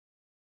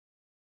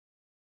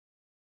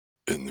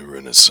In the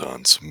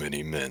Renaissance,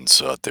 many men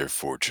sought their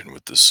fortune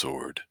with the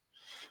sword.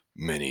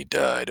 Many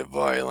died a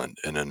violent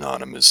and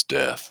anonymous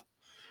death,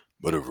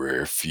 but a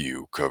rare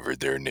few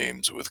covered their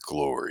names with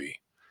glory.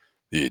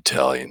 The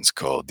Italians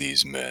called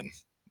these men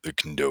the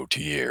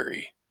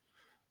condottieri.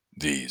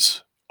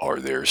 These are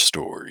their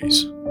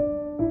stories.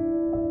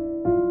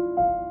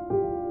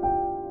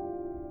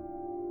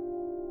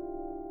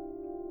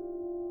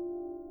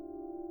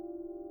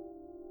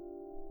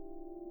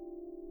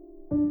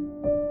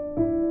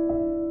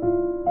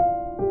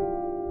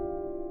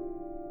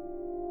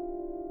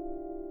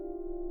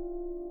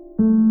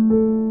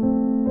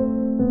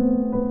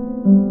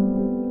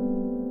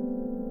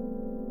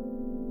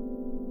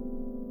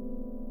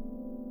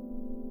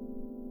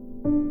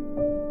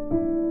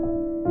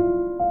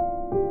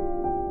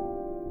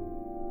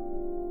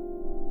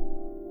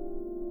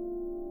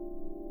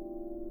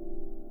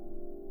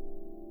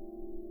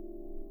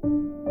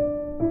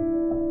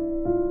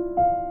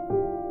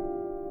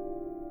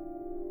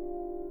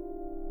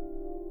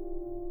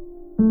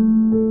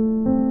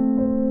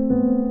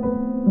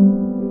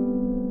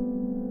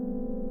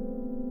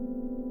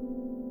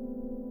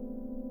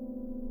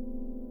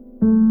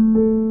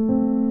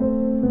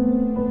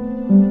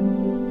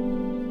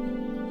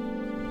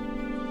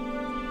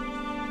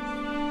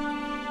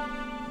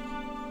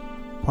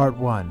 Part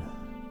 1.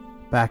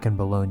 Back in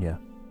Bologna.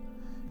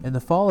 In the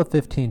fall of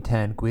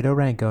 1510, Guido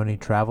Rangoni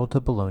traveled to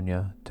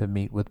Bologna to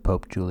meet with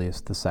Pope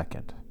Julius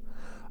II.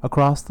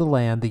 Across the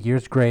land, the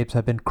year's grapes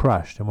had been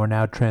crushed and were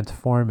now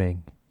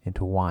transforming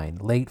into wine.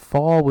 Late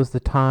fall was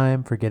the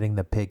time for getting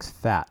the pigs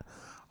fat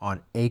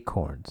on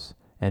acorns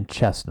and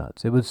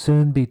chestnuts. It would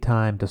soon be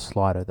time to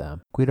slaughter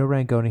them. Guido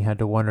Rangoni had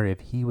to wonder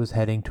if he was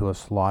heading to a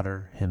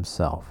slaughter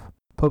himself.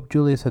 Pope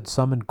Julius had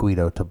summoned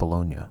Guido to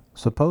Bologna,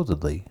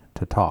 supposedly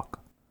to talk.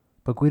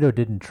 But Guido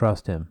didn't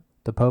trust him.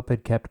 The Pope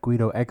had kept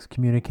Guido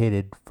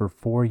excommunicated for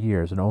 4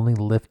 years and only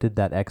lifted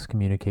that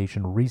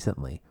excommunication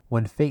recently,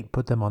 when fate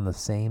put them on the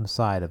same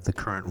side of the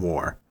current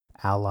war,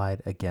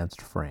 allied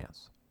against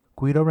France.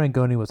 Guido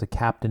Rangoni was a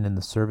captain in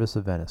the service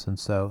of Venice, and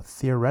so,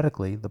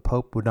 theoretically, the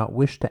Pope would not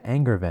wish to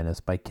anger Venice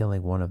by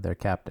killing one of their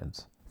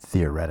captains.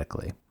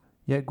 Theoretically.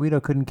 Yet Guido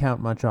couldn't count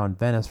much on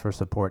Venice for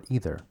support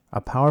either. A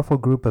powerful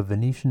group of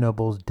Venetian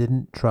nobles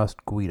didn't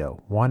trust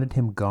Guido, wanted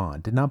him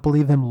gone, did not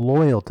believe him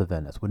loyal to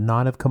Venice, would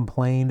not have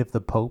complained if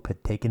the Pope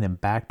had taken him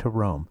back to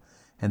Rome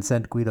and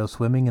sent Guido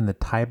swimming in the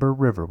Tiber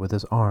River with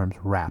his arms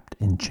wrapped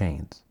in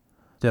chains.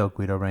 Still,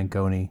 Guido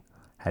Rangoni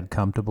had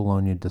come to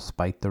Bologna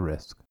despite the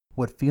risk.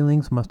 What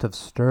feelings must have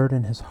stirred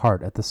in his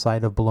heart at the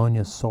sight of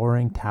Bologna's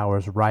soaring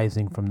towers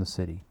rising from the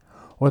city,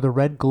 or the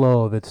red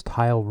glow of its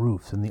tile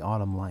roofs in the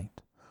autumn light,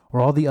 or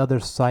all the other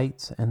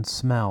sights and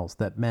smells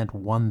that meant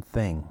one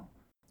thing: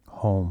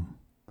 home.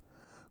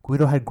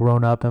 Guido had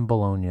grown up in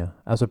Bologna.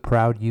 As a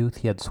proud youth,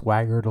 he had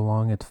swaggered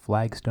along its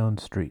flagstone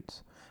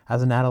streets.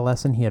 As an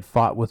adolescent, he had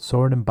fought with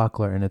sword and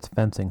buckler in its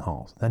fencing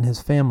halls. Then his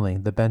family,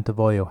 the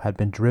Bentivoglio, had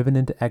been driven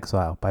into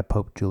exile by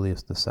Pope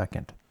Julius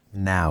II.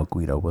 Now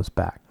Guido was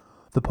back.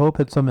 The Pope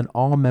had summoned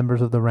all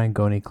members of the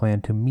Rangoni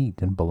clan to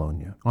meet in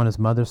Bologna. On his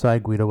mother's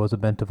side, Guido was a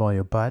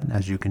Bentivoglio, but,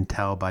 as you can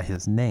tell by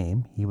his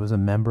name, he was a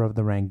member of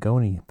the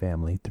Rangoni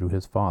family through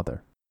his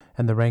father.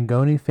 And the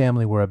Rangoni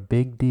family were a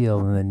big deal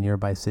in the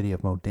nearby city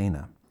of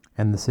Modena.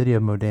 And the city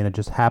of Modena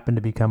just happened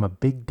to become a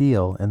big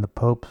deal in the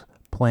Pope's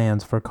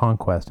plans for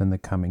conquest in the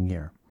coming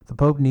year. The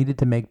Pope needed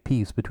to make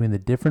peace between the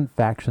different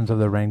factions of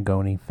the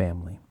Rangoni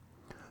family.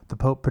 The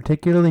Pope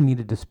particularly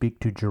needed to speak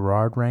to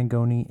Gerard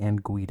Rangoni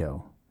and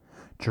Guido.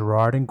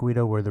 Gerard and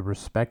Guido were the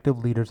respective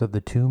leaders of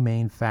the two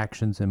main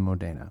factions in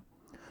Modena.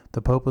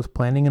 The Pope was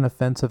planning an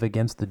offensive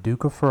against the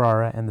Duke of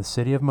Ferrara, and the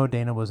city of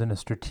Modena was in a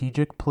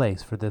strategic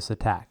place for this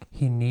attack.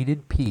 He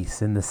needed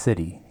peace in the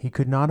city. He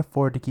could not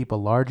afford to keep a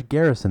large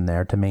garrison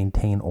there to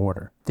maintain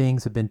order.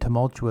 Things had been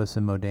tumultuous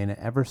in Modena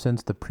ever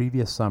since the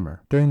previous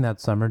summer. During that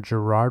summer,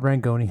 Gerard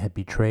Rangoni had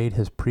betrayed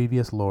his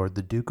previous lord,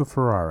 the Duke of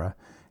Ferrara,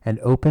 and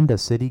opened a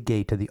city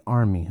gate to the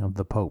army of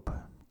the Pope.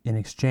 In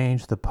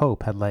exchange, the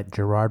Pope had let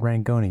Gerard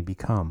Rangoni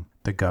become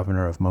the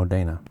governor of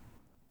Modena.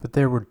 But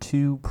there were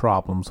two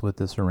problems with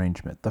this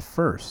arrangement. The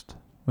first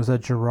was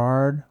that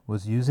Gerard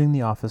was using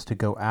the office to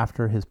go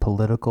after his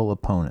political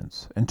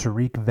opponents and to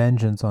wreak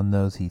vengeance on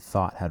those he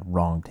thought had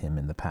wronged him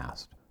in the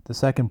past. The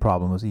second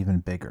problem was even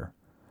bigger.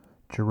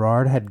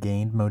 Gerard had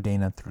gained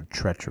Modena through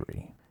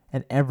treachery,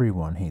 and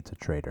everyone hates a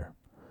traitor.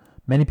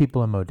 Many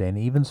people in Modena,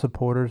 even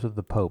supporters of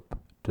the Pope,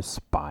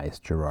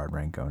 despised Gerard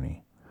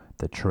Rangoni,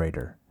 the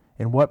traitor.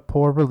 In what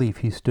poor relief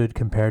he stood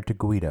compared to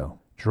Guido.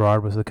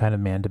 Gerard was the kind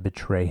of man to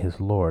betray his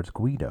lords.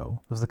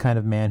 Guido was the kind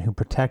of man who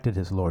protected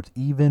his lords,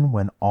 even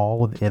when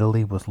all of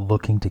Italy was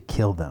looking to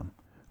kill them.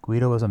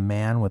 Guido was a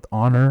man with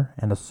honor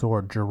and a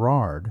sword.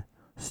 Gerard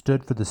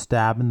stood for the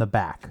stab in the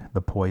back,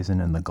 the poison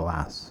in the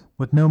glass.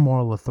 With no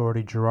moral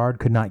authority, Gerard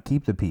could not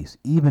keep the peace,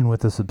 even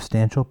with a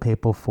substantial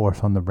papal force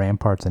on the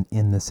ramparts and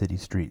in the city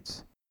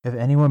streets. If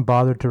anyone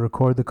bothered to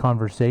record the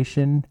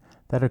conversation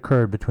that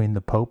occurred between the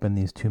Pope and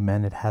these two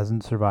men, it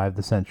hasn't survived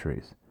the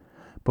centuries.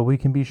 But we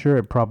can be sure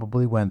it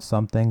probably went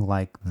something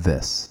like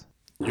this.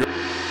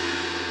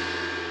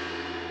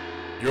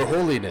 Your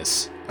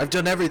Holiness, I've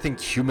done everything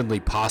humanly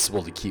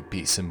possible to keep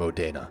peace in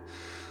Modena.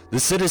 The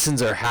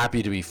citizens are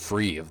happy to be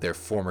free of their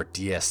former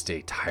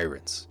Dieste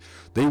tyrants.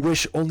 They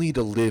wish only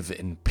to live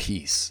in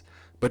peace.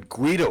 But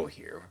Guido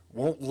here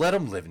won't let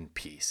them live in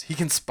peace. He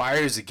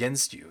conspires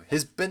against you.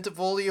 His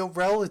Bentivoglio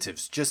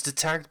relatives just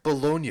attacked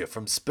Bologna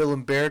from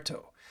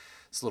Spilimberto,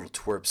 this little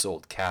twerp's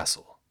old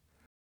castle.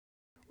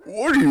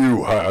 What do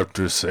you have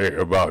to say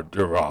about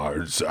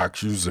Gerard's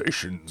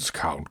accusations,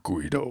 Count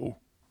Guido?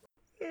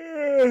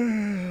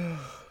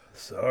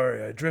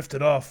 Sorry, I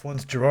drifted off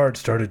once Gerard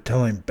started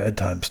telling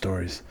bedtime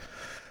stories.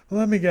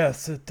 Let me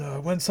guess, it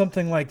went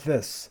something like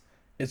this.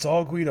 It's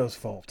all Guido's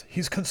fault.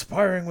 He's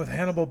conspiring with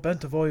Hannibal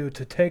Bentivoglio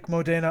to take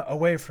Modena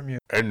away from you.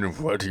 And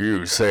what do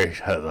you say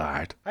to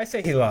that? I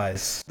say he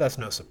lies. That's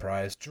no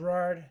surprise.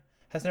 Gerard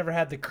has never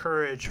had the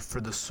courage for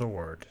the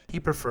sword. He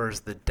prefers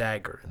the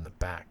dagger in the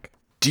back.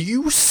 Do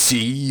you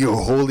see, Your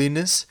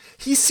Holiness?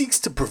 He seeks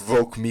to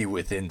provoke me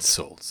with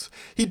insults.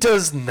 He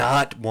does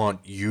not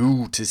want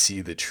you to see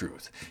the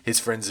truth. His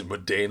friends in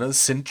Modena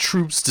sent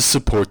troops to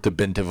support the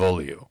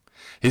Bentivoglio.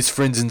 His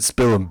friends in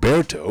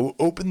Spilimberto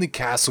opened the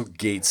castle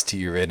gates to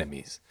your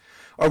enemies.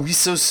 Are we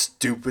so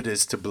stupid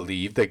as to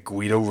believe that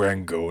Guido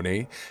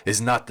Rangoni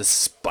is not the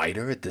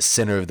spider at the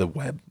center of the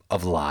web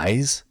of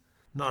lies?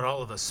 Not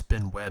all of us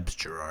spin webs,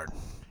 Gerard.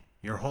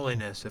 Your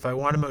Holiness, if I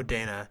wanted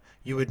Modena,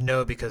 you would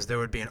know because there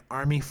would be an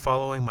army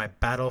following my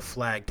battle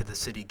flag to the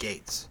city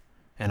gates,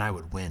 and I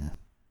would win.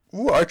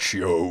 Watch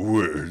your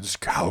words,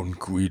 Count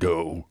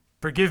Guido.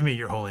 Forgive me,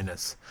 Your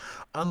Holiness.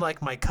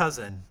 Unlike my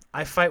cousin,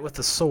 I fight with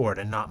the sword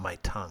and not my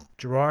tongue.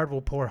 Gerard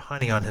will pour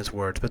honey on his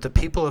words, but the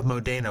people of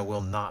Modena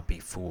will not be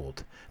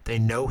fooled. They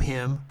know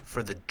him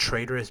for the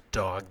traitorous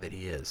dog that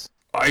he is.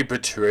 I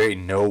betray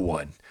no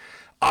one.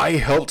 I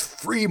helped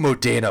free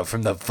Modena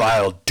from the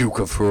vile Duke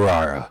of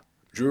Ferrara.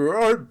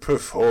 Gerard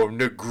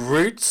performed a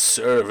great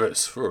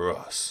service for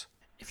us.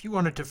 If you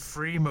wanted to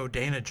free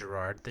Modena,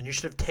 Gerard, then you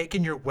should have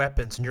taken your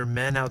weapons and your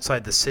men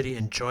outside the city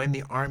and joined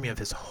the army of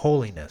His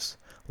Holiness,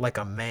 like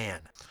a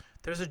man.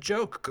 There's a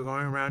joke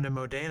going around in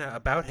Modena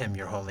about him,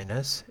 Your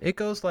Holiness. It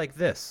goes like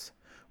this.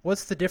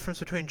 What's the difference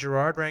between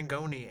Gerard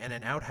Rangoni and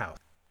an outhouse?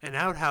 An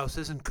outhouse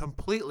isn't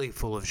completely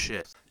full of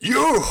shit.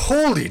 Your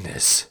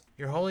Holiness!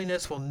 Your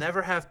Holiness will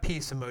never have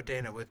peace in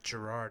Modena with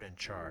Gerard in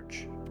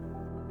charge.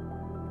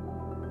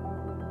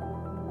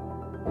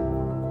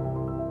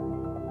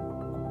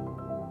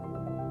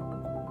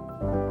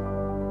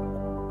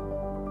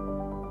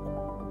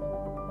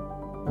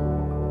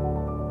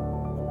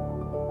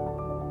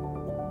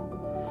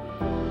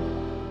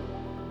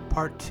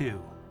 Part 2.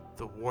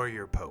 The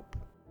Warrior Pope.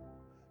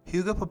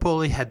 Hugo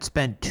Pepoli had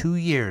spent 2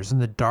 years in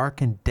the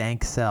dark and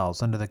dank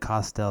cells under the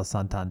Castel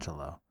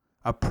Sant'Angelo,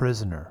 a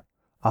prisoner,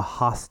 a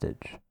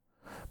hostage.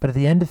 But at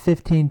the end of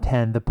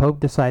 1510, the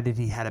Pope decided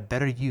he had a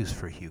better use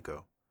for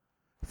Hugo.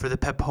 For the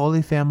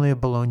Pepoli family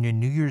of Bologna,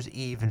 New Year's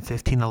Eve in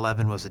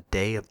 1511 was a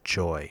day of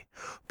joy.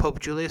 Pope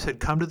Julius had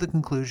come to the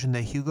conclusion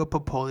that Hugo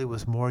Pepoli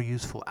was more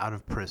useful out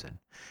of prison,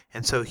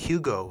 and so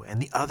Hugo and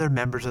the other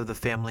members of the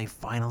family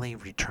finally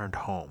returned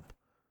home.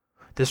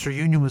 This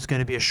reunion was going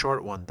to be a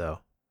short one, though.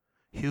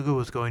 Hugo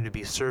was going to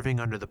be serving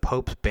under the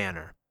Pope's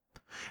banner,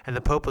 and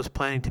the Pope was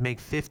planning to make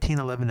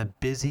 1511 a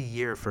busy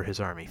year for his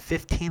army.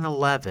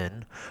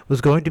 1511 was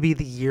going to be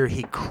the year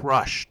he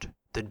crushed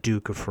the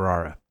Duke of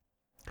Ferrara.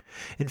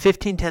 In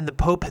 1510, the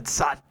Pope had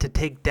sought to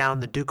take down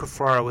the Duke of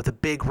Ferrara with a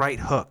big right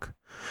hook,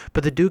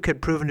 but the Duke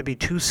had proven to be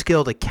too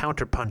skilled a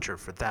counterpuncher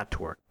for that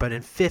to work. But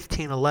in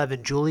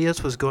 1511,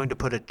 Julius was going to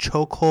put a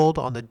chokehold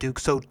on the Duke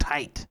so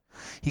tight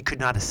he could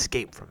not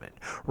escape from it.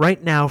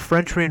 Right now,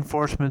 French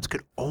reinforcements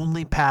could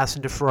only pass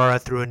into Ferrara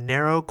through a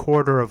narrow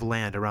corridor of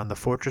land around the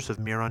fortress of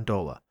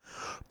Mirandola.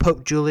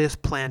 Pope Julius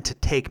planned to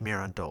take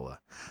Mirandola.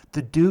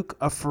 The Duke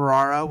of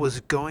Ferrara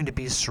was going to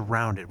be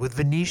surrounded, with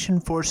Venetian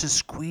forces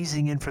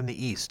squeezing in from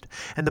the east,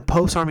 and the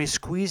Pope's army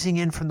squeezing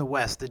in from the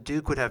west. The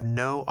Duke would have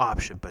no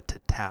option but to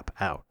tap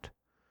out.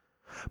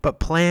 But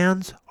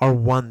plans are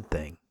one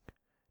thing,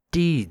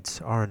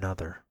 deeds are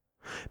another.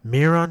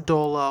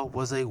 Mirandola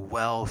was a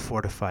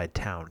well-fortified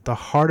town. The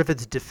heart of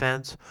its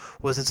defense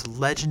was its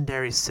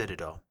legendary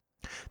citadel.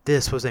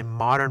 This was a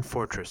modern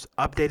fortress,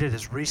 updated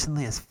as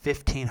recently as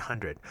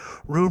 1500.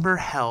 Rumor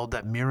held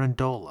that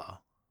Mirandola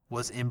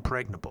was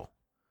impregnable.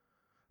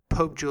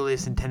 Pope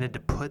Julius intended to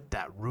put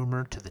that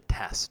rumor to the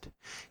test.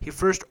 He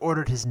first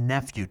ordered his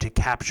nephew to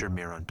capture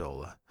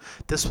Mirandola.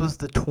 This was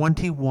the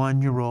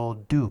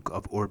 21-year-old Duke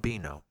of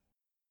Urbino.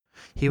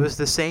 He was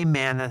the same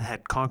man that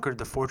had conquered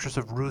the fortress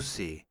of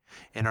Russi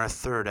in our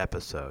third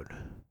episode.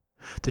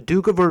 The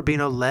Duke of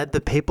Urbino led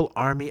the papal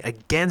army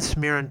against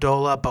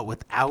Mirandola, but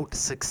without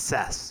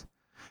success.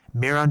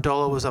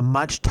 Mirandola was a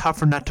much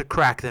tougher nut to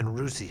crack than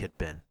Russi had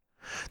been.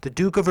 The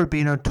Duke of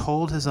Urbino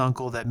told his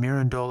uncle that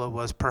Mirandola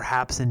was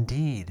perhaps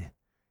indeed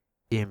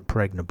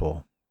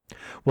impregnable.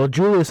 Well,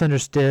 Julius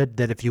understood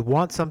that if you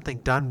want something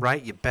done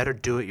right, you better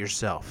do it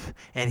yourself,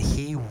 and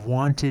he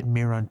wanted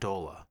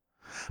Mirandola.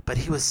 But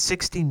he was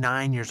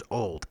 69 years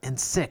old and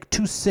sick,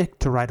 too sick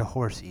to ride a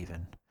horse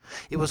even.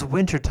 It was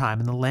winter time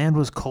and the land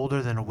was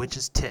colder than a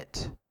witch's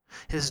tit.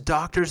 His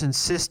doctors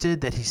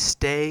insisted that he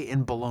stay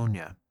in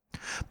Bologna.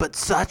 But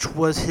such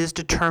was his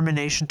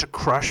determination to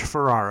crush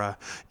Ferrara,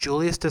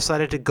 Julius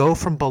decided to go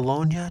from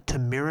Bologna to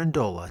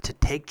Mirandola to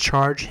take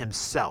charge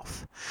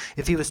himself.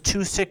 If he was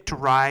too sick to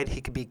ride, he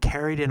could be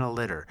carried in a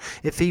litter.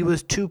 If he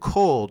was too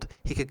cold,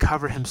 he could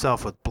cover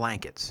himself with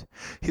blankets.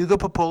 Hugo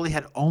Pepoli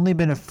had only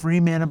been a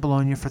free man in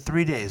Bologna for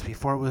 3 days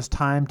before it was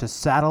time to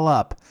saddle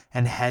up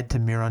and head to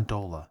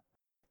Mirandola.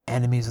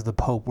 Enemies of the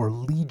Pope were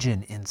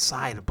legion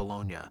inside of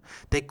Bologna.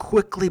 They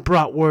quickly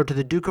brought word to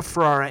the Duke of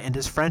Ferrara and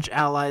his French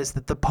allies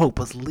that the Pope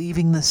was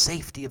leaving the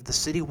safety of the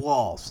city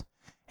walls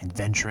and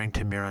venturing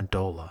to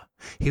Mirandola.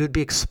 He would be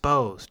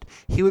exposed.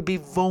 He would be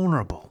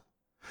vulnerable.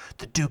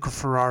 The Duke of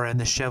Ferrara and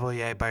the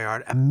Chevalier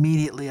Bayard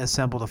immediately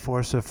assembled a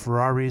force of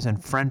Ferraris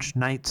and French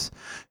knights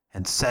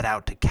and set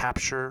out to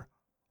capture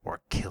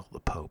or kill the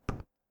Pope.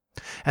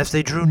 As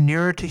they drew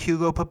nearer to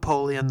Hugo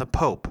Pepoli and the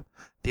Pope,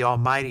 the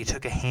Almighty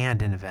took a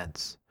hand in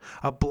events.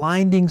 A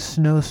blinding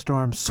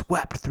snowstorm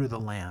swept through the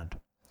land.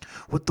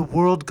 With the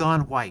world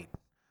gone white,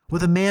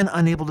 with a man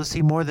unable to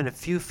see more than a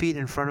few feet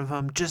in front of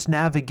him, just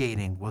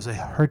navigating was a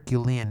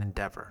Herculean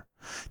endeavor.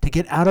 To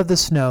get out of the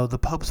snow, the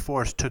Pope's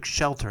force took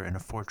shelter in a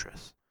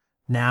fortress.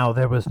 Now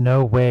there was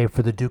no way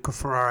for the Duke of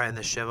Ferrara and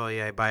the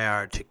Chevalier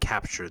Bayard to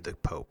capture the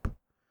Pope.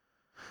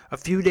 A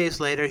few days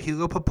later,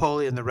 Hugo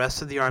Pepoli and the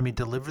rest of the army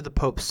delivered the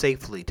Pope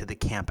safely to the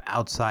camp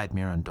outside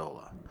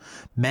Mirandola.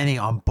 Many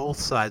on both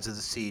sides of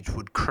the siege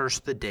would curse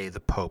the day the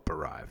Pope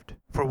arrived.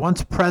 For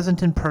once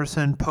present in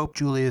person, Pope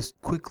Julius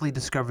quickly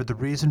discovered the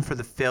reason for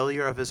the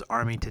failure of his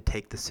army to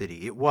take the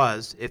city. It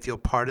was, if you'll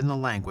pardon the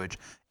language,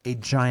 a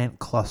giant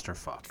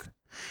clusterfuck.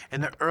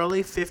 In the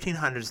early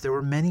 1500s, there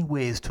were many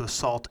ways to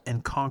assault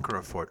and conquer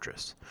a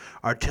fortress.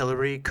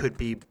 Artillery could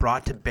be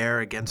brought to bear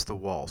against the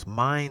walls.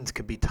 Mines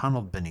could be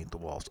tunneled beneath the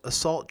walls.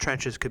 Assault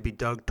trenches could be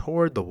dug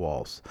toward the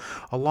walls,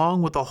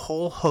 along with a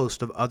whole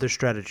host of other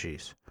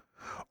strategies.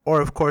 Or,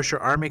 of course,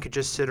 your army could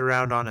just sit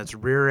around on its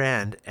rear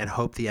end and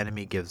hope the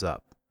enemy gives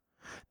up.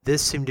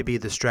 This seemed to be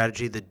the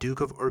strategy the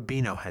Duke of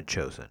Urbino had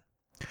chosen.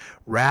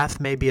 Wrath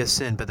may be a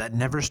sin, but that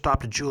never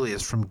stopped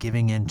Julius from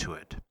giving in to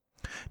it.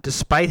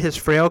 Despite his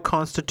frail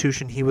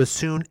constitution, he was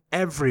soon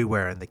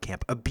everywhere in the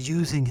camp,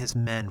 abusing his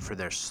men for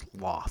their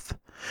sloth.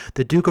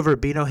 The Duke of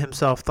Urbino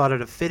himself thought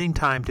it a fitting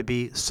time to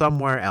be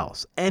somewhere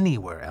else,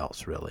 anywhere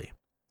else, really.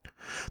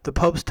 The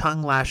Pope's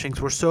tongue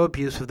lashings were so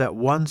abusive that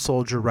one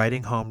soldier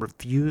writing home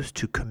refused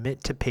to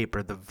commit to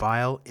paper the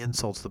vile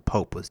insults the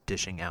Pope was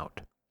dishing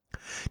out.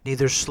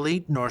 Neither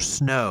sleet nor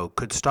snow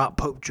could stop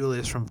Pope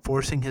Julius from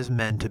forcing his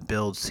men to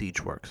build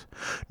siege works,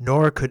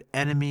 nor could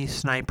enemy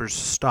snipers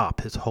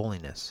stop his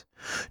holiness.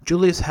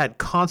 Julius had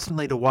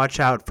constantly to watch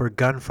out for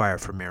gunfire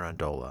from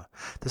Mirandola.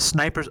 The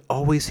snipers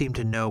always seemed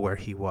to know where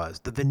he was.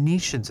 The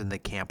Venetians in the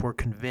camp were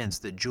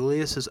convinced that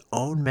Julius's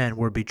own men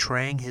were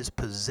betraying his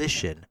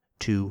position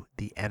to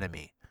the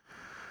enemy.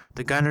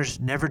 The gunners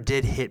never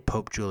did hit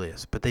Pope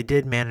Julius, but they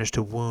did manage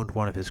to wound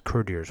one of his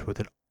courtiers with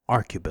an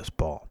arquebus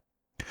ball.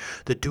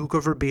 The Duke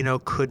of Urbino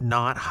could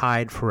not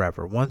hide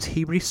forever. Once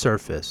he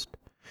resurfaced,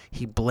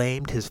 he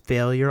blamed his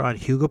failure on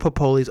Hugo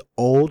Pepoli's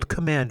old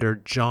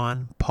commander,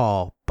 John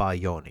Paul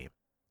Baglioni.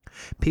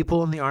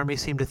 People in the army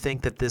seemed to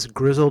think that this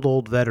grizzled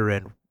old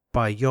veteran,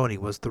 Baglioni,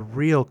 was the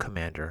real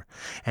commander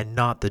and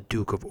not the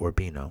Duke of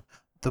Urbino.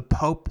 The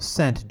Pope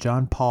sent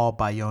John Paul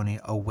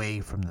Baglioni away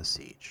from the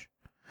siege.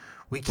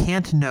 We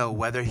can't know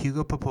whether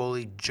Hugo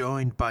Pepoli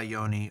joined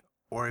Baglioni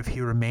or if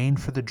he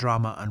remained for the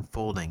drama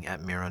unfolding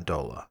at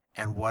Mirandola.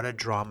 And what a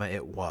drama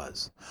it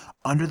was.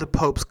 Under the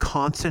Pope's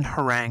constant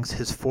harangues,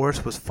 his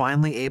force was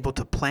finally able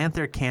to plant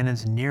their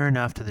cannons near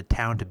enough to the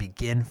town to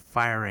begin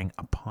firing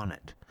upon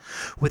it.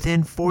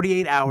 Within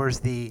 48 hours,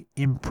 the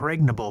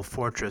impregnable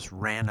fortress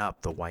ran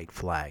up the white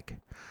flag.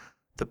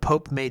 The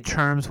Pope made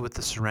terms with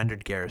the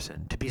surrendered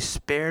garrison. To be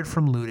spared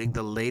from looting,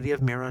 the Lady of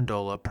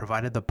Mirandola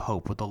provided the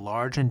Pope with a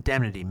large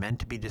indemnity meant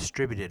to be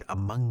distributed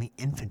among the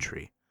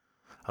infantry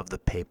of the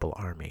papal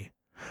army.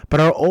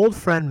 But our old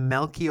friend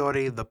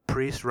Melchiori, the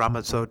priest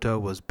Ramazzotto,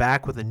 was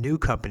back with a new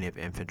company of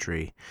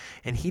infantry,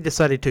 and he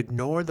decided to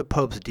ignore the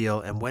Pope's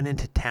deal and went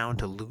into town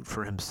to loot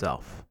for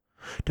himself.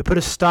 To put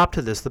a stop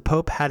to this, the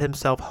Pope had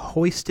himself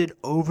hoisted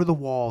over the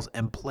walls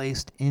and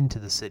placed into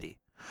the city.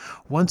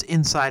 Once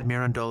inside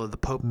Mirandola, the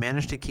Pope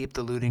managed to keep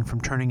the looting from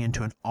turning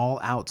into an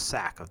all-out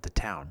sack of the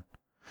town.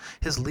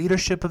 His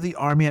leadership of the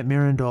army at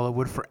Mirandola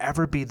would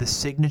forever be the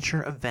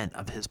signature event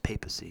of his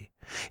papacy.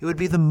 It would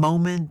be the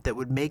moment that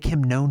would make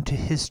him known to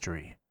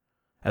history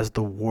as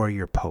the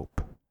warrior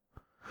Pope.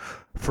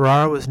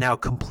 Ferrara was now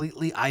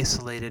completely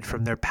isolated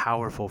from their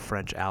powerful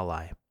French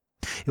ally.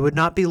 It would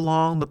not be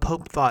long, the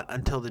Pope thought,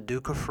 until the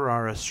Duke of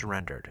Ferrara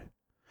surrendered.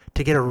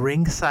 To get a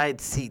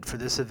ringside seat for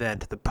this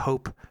event, the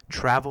Pope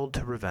traveled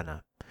to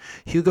Ravenna.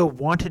 Hugo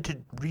wanted to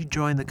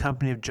rejoin the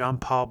company of John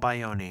Paul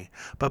Baglioni,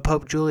 but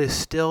Pope Julius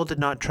still did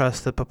not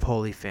trust the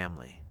Pepoli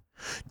family.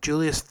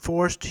 Julius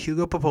forced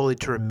Hugo Pepoli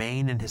to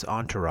remain in his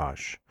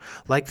entourage.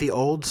 Like the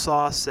old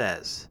saw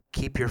says,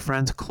 Keep your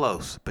friends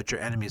close, but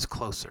your enemies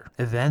closer.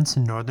 Events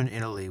in northern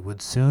Italy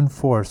would soon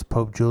force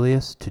Pope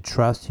Julius to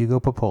trust Hugo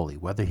Pepoli,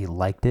 whether he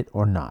liked it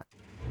or not.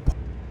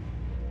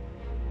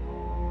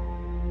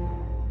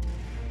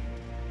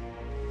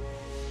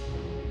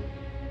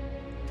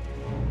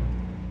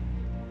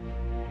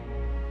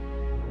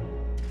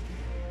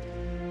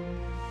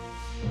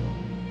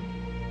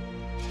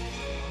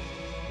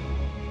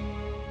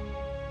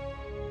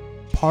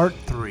 Part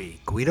 3.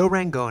 Guido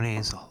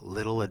Rangoni's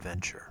Little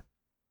Adventure.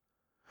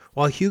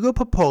 While Hugo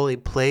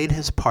Pepoli played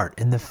his part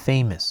in the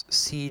famous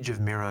Siege of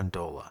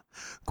Mirandola,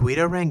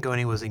 Guido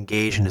Rangoni was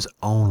engaged in his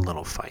own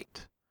little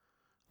fight.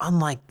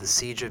 Unlike the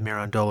Siege of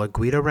Mirandola,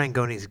 Guido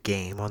Rangoni's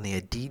game on the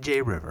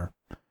Adige River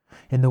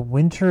in the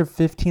winter of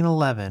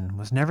 1511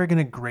 was never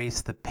going to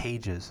grace the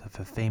pages of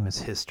a famous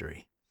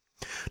history.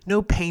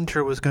 No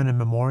painter was going to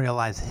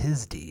memorialize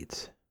his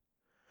deeds.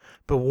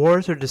 But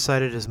wars are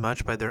decided as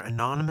much by their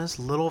anonymous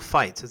little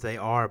fights as they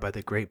are by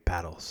the great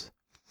battles.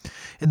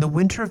 In the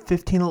winter of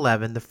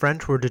 1511, the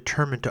French were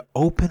determined to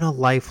open a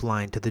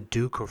lifeline to the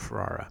Duke of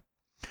Ferrara.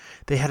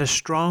 They had a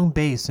strong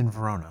base in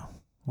Verona,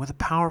 with a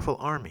powerful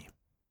army.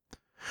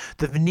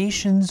 The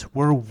Venetians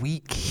were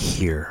weak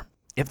here.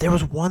 If there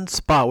was one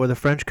spot where the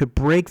French could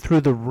break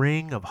through the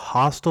ring of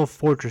hostile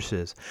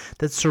fortresses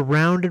that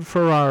surrounded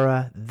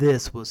Ferrara,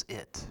 this was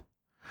it.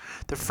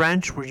 The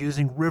French were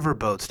using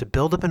riverboats to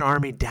build up an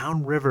army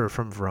downriver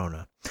from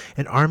Verona,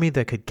 an army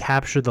that could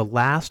capture the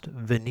last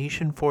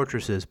Venetian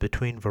fortresses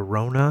between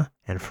Verona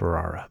and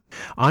Ferrara.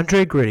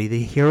 Andrea Gritti,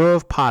 the hero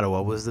of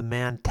Padua, was the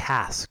man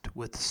tasked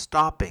with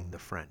stopping the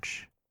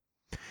French.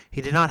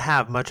 He did not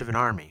have much of an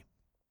army,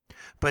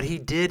 but he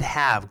did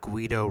have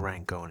Guido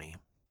Rangoni.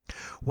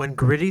 When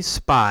Gritti's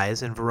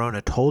spies in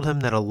Verona told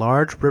him that a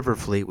large river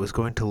fleet was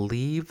going to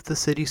leave the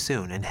city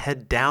soon and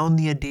head down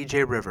the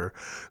Adige River,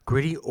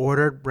 Gritti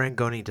ordered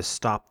Rangoni to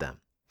stop them.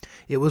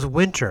 It was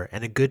winter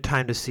and a good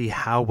time to see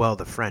how well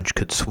the French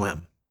could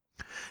swim.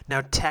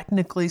 Now,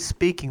 technically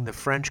speaking, the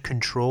French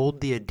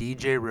controlled the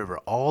Adige River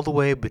all the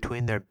way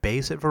between their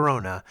base at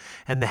Verona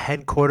and the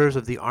headquarters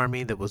of the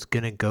army that was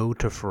going to go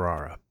to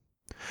Ferrara.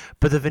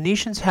 But the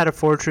Venetians had a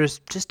fortress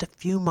just a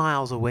few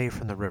miles away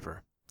from the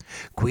river.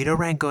 Guido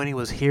Rangoni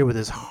was here with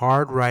his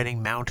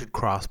hard-riding mounted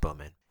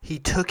crossbowmen. He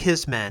took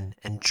his men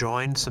and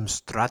joined some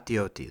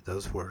stratioti,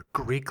 those were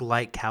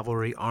Greek-like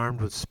cavalry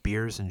armed with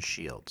spears and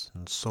shields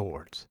and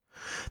swords.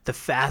 The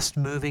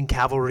fast-moving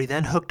cavalry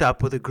then hooked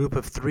up with a group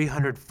of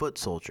 300 foot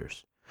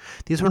soldiers.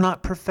 These were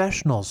not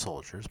professional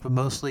soldiers, but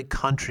mostly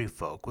country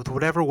folk with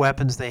whatever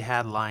weapons they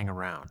had lying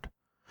around.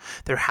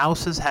 Their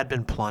houses had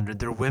been plundered,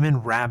 their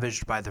women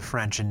ravaged by the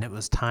French, and it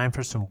was time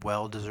for some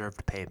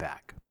well-deserved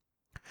payback.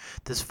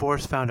 This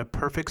force found a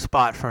perfect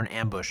spot for an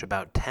ambush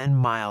about 10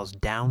 miles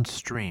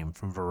downstream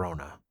from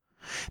Verona.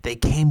 They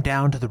came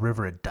down to the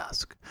river at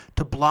dusk.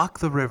 To block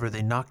the river,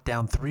 they knocked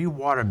down 3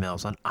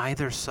 watermills on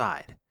either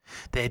side.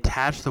 They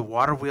attached the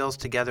water wheels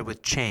together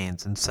with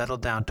chains and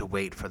settled down to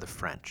wait for the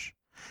French.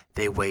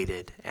 They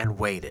waited and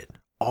waited,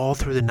 all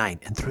through the night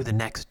and through the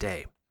next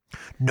day.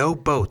 No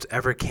boats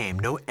ever came.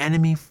 No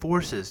enemy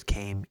forces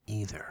came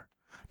either.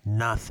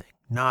 Nothing.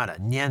 Nada.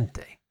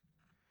 Niente.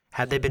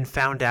 Had they been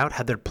found out?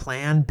 Had their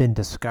plan been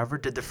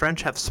discovered? Did the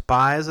French have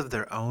spies of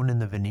their own in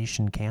the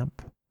Venetian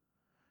camp?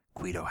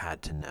 Guido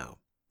had to know.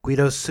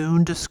 Guido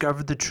soon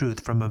discovered the truth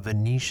from a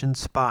Venetian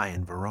spy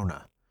in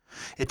Verona.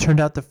 It turned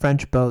out the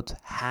French boats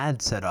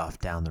had set off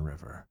down the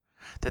river,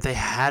 that they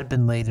had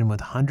been laden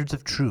with hundreds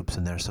of troops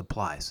and their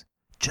supplies,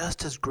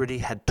 just as Gritti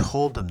had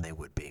told them they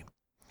would be.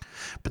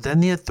 But then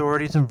the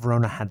authorities in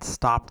Verona had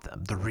stopped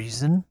them. The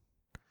reason?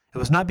 It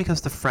was not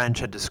because the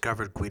French had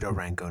discovered Guido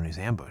Rangoni's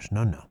ambush.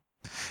 No.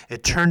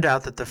 It turned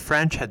out that the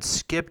French had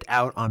skipped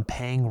out on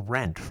paying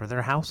rent for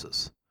their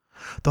houses.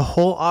 The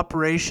whole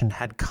operation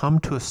had come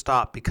to a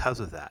stop because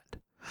of that.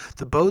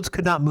 The boats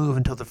could not move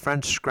until the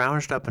French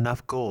scrounged up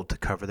enough gold to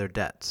cover their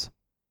debts.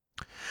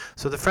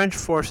 So the French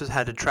forces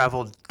had to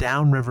travel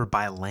downriver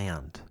by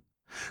land.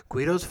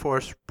 Guido's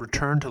force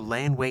returned to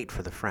lay in wait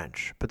for the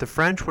French, but the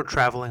French were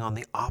traveling on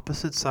the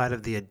opposite side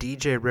of the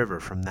Adige River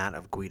from that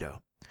of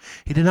Guido.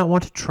 He did not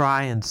want to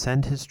try and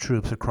send his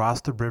troops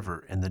across the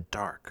river in the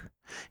dark.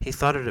 He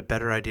thought it a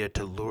better idea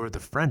to lure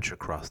the French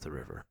across the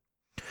river.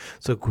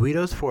 So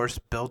Guido's force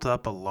built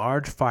up a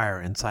large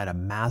fire inside a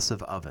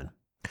massive oven.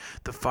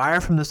 The fire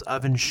from this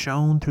oven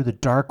shone through the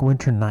dark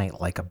winter night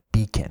like a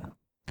beacon.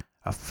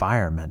 A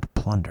fire meant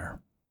plunder.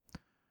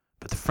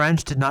 But the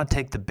French did not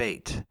take the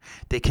bait.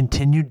 They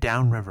continued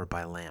downriver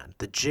by land.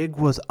 The jig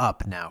was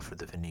up now for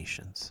the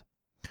Venetians.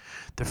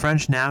 The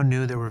French now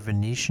knew there were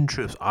Venetian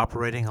troops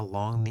operating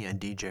along the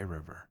Adige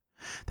River,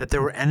 that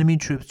there were enemy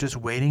troops just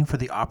waiting for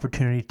the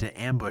opportunity to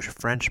ambush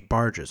French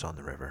barges on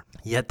the river.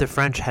 Yet the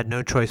French had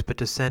no choice but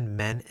to send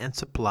men and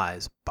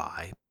supplies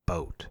by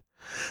boat.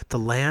 The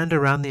land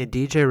around the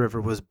Adige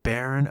River was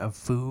barren of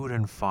food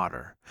and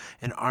fodder.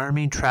 An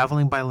army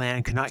traveling by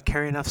land could not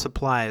carry enough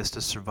supplies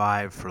to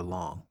survive for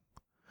long.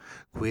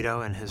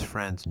 Guido and his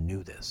friends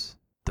knew this.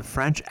 The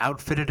French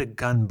outfitted a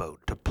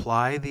gunboat to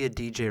ply the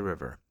Adige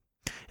River.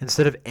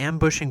 Instead of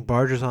ambushing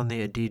barges on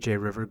the Adige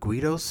River,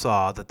 Guido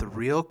saw that the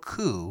real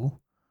coup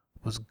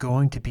was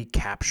going to be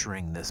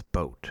capturing this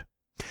boat.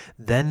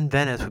 Then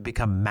Venice would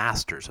become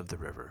masters of the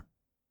river.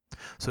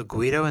 So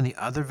Guido and the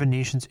other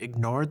Venetians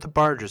ignored the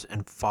barges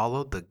and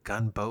followed the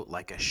gunboat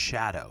like a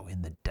shadow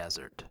in the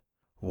desert.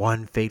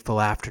 One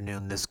fateful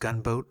afternoon, this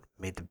gunboat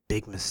made the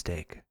big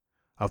mistake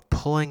of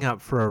pulling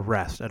up for a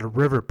rest at a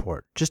river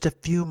port just a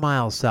few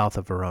miles south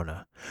of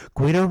Verona.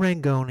 Guido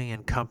Rangoni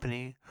and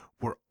company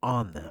were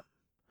on them.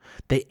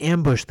 They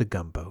ambushed the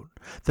gunboat.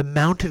 The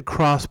mounted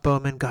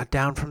crossbowmen got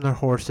down from their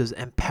horses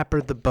and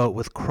peppered the boat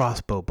with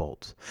crossbow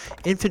bolts.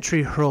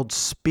 Infantry hurled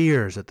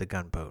spears at the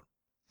gunboat.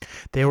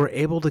 They were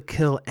able to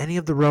kill any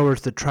of the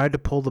rowers that tried to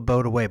pull the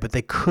boat away, but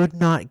they could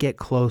not get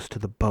close to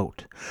the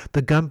boat.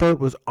 The gunboat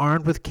was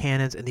armed with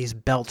cannons, and these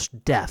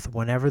belched death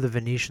whenever the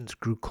Venetians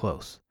grew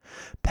close.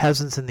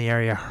 Peasants in the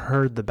area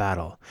heard the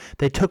battle.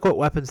 They took what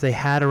weapons they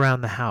had around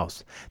the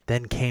house,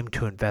 then came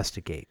to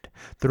investigate.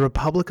 The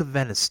Republic of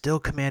Venice still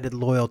commanded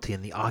loyalty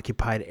in the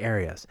occupied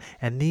areas,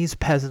 and these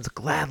peasants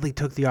gladly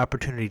took the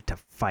opportunity to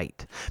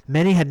fight.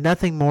 Many had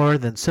nothing more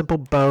than simple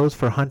bows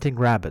for hunting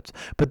rabbits,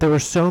 but there were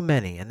so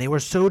many, and they were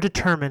so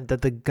determined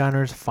that the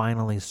gunners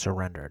finally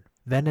surrendered.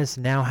 Venice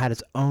now had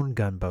its own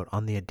gunboat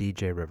on the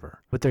Adige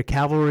River, with their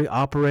cavalry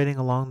operating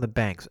along the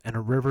banks and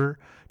a river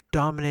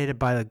dominated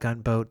by the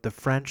gunboat. The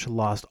French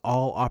lost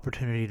all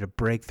opportunity to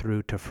break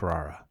through to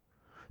Ferrara.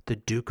 The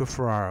Duke of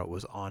Ferrara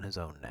was on his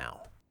own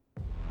now.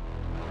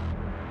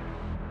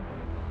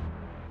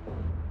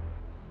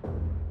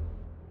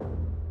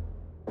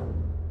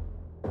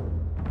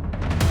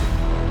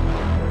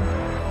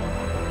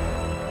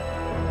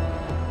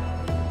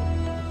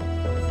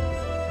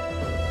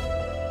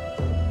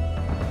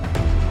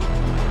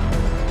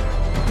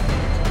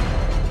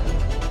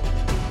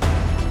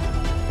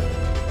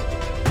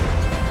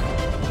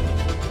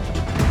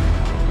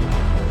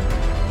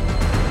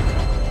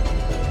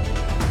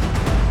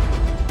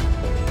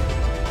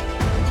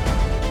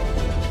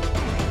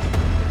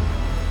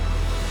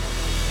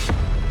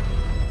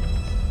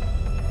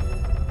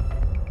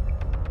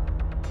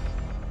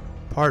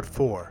 Part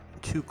 4.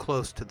 Too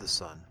Close to the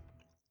Sun.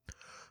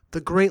 The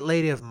great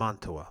lady of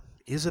Mantua,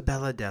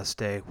 Isabella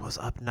d'Este, was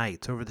up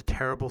nights over the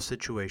terrible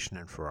situation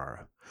in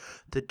Ferrara.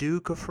 The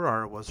Duke of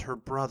Ferrara was her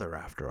brother,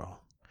 after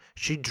all.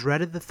 She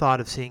dreaded the thought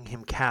of seeing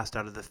him cast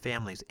out of the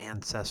family's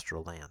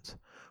ancestral lands,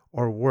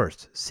 or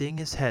worse, seeing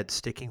his head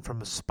sticking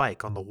from a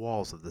spike on the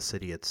walls of the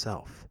city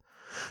itself.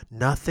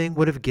 Nothing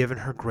would have given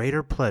her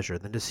greater pleasure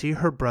than to see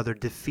her brother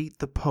defeat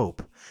the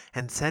Pope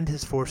and send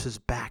his forces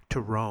back to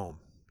Rome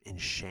in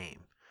shame.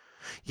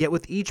 Yet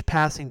with each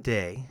passing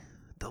day,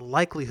 the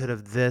likelihood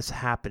of this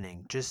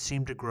happening just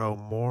seemed to grow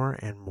more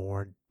and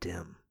more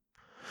dim.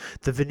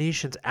 The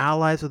Venetians,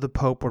 allies of the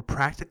Pope, were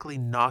practically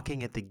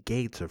knocking at the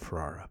gates of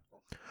Ferrara.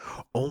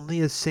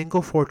 Only a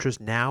single fortress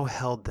now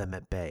held them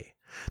at bay,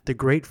 the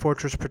great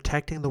fortress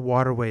protecting the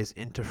waterways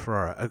into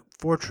Ferrara, a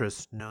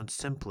fortress known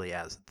simply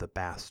as the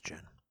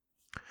Bastion.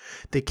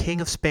 The King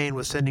of Spain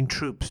was sending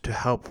troops to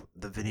help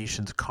the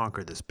Venetians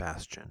conquer this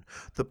bastion.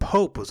 The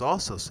Pope was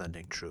also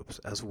sending troops,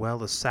 as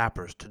well as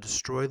sappers, to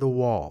destroy the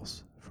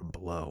walls from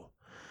below.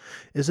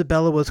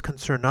 Isabella was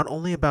concerned not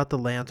only about the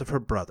lands of her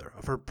brother,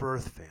 of her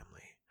birth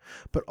family,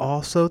 but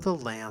also the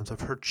lands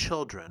of her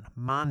children,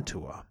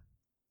 Mantua.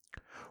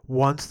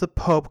 Once the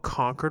Pope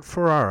conquered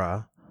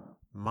Ferrara,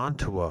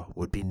 Mantua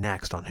would be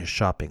next on his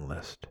shopping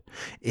list.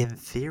 In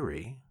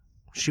theory,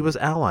 she was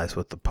allies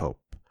with the Pope.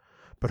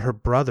 But her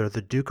brother,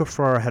 the Duke of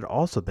Ferrara, had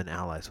also been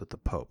allies with the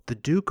Pope. The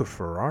Duke of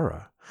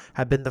Ferrara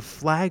had been the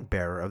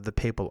flag-bearer of the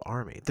papal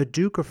army. The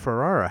Duke of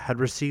Ferrara had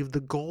received the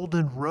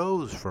Golden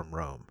Rose from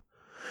Rome,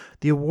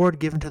 the award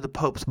given to the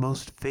Pope's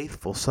most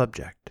faithful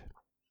subject.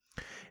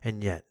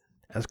 And yet,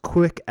 as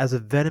quick as a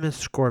venomous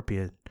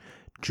scorpion,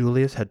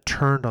 Julius had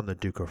turned on the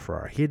Duke of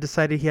Ferrara. He had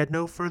decided he had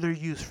no further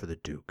use for the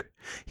Duke.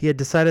 He had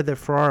decided that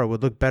Ferrara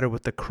would look better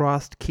with the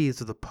crossed keys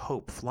of the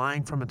Pope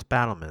flying from its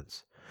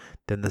battlements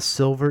than the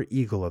silver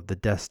eagle of the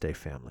d'Este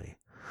family.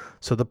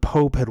 So the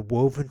Pope had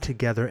woven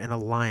together an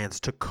alliance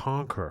to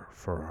conquer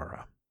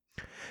Ferrara.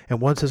 And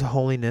once His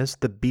Holiness,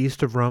 the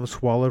Beast of Rome,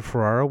 swallowed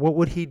Ferrara, what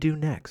would he do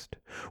next?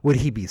 Would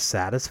he be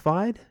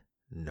satisfied?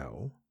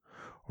 No.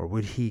 Or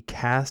would he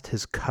cast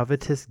his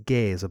covetous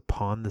gaze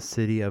upon the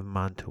city of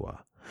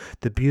Mantua,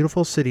 the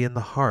beautiful city in the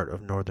heart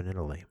of northern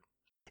Italy?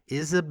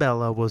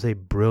 Isabella was a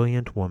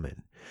brilliant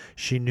woman.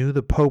 She knew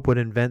the Pope would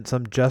invent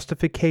some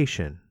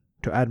justification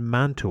to add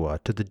Mantua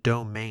to the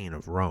domain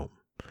of Rome.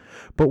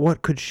 But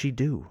what could she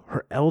do?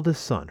 Her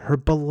eldest son, her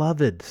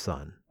beloved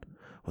son,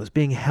 was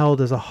being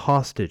held as a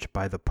hostage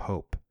by the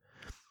Pope.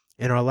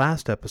 In our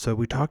last episode,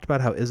 we talked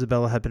about how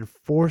Isabella had been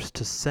forced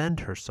to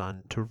send her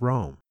son to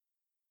Rome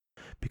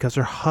because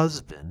her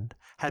husband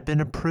had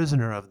been a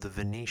prisoner of the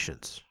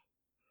Venetians.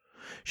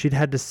 She'd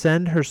had to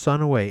send her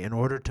son away in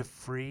order to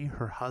free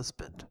her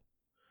husband.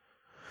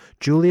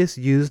 Julius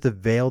used the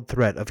veiled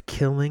threat of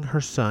killing her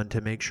son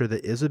to make sure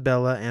that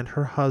Isabella and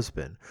her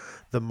husband,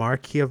 the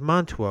Marquis of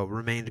Mantua,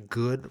 remained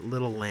good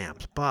little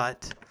lambs.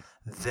 But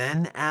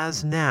then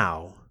as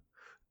now,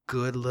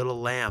 good little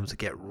lambs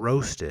get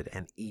roasted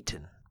and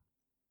eaten.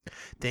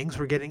 Things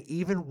were getting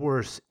even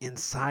worse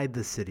inside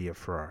the city of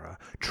Ferrara.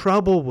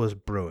 Trouble was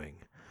brewing.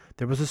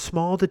 There was a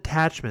small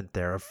detachment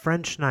there of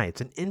French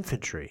knights and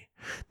infantry.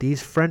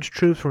 These French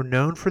troops were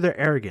known for their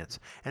arrogance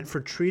and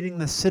for treating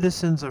the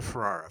citizens of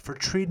Ferrara, for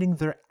treating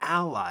their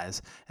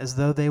allies as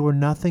though they were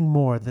nothing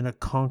more than a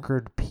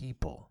conquered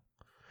people.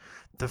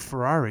 The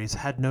Ferraris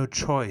had no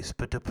choice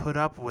but to put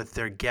up with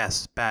their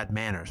guests' bad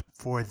manners,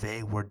 for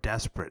they were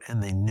desperate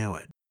and they knew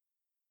it.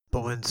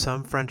 But when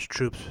some French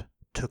troops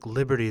took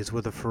liberties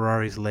with a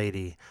Ferrari's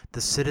lady, the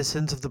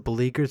citizens of the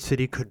beleaguered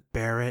city could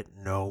bear it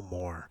no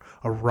more.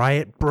 A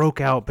riot broke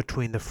out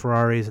between the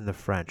Ferraris and the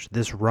French.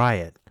 This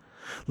riot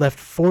left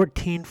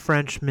 14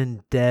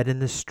 Frenchmen dead in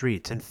the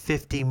streets and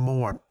 50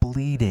 more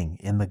bleeding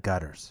in the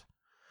gutters.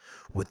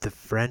 Would the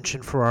French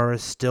and Ferrara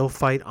still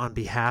fight on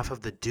behalf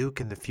of the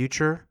Duke in the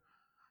future?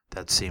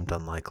 That seemed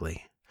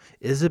unlikely.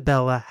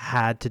 Isabella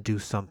had to do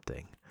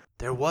something.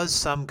 There was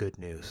some good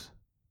news.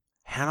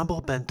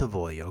 Hannibal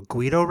Bentivoglio,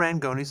 Guido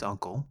Rangoni's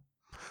uncle,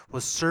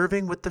 was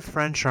serving with the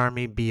French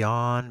army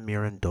beyond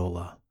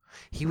Mirandola.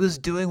 He was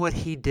doing what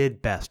he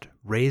did best,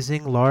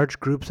 raising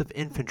large groups of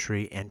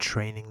infantry and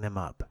training them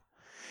up.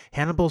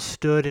 Hannibal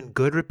stood in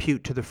good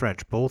repute to the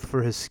French, both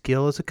for his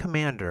skill as a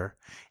commander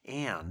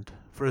and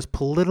for his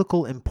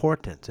political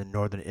importance in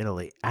northern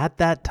Italy. At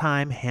that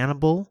time,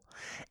 Hannibal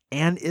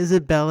and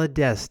Isabella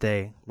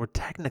d'Este were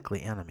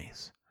technically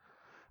enemies.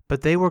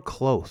 But they were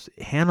close.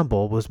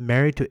 Hannibal was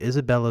married to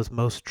Isabella's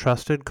most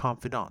trusted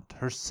confidant,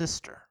 her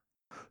sister.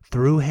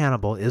 Through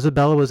Hannibal,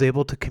 Isabella was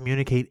able to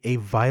communicate a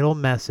vital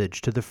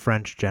message to the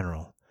French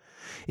general.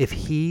 If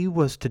he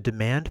was to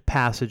demand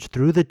passage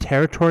through the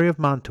territory of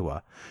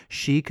Mantua,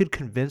 she could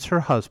convince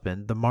her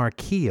husband, the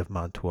Marquis of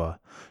Mantua,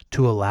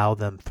 to allow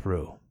them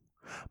through.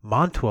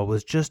 Mantua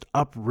was just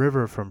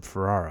upriver from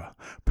Ferrara.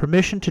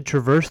 Permission to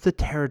traverse the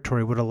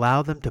territory would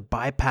allow them to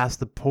bypass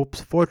the Pope's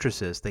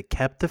fortresses that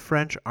kept the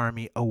French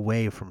army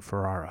away from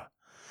Ferrara.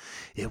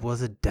 It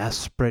was a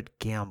desperate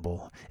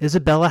gamble.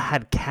 Isabella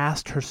had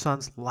cast her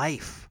son's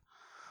life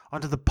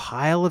onto the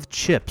pile of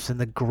chips in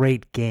the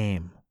great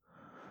game.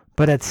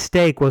 But at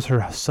stake was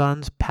her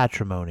son's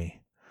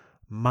patrimony,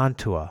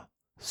 Mantua,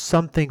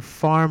 something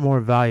far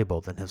more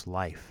valuable than his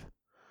life.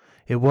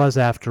 It was,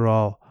 after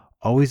all,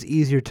 always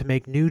easier to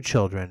make new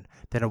children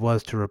than it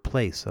was to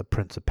replace a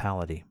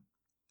principality.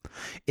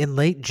 In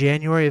late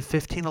January of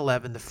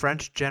 1511, the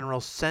French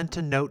general sent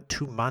a note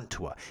to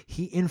Mantua.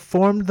 He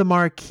informed the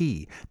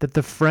Marquis that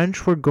the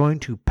French were going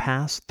to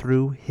pass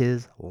through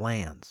his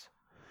lands.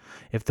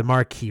 If the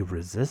Marquis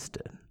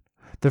resisted,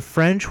 the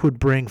French would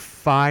bring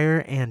fire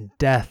and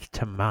death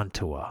to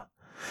Mantua.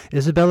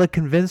 Isabella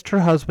convinced her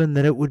husband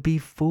that it would be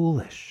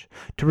foolish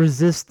to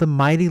resist the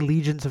mighty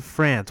legions of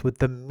France with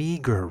the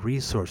meager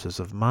resources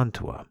of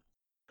Mantua.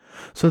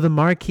 So the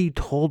Marquis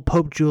told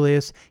Pope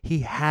Julius he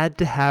had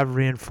to have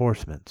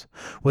reinforcements.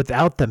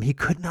 Without them, he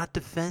could not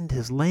defend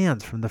his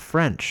lands from the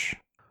French.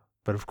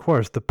 But of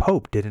course, the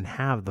Pope didn't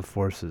have the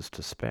forces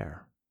to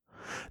spare.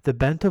 The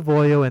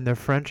Bentivoglio and their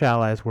French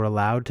allies were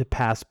allowed to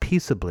pass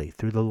peaceably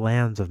through the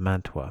lands of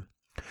Mantua.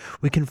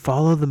 We can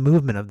follow the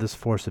movement of this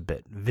force a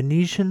bit.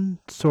 Venetian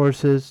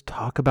sources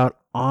talk about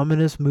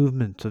ominous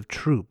movements of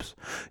troops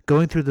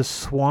going through the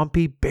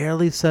swampy,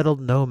 barely settled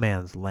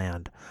no-man's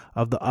land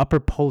of the Upper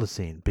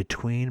Polesine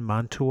between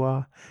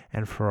Mantua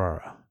and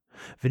Ferrara.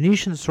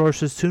 Venetian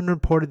sources soon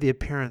reported the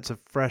appearance of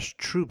fresh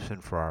troops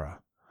in Ferrara.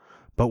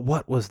 But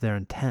what was their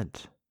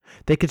intent?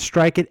 They could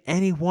strike at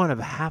any one of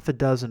half a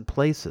dozen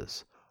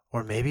places.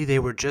 Or maybe they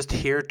were just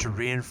here to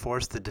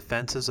reinforce the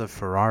defenses of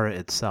Ferrara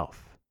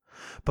itself.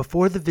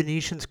 Before the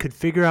Venetians could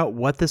figure out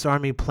what this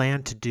army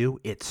planned to do,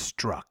 it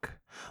struck.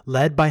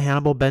 Led by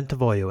Hannibal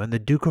Bentivoglio and the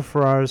Duke of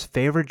Ferrara's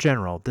favorite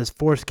general, this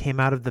force came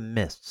out of the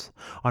mists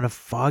on a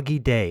foggy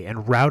day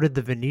and routed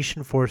the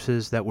Venetian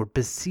forces that were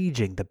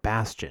besieging the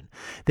bastion.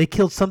 They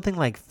killed something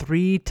like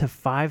 3,000 to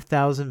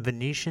 5,000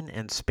 Venetian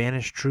and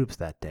Spanish troops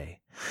that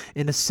day.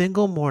 In a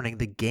single morning,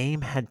 the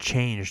game had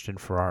changed in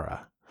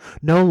Ferrara.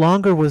 No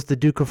longer was the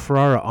Duke of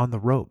Ferrara on the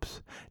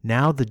ropes.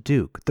 Now the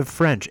Duke, the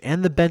French,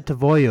 and the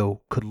Bentivoglio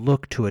could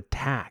look to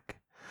attack.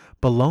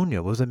 Bologna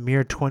was a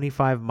mere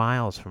 25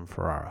 miles from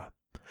Ferrara.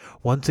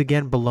 Once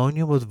again,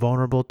 Bologna was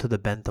vulnerable to the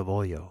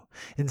Bentivoglio.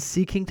 In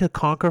seeking to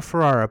conquer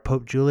Ferrara,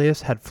 Pope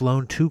Julius had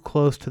flown too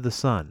close to the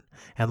sun,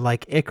 and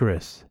like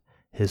Icarus,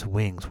 his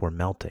wings were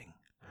melting.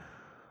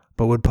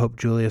 But would Pope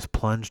Julius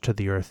plunge to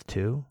the earth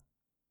too?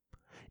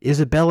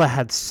 Isabella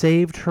had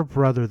saved her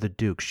brother the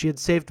Duke. She had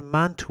saved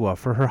Mantua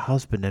for her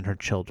husband and her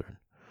children.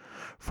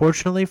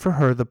 Fortunately for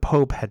her, the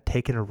Pope had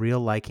taken a real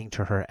liking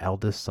to her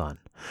eldest son.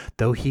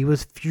 Though he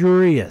was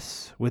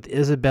furious with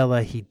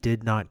Isabella, he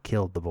did not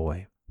kill the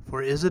boy.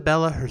 For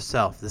Isabella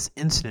herself, this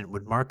incident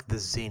would mark the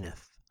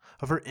zenith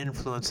of her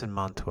influence in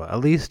Mantua, at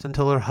least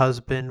until her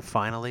husband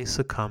finally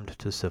succumbed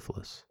to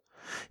syphilis.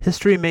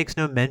 History makes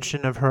no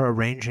mention of her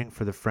arranging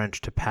for the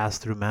French to pass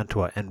through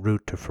Mantua en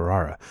route to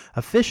Ferrara.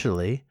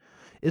 Officially,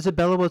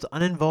 Isabella was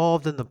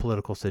uninvolved in the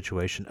political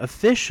situation.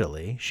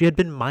 Officially, she had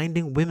been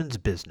minding women's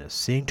business,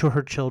 seeing to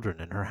her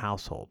children and her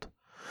household.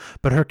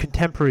 But her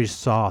contemporaries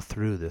saw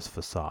through this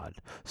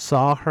facade,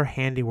 saw her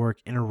handiwork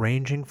in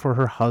arranging for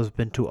her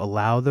husband to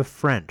allow the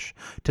French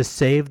to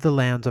save the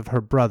lands of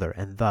her brother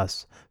and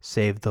thus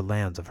save the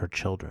lands of her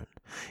children.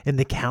 In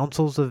the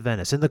councils of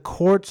Venice, in the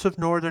courts of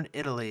northern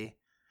Italy,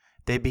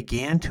 they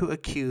began to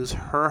accuse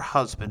her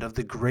husband of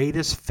the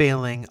greatest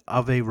failing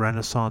of a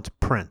Renaissance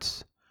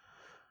prince,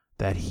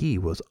 that he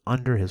was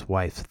under his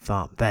wife's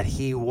thumb, that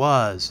he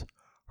was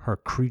her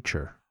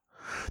creature.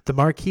 The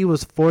Marquis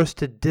was forced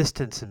to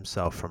distance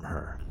himself from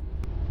her.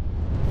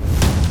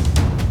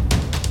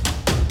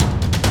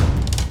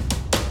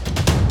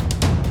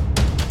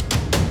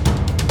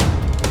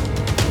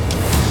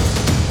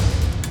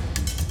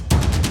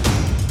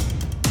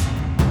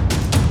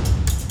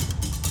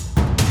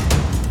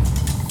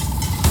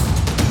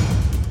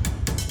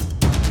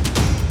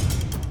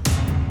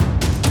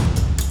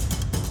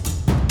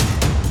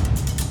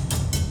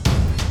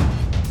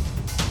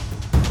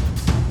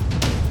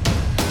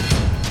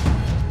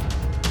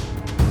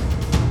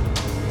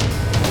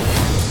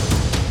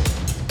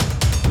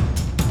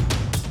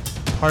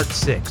 Part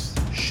 6.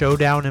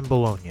 Showdown in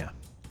Bologna.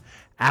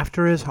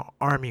 After his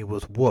army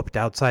was whooped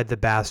outside the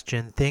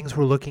bastion, things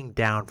were looking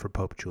down for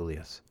Pope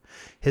Julius.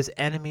 His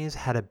enemies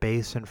had a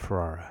base in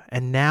Ferrara,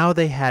 and now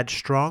they had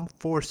strong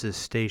forces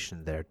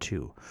stationed there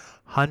too.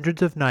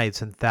 Hundreds of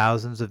knights and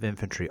thousands of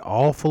infantry,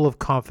 all full of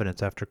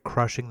confidence after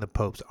crushing the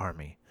Pope's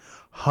army,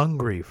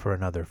 hungry for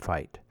another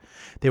fight.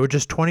 They were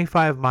just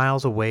 25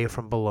 miles away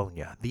from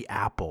Bologna, the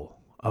apple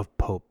of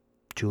Pope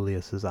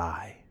Julius's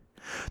eye.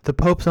 The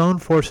Pope's own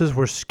forces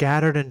were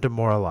scattered and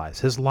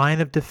demoralized. His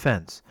line of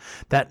defense,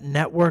 that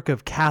network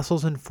of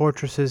castles and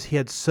fortresses he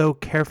had so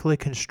carefully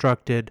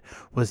constructed,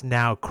 was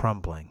now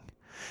crumbling.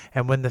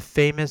 And when the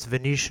famous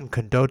Venetian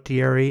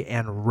condottiere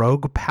and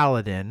rogue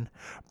paladin,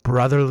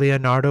 Brother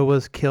Leonardo,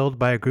 was killed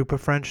by a group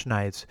of French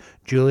knights,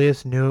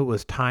 Julius knew it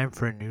was time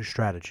for a new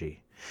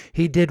strategy.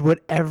 He did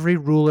what every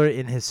ruler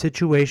in his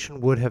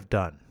situation would have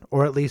done,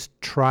 or at least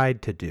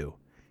tried to do.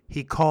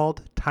 He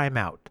called time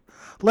out.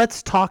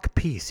 "Let's talk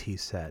peace," he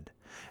said,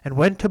 and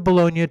went to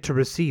Bologna to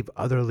receive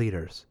other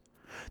leaders.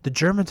 The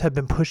Germans had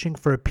been pushing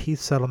for a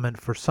peace settlement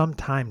for some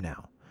time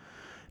now.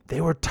 They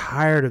were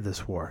tired of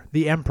this war.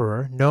 The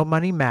Emperor, No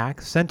Money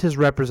Max, sent his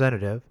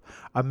representative,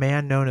 a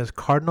man known as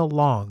Cardinal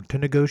Long, to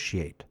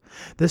negotiate.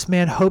 This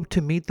man hoped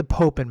to meet the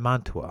Pope in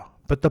Mantua,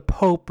 but the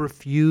Pope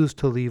refused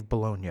to leave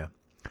Bologna.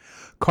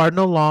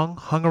 Cardinal Long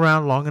hung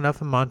around long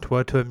enough in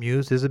Mantua to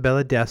amuse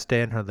Isabella d'Este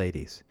and her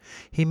ladies.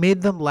 He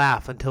made them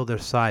laugh until their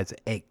sides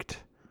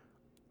ached,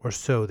 or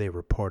so they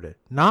reported,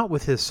 not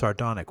with his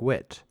sardonic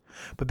wit,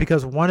 but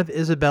because one of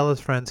Isabella's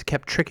friends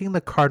kept tricking the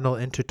cardinal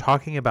into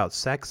talking about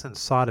sex and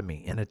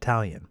sodomy in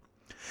Italian.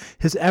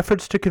 His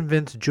efforts to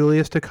convince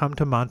Julius to come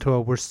to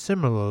Mantua were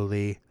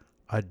similarly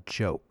a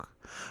joke.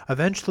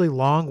 Eventually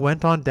Long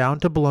went on down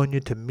to Bologna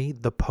to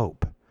meet the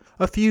Pope.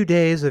 A few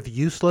days of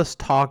useless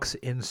talks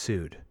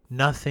ensued.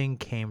 Nothing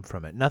came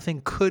from it.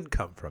 Nothing could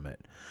come from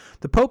it.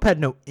 The Pope had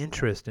no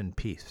interest in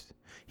peace.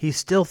 He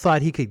still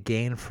thought he could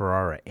gain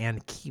Ferrara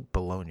and keep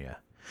Bologna.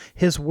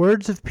 His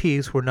words of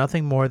peace were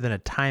nothing more than a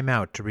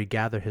time-out to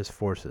regather his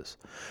forces.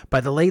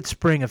 By the late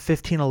spring of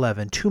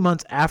 1511, 2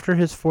 months after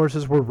his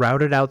forces were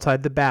routed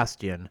outside the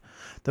bastion,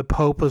 the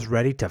Pope was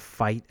ready to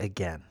fight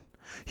again.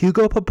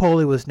 Hugo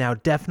Pepoli was now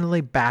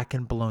definitely back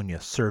in Bologna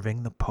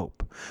serving the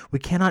Pope. We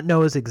cannot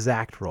know his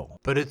exact role,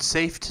 but it's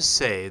safe to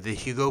say that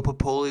Hugo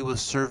Pepoli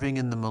was serving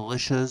in the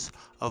militias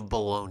of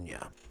Bologna.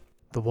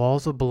 The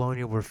walls of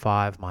Bologna were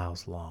 5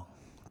 miles long.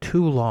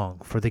 Too long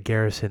for the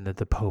garrison that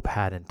the Pope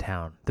had in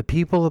town. The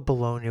people of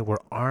Bologna were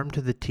armed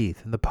to the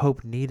teeth, and the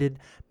Pope needed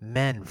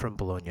men from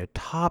Bologna,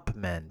 top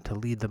men, to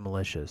lead the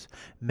militias,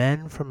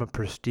 men from a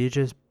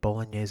prestigious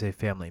Bolognese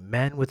family,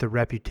 men with a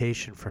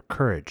reputation for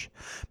courage,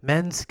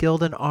 men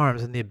skilled in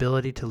arms and the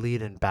ability to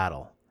lead in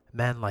battle,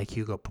 men like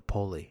Hugo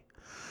Pepoli.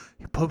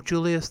 Pope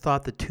Julius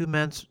thought the 2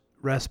 months'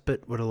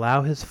 respite would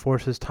allow his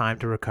forces time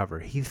to recover.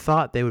 He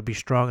thought they would be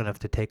strong enough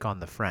to take on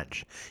the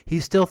French.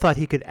 He still thought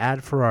he could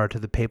add Ferrara to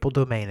the papal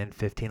domain in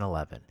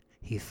 1511.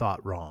 He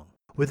thought wrong.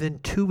 Within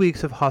 2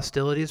 weeks of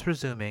hostilities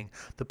resuming,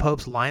 the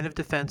Pope's line of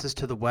defenses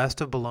to the west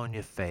of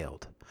Bologna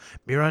failed.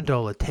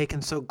 Mirandola,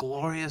 taken so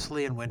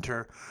gloriously in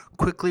winter,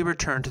 quickly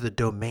returned to the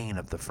domain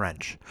of the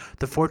French.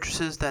 The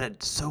fortresses that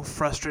had so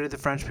frustrated the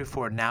French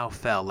before now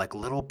fell like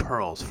little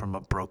pearls from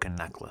a broken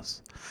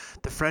necklace.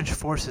 The French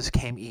forces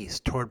came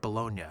east, toward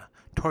Bologna,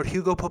 toward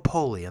Hugo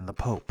Pepoli and the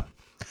Pope.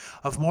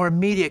 Of more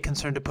immediate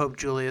concern to Pope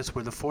Julius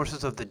were the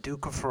forces of the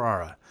Duke of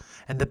Ferrara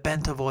and the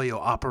Bentivoglio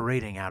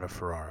operating out of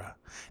Ferrara.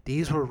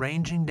 These were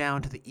ranging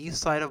down to the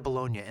east side of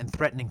Bologna and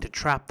threatening to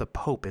trap the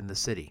Pope in the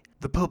city.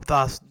 The Pope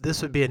thought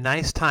this would be a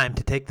nice time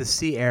to take the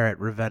sea air at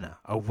Ravenna,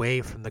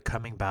 away from the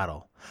coming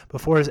battle,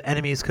 before his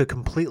enemies could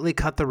completely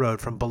cut the road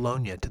from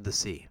Bologna to the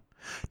sea.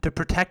 To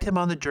protect him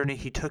on the journey,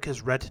 he took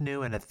his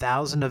retinue and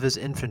 1,000 of his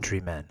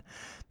infantrymen.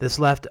 This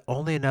left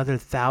only another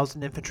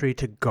 1,000 infantry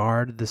to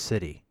guard the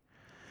city.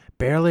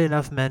 barely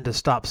enough men to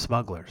stop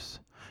smugglers.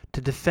 To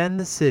defend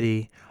the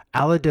city,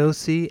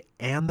 Aladosi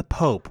and the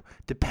Pope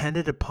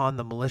depended upon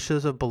the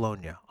militias of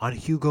Bologna, on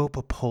Hugo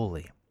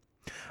Pepoli,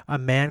 a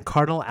man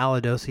Cardinal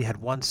Aladosi had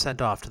once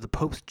sent off to the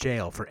Pope's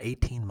jail for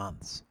 18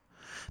 months.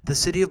 The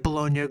city of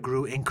Bologna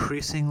grew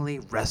increasingly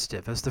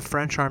restive as the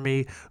French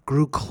army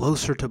grew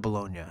closer to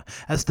Bologna,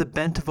 as the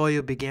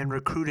Bentivoglio began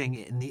recruiting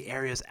in the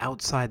areas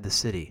outside the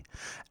city.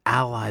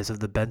 Allies of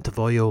the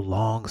Bentivoglio,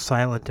 long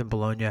silent in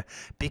Bologna,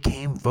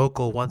 became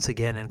vocal once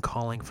again in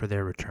calling for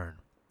their return.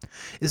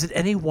 Is it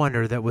any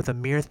wonder that with a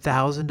mere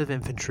 1,000 of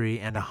infantry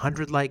and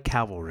 100 light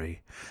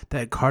cavalry,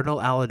 that Cardinal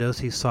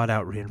Aladosi sought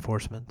out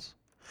reinforcements?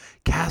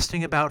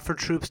 Casting about for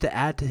troops to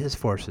add to his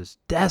forces,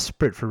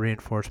 desperate for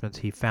reinforcements,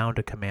 he found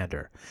a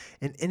commander,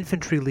 an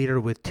infantry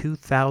leader with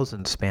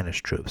 2,000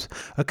 Spanish troops,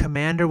 a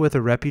commander with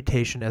a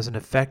reputation as an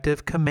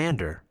effective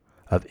commander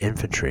of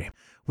infantry.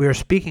 We are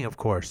speaking, of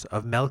course,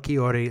 of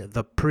Melchiorre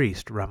the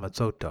priest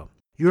Ramazzotto.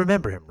 You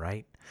remember him,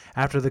 right?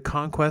 After the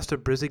conquest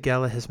of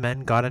Brisighella, his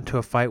men got into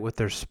a fight with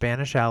their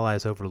Spanish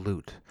allies over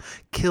loot.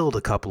 Killed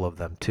a couple of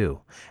them,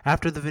 too.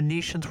 After the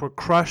Venetians were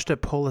crushed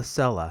at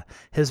Policella,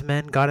 his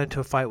men got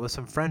into a fight with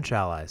some French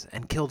allies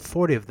and killed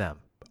 40 of them.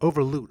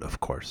 Over loot, of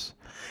course.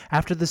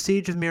 After the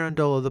siege of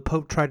Mirandola, the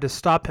Pope tried to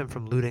stop him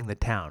from looting the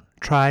town.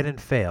 Tried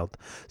and failed,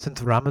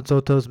 since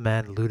Ramazzotto's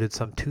men looted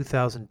some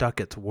 2,000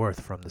 ducats worth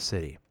from the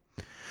city.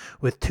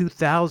 With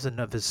 2,000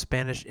 of his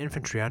Spanish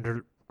infantry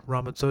under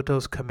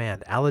Ramazzotto's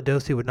command,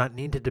 Aladosi would not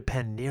need to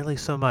depend nearly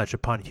so much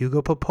upon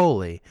Hugo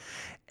Pepoli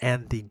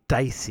and the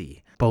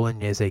dicey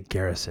Bolognese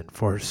garrison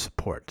for his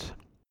support.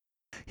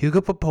 Hugo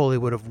Pepoli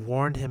would have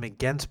warned him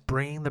against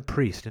bringing the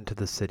priest into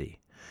the city.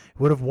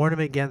 He would have warned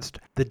him against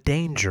the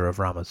danger of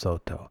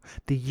Ramazzotto.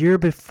 The year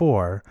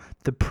before,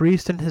 the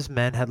priest and his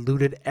men had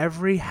looted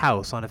every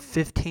house on a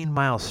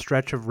 15-mile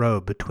stretch of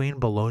road between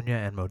Bologna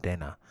and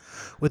Modena.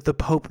 With the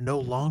Pope no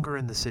longer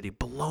in the city,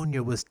 Bologna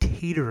was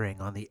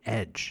teetering on the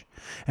edge,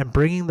 and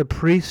bringing the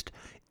priest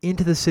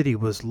into the city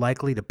was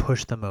likely to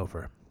push them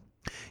over.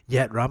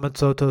 Yet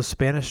Ramazzotto's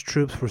Spanish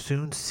troops were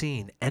soon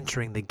seen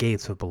entering the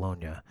gates of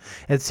Bologna.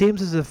 It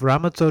seems as if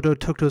Ramazzotto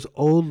took to his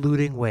old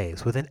looting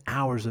ways within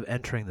hours of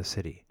entering the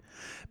city.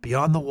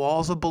 Beyond the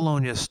walls of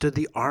Bologna stood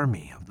the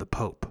army of the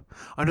Pope,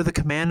 under the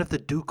command of the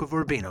Duke of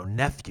Urbino,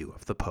 nephew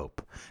of the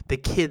Pope, the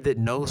kid that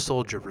no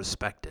soldier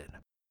respected.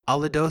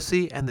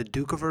 Aladosi and the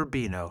Duke of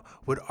Urbino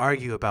would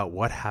argue about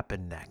what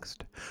happened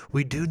next.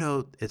 We do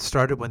know it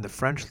started when the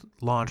French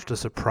launched a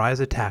surprise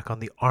attack on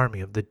the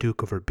army of the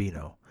Duke of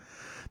Urbino.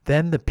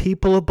 Then the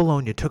people of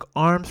Bologna took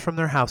arms from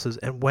their houses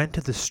and went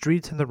to the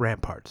streets and the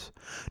ramparts,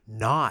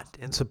 not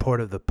in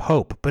support of the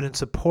Pope, but in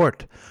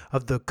support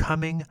of the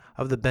coming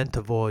of the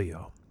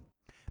Bentivoglio.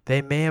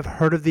 They may have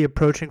heard of the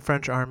approaching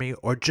French army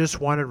or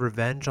just wanted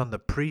revenge on the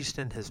priest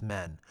and his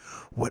men.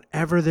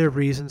 Whatever their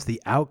reasons,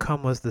 the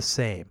outcome was the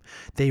same.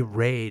 They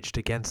raged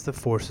against the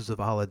forces of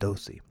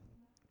Aladosi.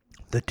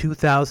 The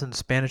 2,000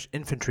 Spanish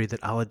infantry that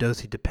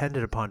Aladosi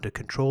depended upon to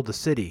control the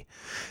city,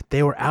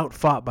 they were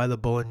outfought by the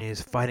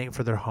Bolognese fighting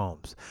for their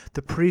homes.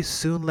 The priest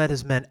soon led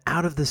his men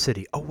out of the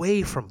city,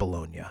 away from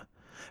Bologna.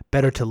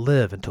 Better to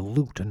live and to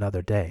loot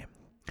another day.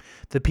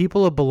 The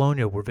people of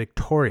Bologna were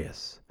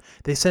victorious.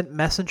 They sent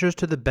messengers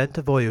to the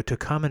Bentivoglio to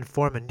come and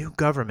form a new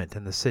government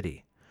in the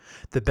city.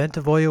 The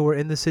Bentivoglio were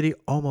in the city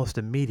almost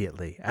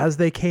immediately. As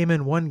they came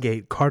in one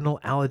gate,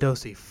 Cardinal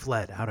Aladosi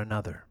fled out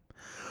another.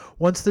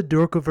 Once the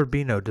Duke of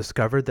Urbino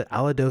discovered that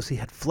Aladosi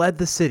had fled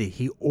the city,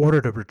 he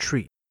ordered a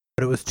retreat.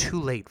 But it was too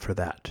late for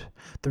that.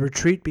 The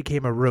retreat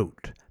became a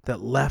rout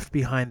that left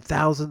behind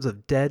thousands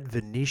of dead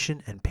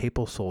Venetian and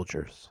papal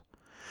soldiers.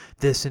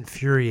 This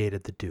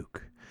infuriated the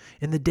Duke.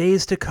 In the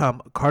days to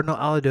come, Cardinal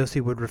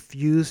Aladosi would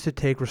refuse to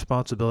take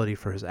responsibility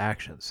for his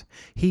actions.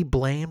 He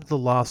blamed the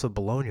loss of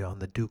Bologna on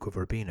the Duke of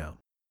Urbino.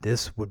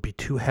 This would be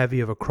too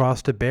heavy of a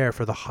cross to bear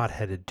for the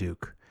hot-headed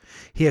Duke.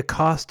 He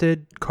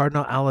accosted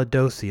Cardinal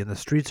Aladosi in the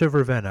streets of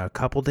Ravenna a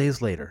couple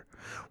days later,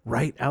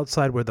 right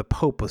outside where the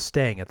Pope was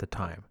staying at the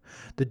time.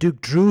 The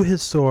Duke drew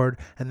his sword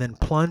and then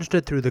plunged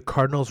it through the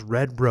Cardinal's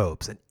red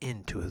robes and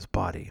into his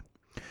body.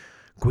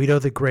 Guido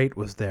the Great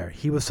was there.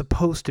 He was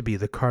supposed to be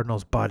the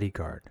Cardinal's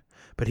bodyguard,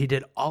 but he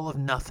did all of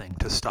nothing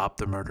to stop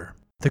the murder.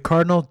 The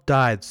Cardinal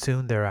died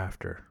soon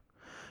thereafter.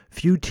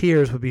 Few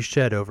tears would be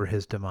shed over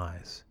his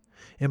demise.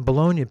 In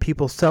Bologna,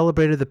 people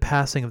celebrated the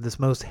passing of this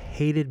most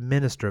hated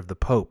minister of the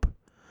Pope.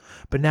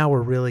 But now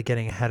we're really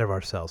getting ahead of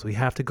ourselves. We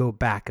have to go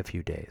back a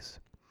few days.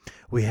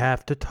 We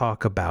have to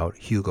talk about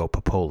Hugo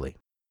Pepoli.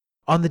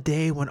 On the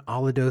day when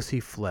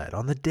Aladosi fled,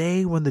 on the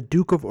day when the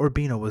Duke of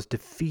Urbino was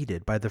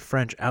defeated by the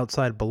French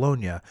outside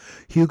Bologna,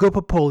 Hugo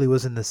Pepoli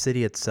was in the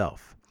city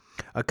itself,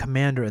 a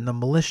commander in the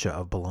militia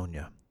of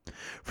Bologna.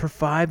 For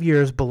 5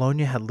 years,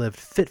 Bologna had lived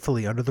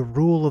fitfully under the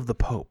rule of the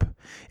Pope.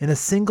 In a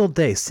single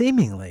day,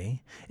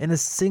 seemingly, in a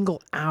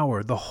single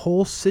hour, the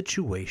whole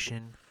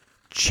situation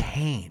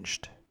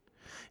changed.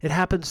 It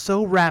happened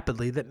so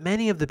rapidly that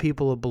many of the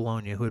people of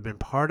Bologna who had been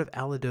part of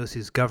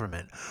Aladosi's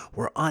government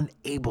were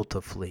unable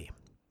to flee.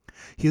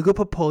 Hugo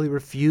Pepoli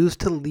refused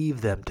to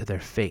leave them to their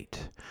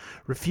fate,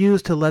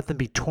 refused to let them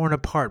be torn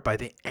apart by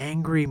the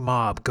angry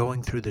mob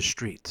going through the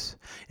streets.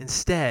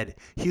 Instead,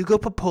 Hugo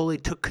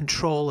Pepoli took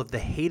control of the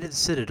hated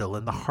citadel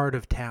in the heart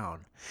of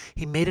town.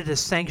 He made it a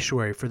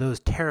sanctuary for those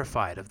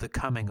terrified of the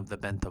coming of the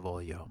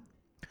Bentivoglio.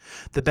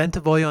 The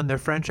Bentivoglio and their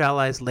French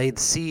allies laid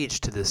siege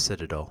to this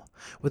citadel.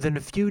 Within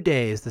a few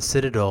days, the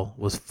citadel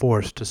was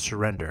forced to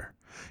surrender.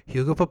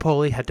 Hugo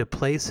Pepoli had to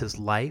place his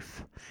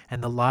life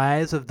and the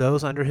lives of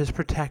those under his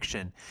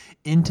protection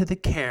into the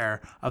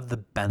care of the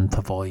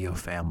Bentivoglio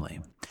family.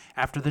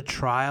 After the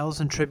trials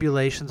and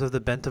tribulations of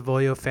the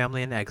Bentivoglio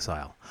family in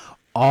exile,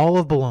 all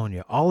of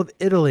Bologna, all of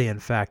Italy, in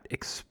fact,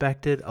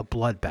 expected a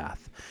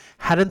bloodbath.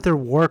 Hadn't their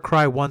war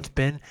cry once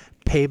been,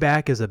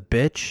 "Payback is a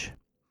bitch"?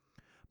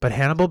 But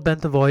Hannibal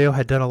Bentivoglio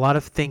had done a lot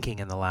of thinking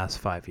in the last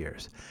 5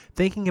 years,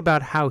 thinking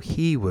about how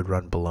he would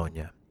run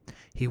Bologna.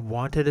 He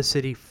wanted a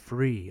city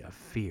free of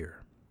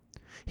fear.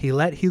 He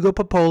let Hugo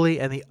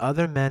Pepoli and the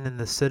other men in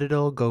the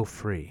citadel go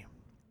free.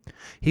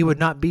 He would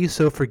not be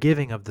so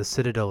forgiving of the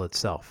citadel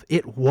itself.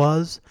 It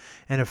was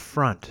an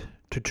affront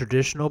to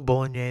traditional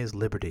Bolognese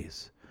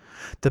liberties.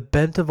 The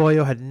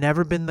Bentivoglio had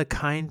never been the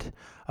kind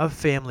of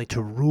family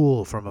to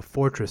rule from a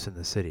fortress in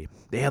the city.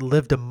 They had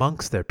lived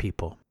amongst their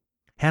people.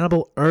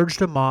 Hannibal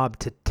urged a mob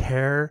to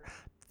tear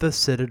the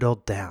citadel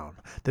down.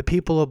 The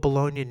people of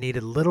Bologna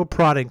needed little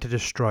prodding to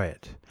destroy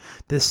it.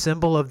 This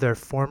symbol of their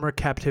former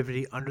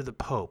captivity under the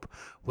Pope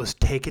was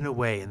taken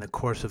away in the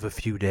course of a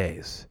few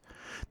days.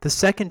 The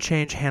second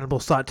change Hannibal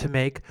sought to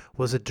make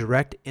was a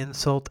direct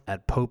insult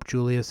at Pope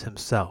Julius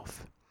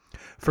himself.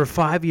 For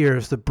 5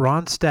 years, the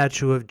bronze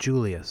statue of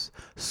Julius,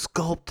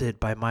 sculpted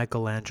by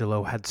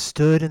Michelangelo, had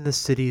stood in the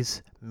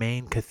city's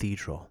main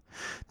cathedral.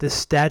 This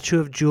statue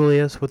of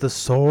Julius, with a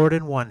sword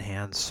in one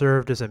hand,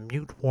 served as a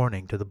mute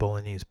warning to the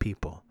Bolognese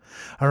people,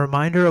 a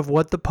reminder of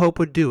what the Pope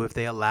would do if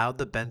they allowed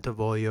the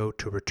Bentivoglio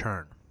to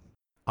return.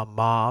 A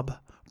mob,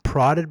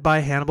 prodded by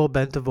Hannibal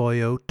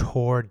Bentivoglio,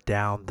 tore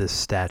down this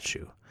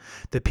statue.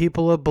 The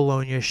people of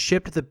Bologna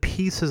shipped the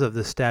pieces of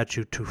the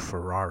statue to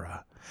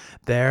Ferrara.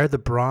 There, the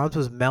bronze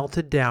was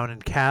melted down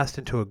and cast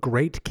into a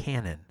great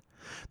cannon.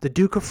 The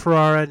Duke of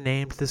Ferrara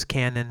named this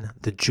cannon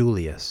the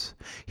Julius.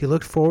 He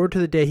looked forward to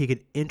the day he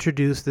could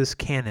introduce this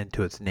cannon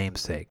to its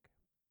namesake.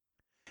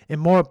 A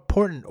more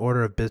important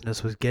order of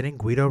business was getting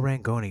Guido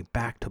Rangoni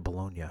back to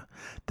Bologna.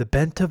 The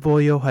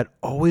Bentivoglio had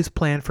always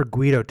planned for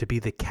Guido to be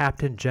the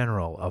captain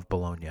general of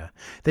Bologna.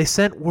 They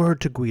sent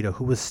word to Guido,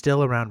 who was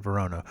still around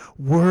Verona,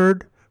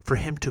 word for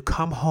him to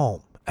come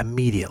home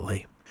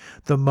immediately.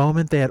 The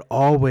moment they had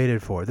all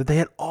waited for, that they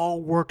had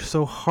all worked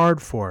so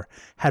hard for,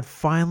 had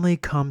finally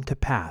come to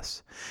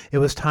pass. It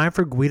was time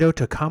for Guido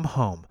to come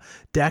home,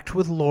 decked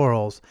with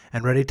laurels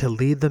and ready to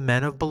lead the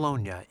men of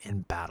Bologna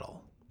in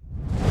battle.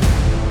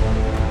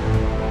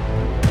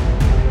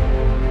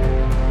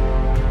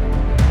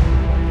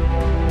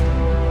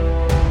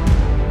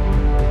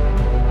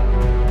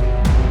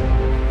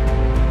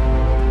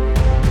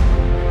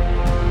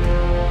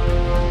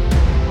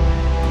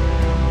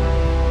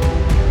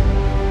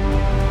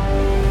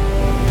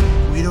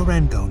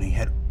 Rangoni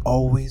had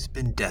always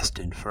been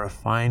destined for a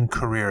fine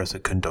career as a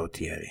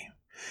condottiere.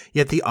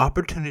 Yet the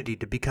opportunity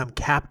to become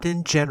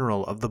captain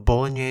general of the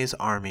Bolognese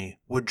army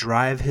would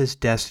drive his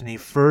destiny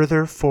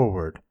further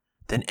forward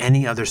than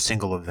any other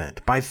single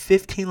event. By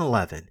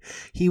 1511,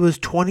 he was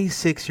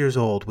 26 years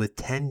old with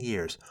 10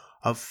 years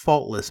of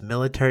faultless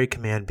military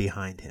command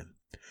behind him.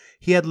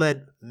 He had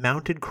led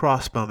mounted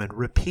crossbowmen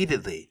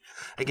repeatedly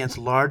against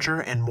larger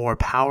and more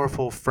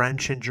powerful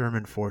French and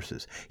German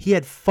forces. He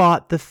had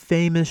fought the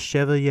famous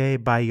Chevalier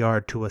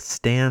Bayard to a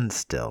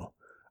standstill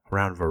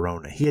around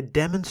Verona. He had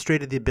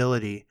demonstrated the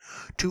ability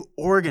to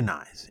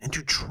organize and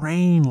to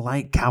train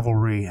light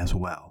cavalry as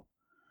well.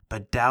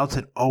 But doubts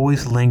had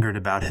always lingered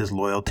about his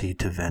loyalty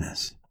to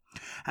Venice.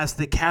 As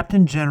the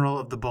captain general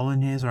of the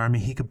Bolognese army,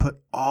 he could put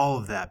all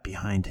of that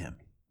behind him.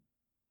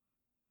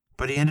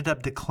 But he ended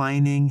up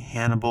declining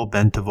Hannibal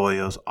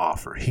Bentivoglio's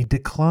offer. He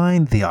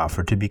declined the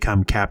offer to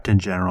become captain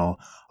general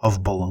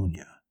of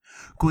Bologna.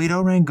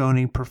 Guido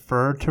Rangoni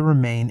preferred to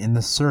remain in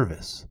the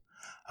service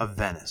of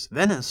Venice.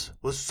 Venice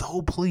was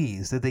so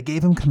pleased that they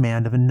gave him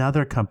command of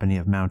another company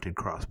of mounted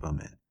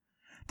crossbowmen.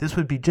 This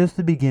would be just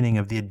the beginning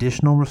of the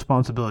additional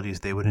responsibilities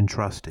they would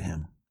entrust to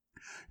him.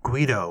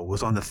 Guido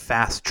was on the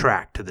fast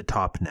track to the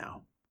top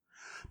now.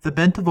 The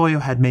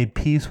Bentivoglio had made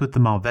peace with the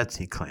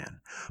Malvezzi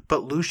clan,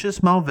 but Lucius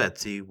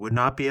Malvezzi would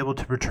not be able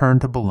to return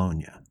to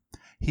Bologna.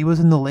 He was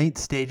in the late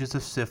stages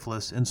of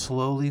syphilis and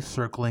slowly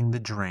circling the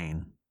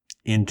drain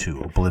into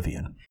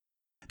oblivion.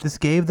 This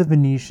gave the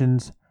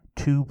Venetians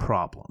two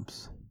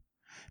problems.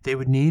 They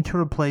would need to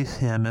replace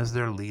him as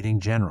their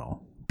leading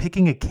general.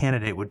 Picking a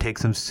candidate would take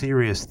some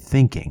serious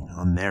thinking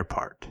on their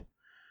part.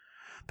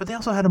 But they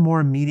also had a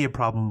more immediate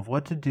problem of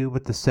what to do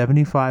with the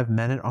 75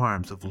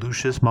 men-at-arms of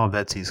Lucius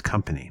Malvezzi's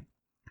company.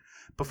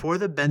 Before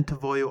the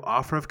Bentivoglio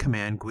offer of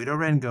command, Guido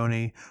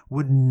Rangoni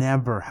would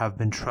never have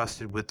been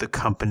trusted with the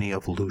company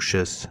of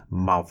Lucius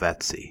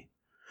Malvezzi.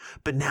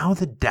 But now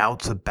the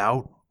doubts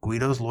about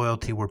Guido's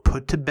loyalty were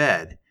put to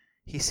bed.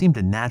 He seemed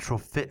a natural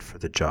fit for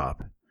the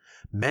job.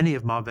 Many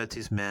of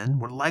Malvezzi's men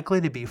were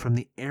likely to be from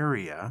the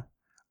area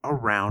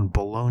around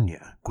Bologna.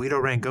 Guido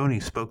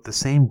Rangoni spoke the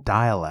same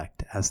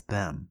dialect as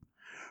them.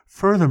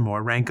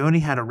 Furthermore,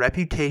 Rangoni had a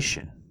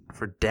reputation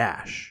for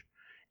dash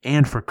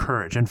and for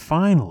courage. And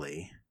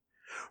finally,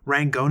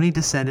 Rangoni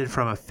descended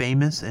from a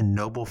famous and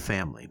noble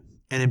family,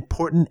 an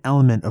important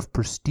element of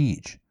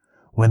prestige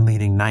when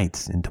leading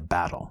knights into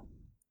battle.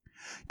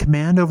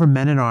 Command over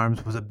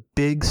men-at-arms was a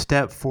big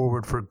step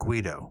forward for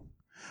Guido.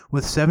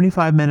 With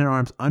 75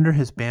 men-at-arms under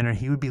his banner,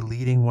 he would be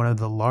leading one of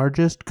the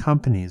largest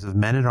companies of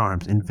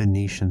men-at-arms in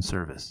Venetian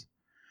service.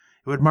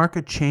 It would mark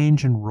a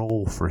change in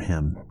role for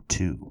him,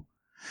 too.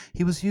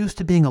 He was used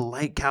to being a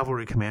light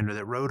cavalry commander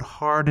that rode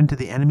hard into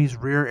the enemy's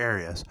rear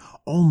areas,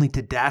 only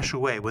to dash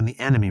away when the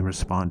enemy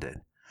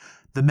responded.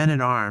 The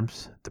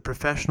men-at-arms, the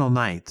professional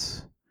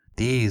knights,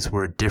 these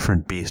were a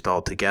different beast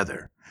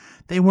altogether.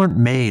 They weren't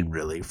made,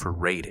 really, for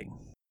raiding.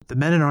 The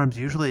men-at-arms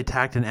usually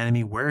attacked an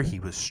enemy where he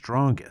was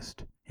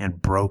strongest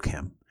and broke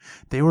him.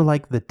 They were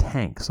like the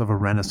tanks of a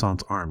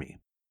Renaissance army.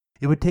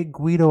 It would take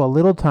Guido a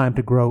little time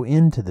to grow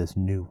into this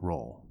new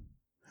role.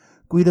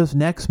 Guido's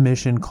next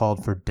mission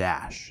called for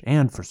dash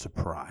and for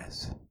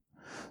surprise.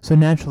 So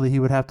naturally he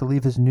would have to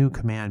leave his new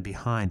command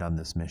behind on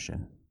this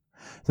mission.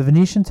 The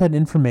Venetians had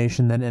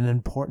information that an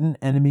important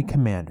enemy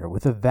commander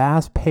with a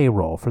vast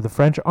payroll for the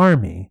French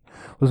army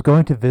was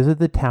going to visit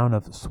the town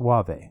of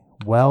Soave,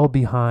 well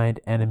behind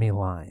enemy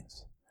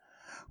lines.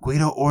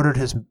 Guido ordered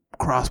his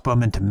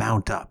crossbowmen to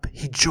mount up.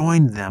 He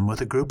joined them with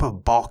a group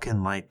of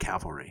Balkan light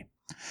cavalry.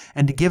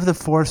 And to give the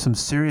force some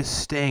serious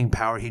staying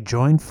power, he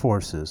joined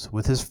forces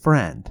with his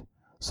friend,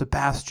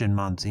 Sebastian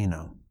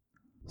Monzino.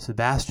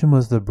 Sebastian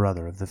was the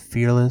brother of the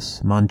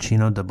fearless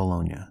Mancino de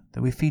Bologna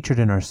that we featured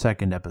in our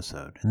second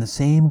episode, and the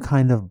same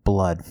kind of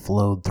blood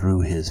flowed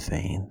through his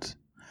veins.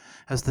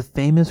 As the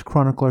famous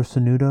chronicler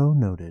Sanudo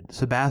noted,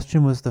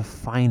 Sebastian was the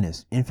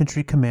finest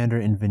infantry commander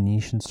in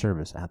Venetian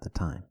service at the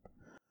time.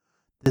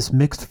 This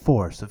mixed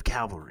force of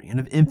cavalry and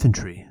of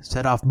infantry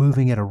set off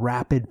moving at a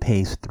rapid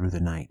pace through the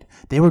night.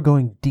 They were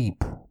going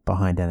deep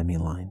behind enemy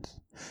lines.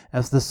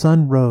 As the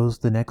sun rose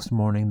the next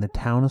morning, the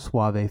town of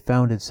Soave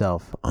found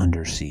itself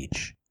under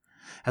siege.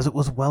 As it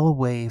was well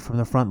away from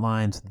the front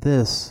lines,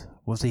 this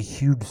was a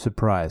huge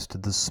surprise to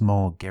the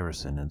small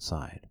garrison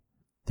inside.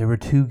 There were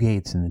 2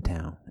 gates in the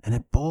town, and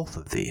at both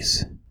of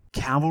these,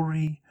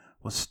 cavalry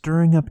was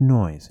stirring up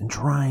noise and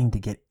trying to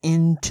get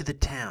into the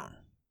town.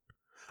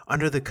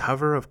 Under the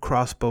cover of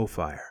crossbow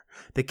fire,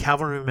 the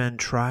cavalrymen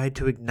tried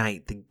to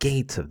ignite the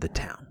gates of the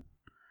town.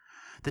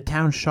 The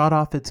town shot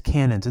off its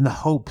cannons in the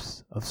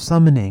hopes of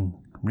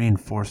summoning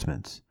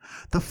reinforcements.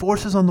 The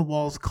forces on the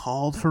walls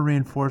called for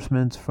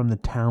reinforcements from the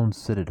town's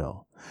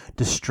citadel.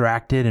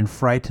 Distracted and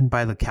frightened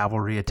by the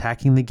cavalry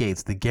attacking the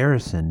gates, the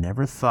garrison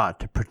never thought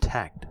to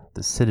protect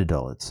the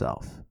citadel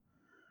itself.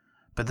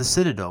 But the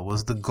citadel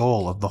was the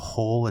goal of the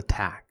whole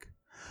attack.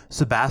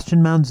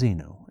 Sebastian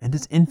Monzino and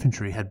his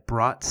infantry had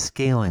brought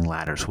scaling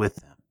ladders with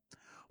them.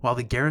 While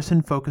the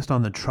garrison focused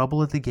on the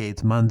trouble at the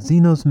gates,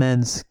 Monzino's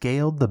men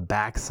scaled the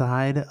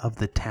backside of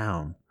the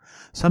town.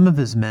 Some of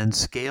his men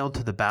scaled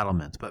to the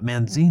battlements, but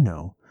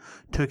Monzino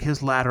took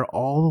his ladder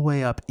all the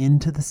way up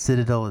into the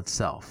citadel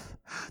itself.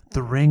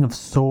 The ring of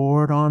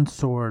sword on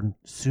sword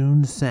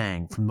soon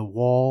sang from the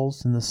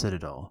walls in the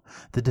citadel.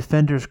 The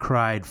defenders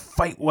cried,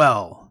 "Fight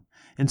well!"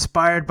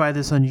 Inspired by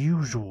this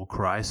unusual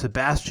cry,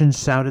 Sebastian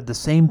shouted the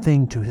same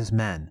thing to his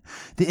men.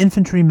 The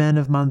infantrymen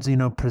of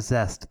Monzino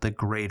possessed the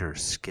greater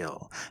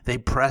skill. They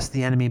pressed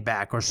the enemy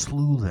back or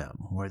slew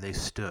them where they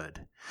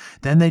stood.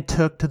 Then they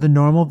took to the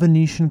normal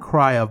Venetian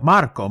cry of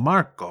 "Marco,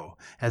 Marco,"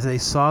 as they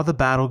saw the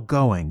battle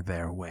going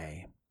their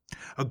way.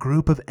 A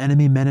group of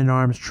enemy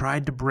men-at-arms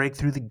tried to break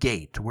through the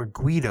gate where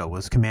Guido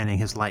was commanding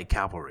his light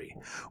cavalry.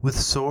 With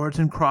swords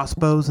and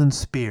crossbows and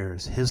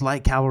spears, his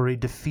light cavalry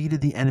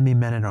defeated the enemy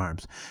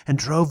men-at-arms and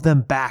drove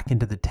them back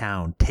into the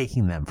town,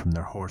 taking them from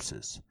their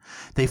horses.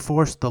 They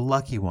forced the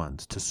lucky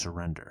ones to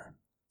surrender.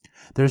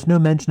 There is no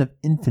mention of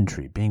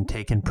infantry being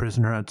taken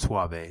prisoner at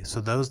Soave,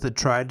 so those that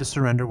tried to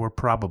surrender were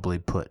probably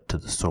put to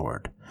the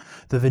sword.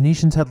 The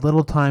Venetians had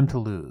little time to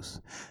lose.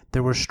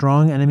 There were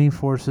strong enemy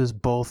forces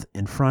both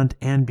in front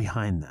and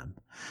behind them.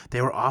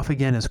 They were off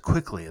again as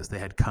quickly as they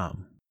had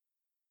come.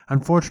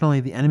 Unfortunately,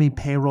 the enemy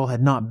payroll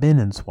had not been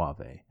in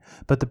Soave,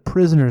 but the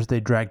prisoners they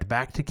dragged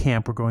back to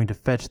camp were going to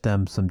fetch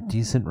them some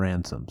decent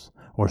ransoms,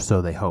 or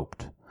so they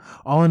hoped.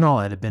 All in all,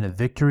 it had been a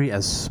victory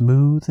as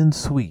smooth and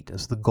sweet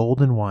as the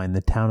golden wine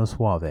the town of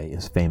Soave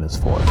is famous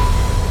for.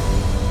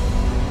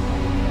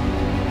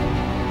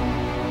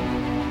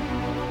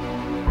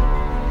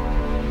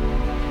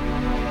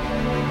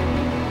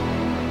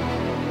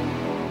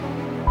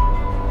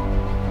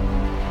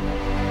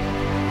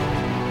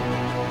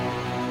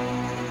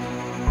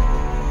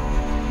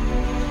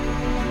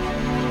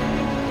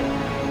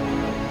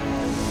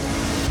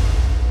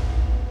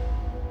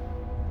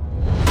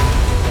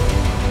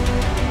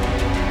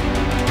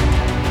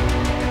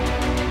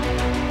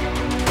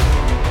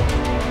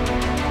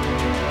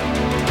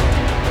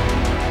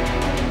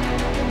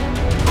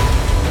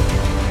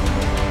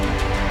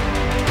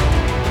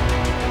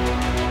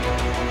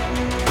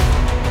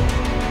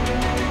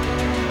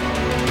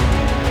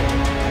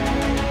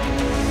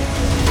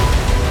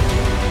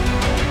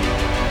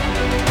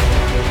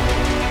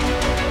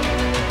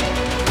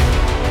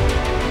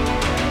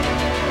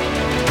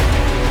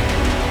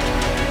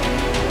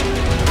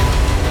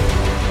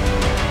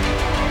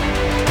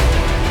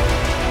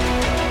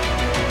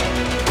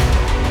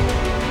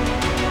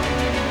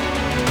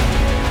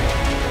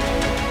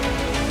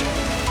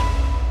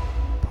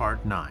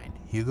 Part 9,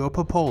 Hugo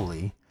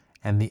Pepoli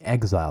and the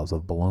Exiles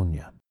of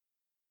Bologna.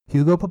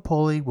 Hugo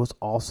Pepoli was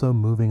also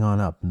moving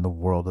on up in the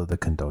world of the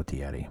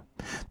condottieri.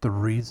 The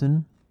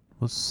reason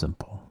was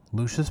simple.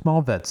 Lucius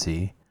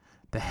Malvezzi,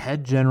 the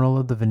head general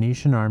of the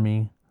Venetian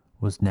army,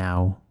 was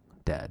now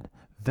dead.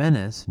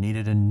 Venice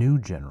needed a new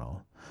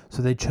general,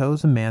 so they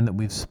chose a man that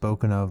we've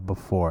spoken of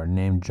before,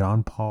 named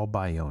John Paul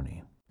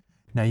Bayoni.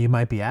 Now you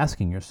might be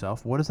asking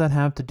yourself, what does that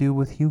have to do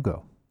with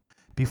Hugo?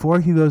 Before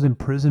Hugo's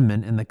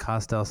imprisonment in the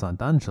Castel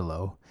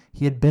Sant'Angelo,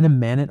 he had been a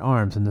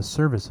man-at-arms in the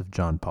service of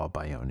John Paul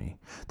Bayoni.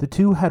 The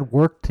two had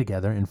worked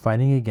together in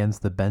fighting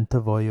against the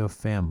Bentivoglio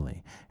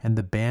family and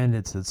the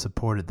bandits that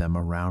supported them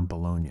around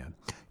Bologna.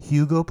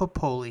 Hugo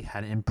Pepoli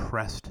had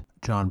impressed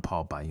John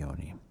Paul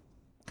Bayoni.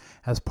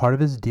 As part of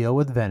his deal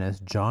with Venice,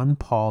 John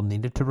Paul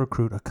needed to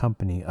recruit a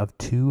company of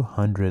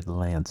 200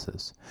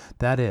 lances.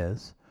 That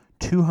is,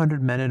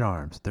 200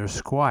 men-at-arms, their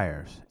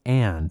squires,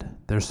 and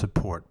their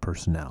support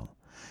personnel.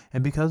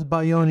 And because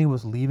Bayoni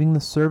was leaving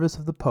the service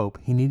of the Pope,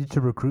 he needed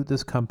to recruit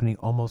this company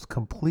almost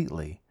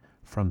completely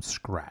from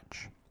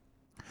scratch.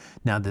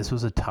 Now, this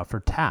was a tougher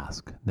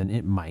task than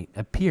it might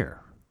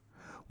appear.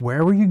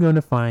 Where were you going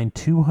to find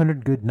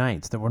 200 good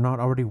knights that were not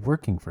already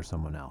working for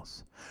someone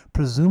else?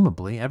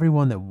 Presumably,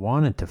 everyone that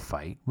wanted to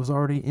fight was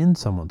already in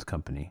someone's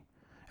company,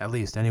 at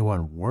least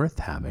anyone worth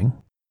having.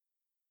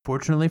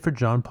 Fortunately for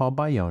John Paul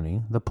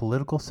Bayoni, the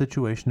political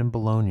situation in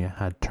Bologna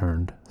had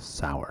turned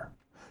sour.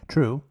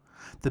 True,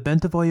 the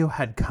Bentivoglio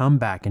had come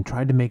back and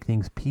tried to make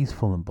things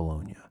peaceful in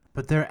Bologna,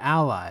 but their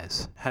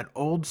allies had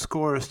old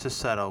scores to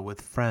settle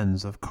with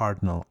friends of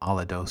Cardinal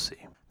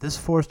Alidossi. This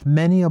forced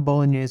many a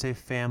Bolognese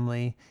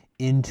family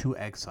into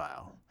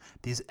exile.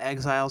 These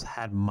exiles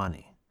had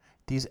money.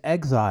 These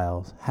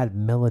exiles had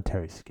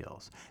military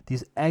skills.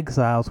 These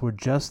exiles were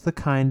just the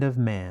kind of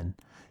man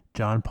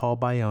John Paul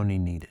Bayoni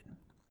needed.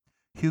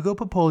 Hugo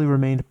Pepoli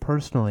remained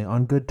personally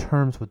on good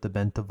terms with the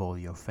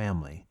Bentivoglio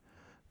family,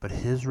 but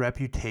his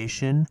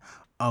reputation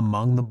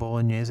among the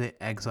Bolognese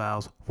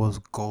exiles was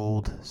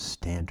gold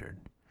standard.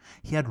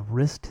 He had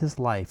risked his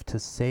life to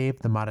save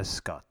the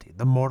Marescotti,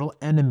 the mortal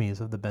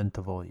enemies of the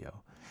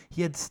Bentivoglio.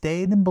 He had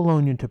stayed in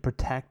Bologna to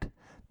protect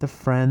the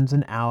friends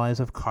and allies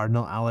of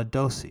Cardinal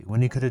Alidossi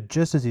when he could have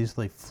just as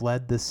easily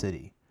fled the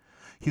city.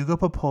 Hugo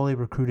Pepoli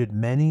recruited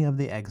many of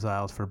the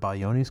exiles for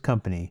Bayoni's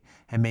company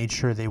and made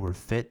sure they were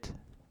fit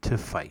to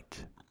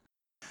fight.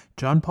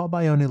 John Paul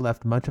Bayoni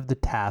left much of the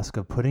task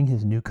of putting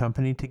his new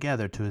company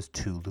together to his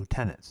two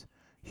lieutenants,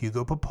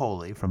 Hugo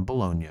Pepoli from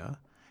Bologna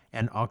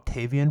and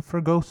Octavian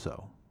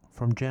Fregoso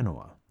from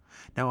Genoa.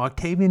 Now,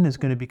 Octavian is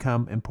going to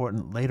become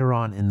important later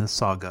on in the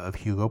saga of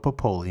Hugo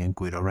Pepoli and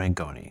Guido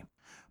Rangoni.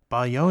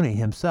 Bayoni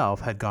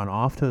himself had gone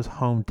off to his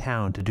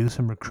hometown to do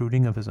some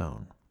recruiting of his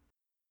own.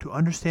 To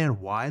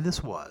understand why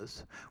this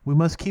was, we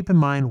must keep in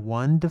mind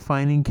one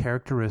defining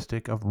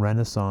characteristic of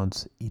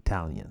Renaissance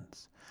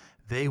Italians.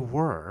 They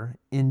were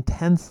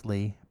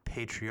intensely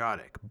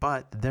patriotic,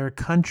 but their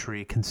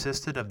country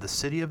consisted of the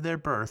city of their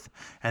birth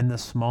and the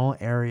small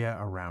area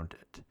around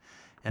it.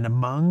 And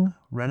among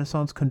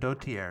Renaissance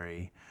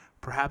condottieri,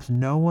 perhaps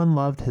no one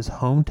loved his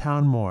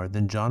hometown more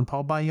than John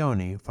Paul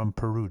Bayoni from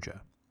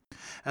Perugia.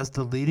 As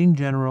the leading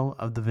general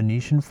of the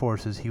Venetian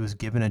forces, he was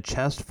given a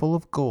chest full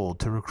of gold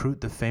to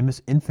recruit the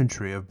famous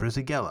infantry of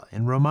Brisighella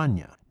in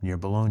Romagna, near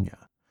Bologna.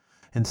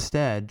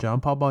 Instead, John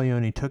Paul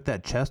Bayoni took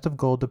that chest of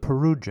gold to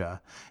Perugia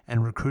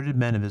and recruited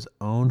men of his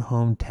own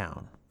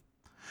hometown.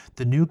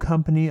 The new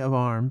company of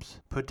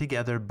arms, put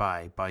together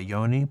by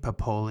Bayoni,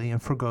 Pepoli,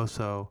 and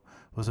Fregoso,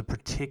 was a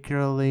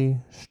particularly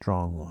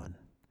strong one.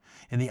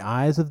 In the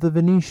eyes of the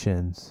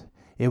Venetians,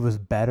 it was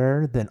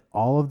better than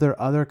all of their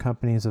other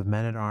companies of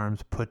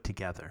men-at-arms put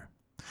together.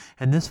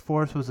 And this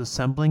force was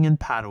assembling in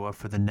Padua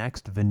for the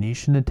next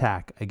Venetian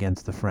attack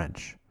against the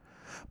French.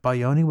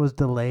 Bayoni was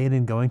delayed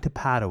in going to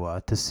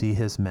Padua to see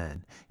his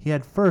men. He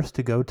had first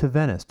to go to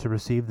Venice to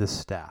receive the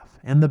staff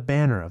and the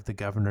banner of the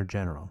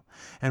governor-general.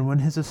 And when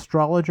his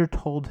astrologer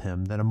told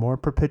him that a more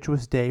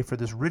propitious day for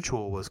this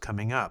ritual was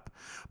coming up,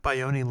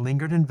 Bayoni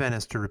lingered in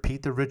Venice to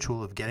repeat the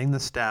ritual of getting the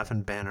staff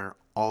and banner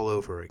all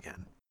over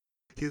again.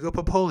 Hugo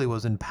Pepoli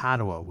was in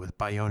Padua with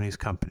Bayoni's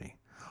company,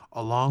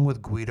 along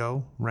with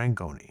Guido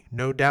Rangoni.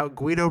 No doubt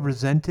Guido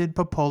resented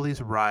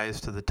Pepoli's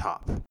rise to the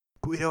top.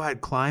 Guido had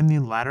climbed the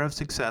ladder of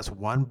success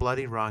one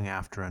bloody rung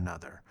after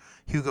another.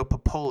 Hugo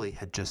Pepoli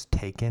had just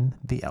taken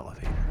the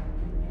elevator.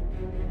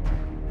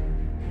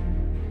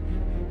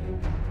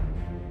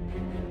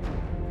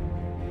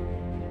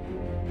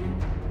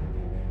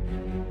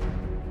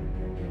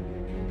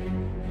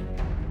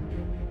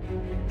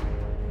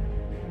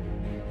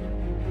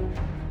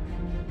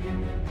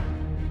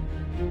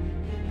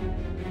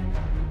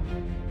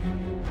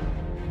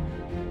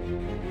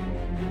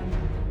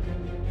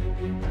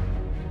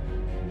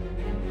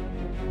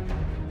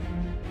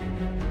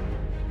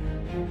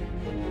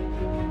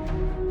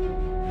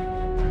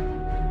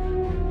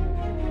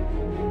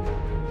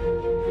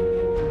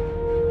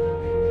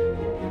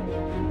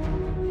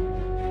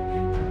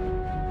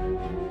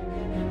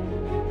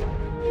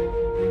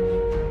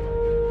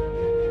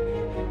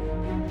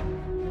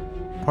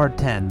 Part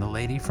 10, The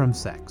Lady from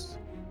Sex.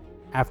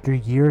 After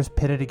years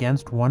pitted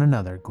against one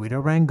another,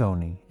 Guido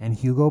Rangoni and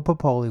Hugo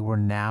Pepoli were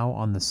now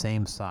on the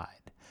same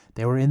side.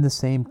 They were in the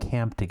same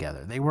camp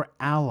together. They were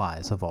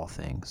allies of all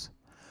things.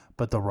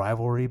 But the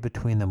rivalry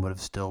between them would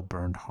have still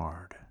burned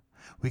hard.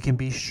 We can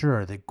be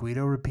sure that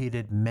Guido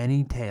repeated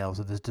many tales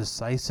of his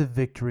decisive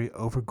victory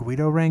over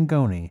Guido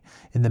Rangoni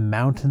in the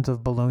mountains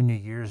of Bologna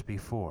years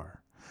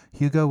before.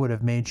 Hugo would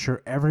have made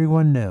sure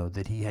everyone knew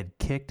that he had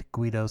kicked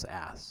Guido's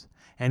ass.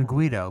 And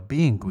Guido,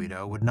 being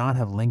Guido, would not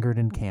have lingered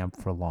in camp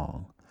for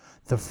long.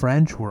 The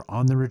French were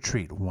on the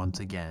retreat once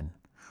again.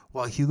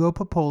 While Hugo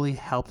Pepoli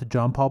helped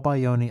Jean-Paul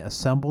Baglioni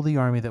assemble the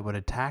army that would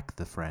attack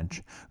the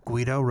French,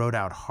 Guido rode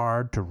out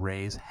hard to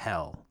raise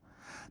hell.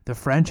 The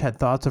French had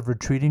thoughts of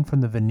retreating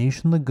from the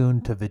Venetian lagoon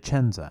to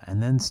Vicenza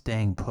and then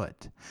staying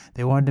put.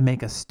 They wanted to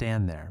make a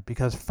stand there,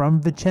 because from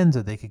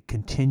Vicenza they could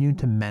continue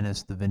to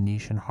menace the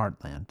Venetian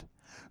heartland.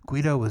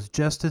 Guido was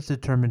just as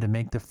determined to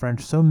make the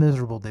French so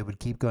miserable they would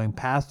keep going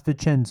past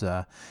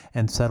Vicenza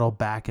and settle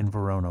back in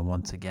Verona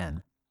once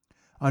again.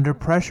 Under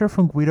pressure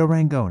from Guido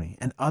Rangoni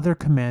and other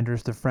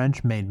commanders, the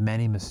French made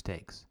many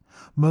mistakes.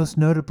 Most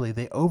notably,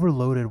 they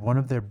overloaded one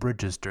of their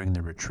bridges during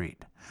the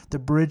retreat. The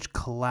bridge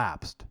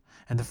collapsed,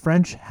 and the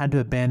French had to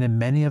abandon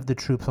many of the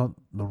troops on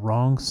the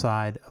wrong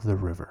side of the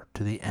river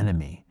to the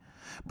enemy.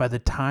 By the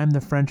time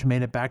the French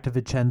made it back to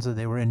Vicenza,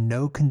 they were in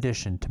no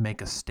condition to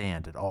make a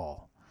stand at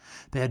all.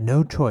 They had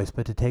no choice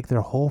but to take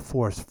their whole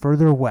force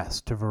further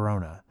west to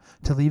Verona,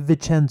 to leave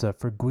Vicenza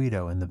for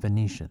Guido and the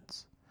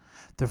Venetians.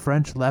 The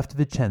French left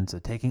Vicenza,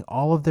 taking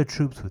all of their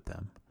troops with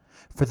them.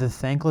 For the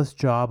thankless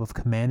job of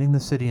commanding the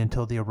city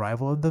until the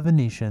arrival of the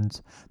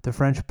Venetians, the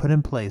French put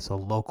in place a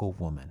local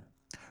woman.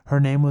 Her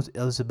name was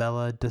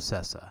Isabella de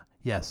Sessa.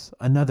 Yes,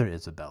 another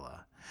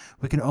Isabella.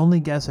 We can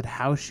only guess at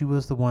how she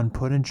was the one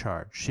put in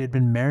charge. She had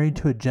been married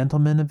to a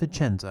gentleman of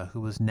Vicenza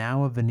who was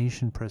now a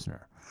Venetian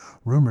prisoner.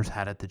 Rumors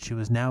had it that she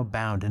was now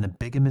bound in a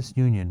bigamous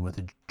union with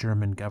a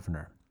German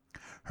governor.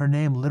 Her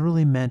name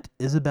literally meant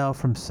Isabel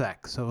from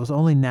Sex, so it was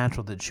only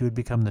natural that she would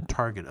become the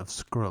target of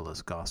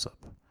scurrilous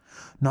gossip.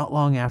 Not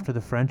long after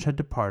the French had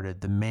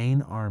departed, the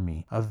main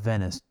army of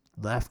Venice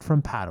left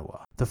from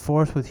Padua, the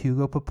force with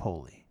Hugo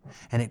Pepoli,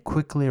 and it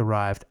quickly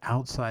arrived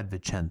outside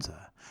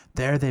Vicenza.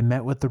 There they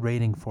met with the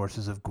raiding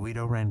forces of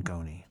Guido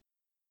Rangoni.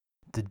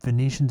 The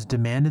Venetians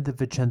demanded that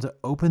Vicenza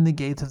open the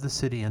gates of the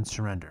city and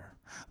surrender.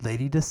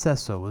 Lady de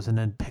Sesso was in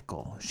a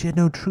pickle. She had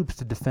no troops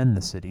to defend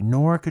the city,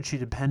 nor could she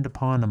depend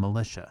upon a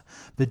militia.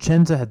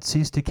 Vicenza had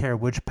ceased to care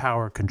which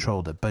power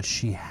controlled it, but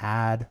she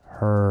had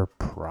her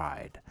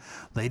pride.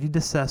 Lady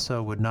de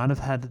Sesso would not have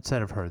had it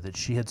said of her that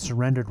she had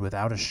surrendered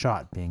without a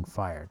shot being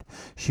fired.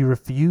 She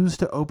refused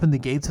to open the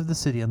gates of the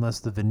city unless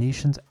the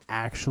Venetians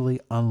actually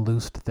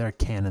unloosed their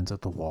cannons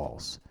at the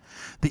walls.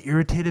 The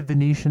irritated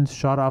Venetians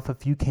shot off a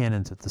few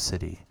cannons at the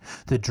city.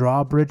 The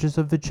drawbridges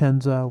of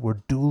Vicenza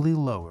were duly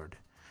lowered,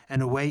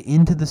 and a way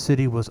into the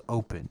city was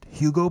opened.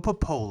 Hugo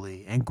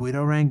Pepoli and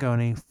Guido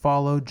Rangoni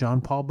followed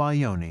Jean-Paul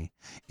Baglioni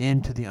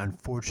into the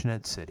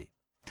unfortunate city.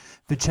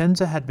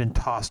 Vicenza had been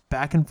tossed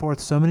back and forth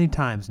so many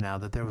times now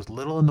that there was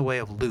little in the way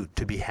of loot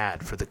to be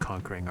had for the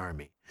conquering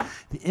army.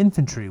 The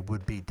infantry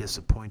would be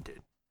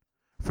disappointed.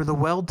 For the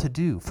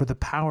well-to-do, for the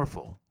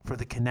powerful, for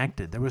the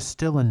connected, there was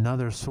still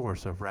another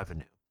source of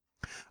revenue.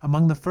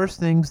 Among the first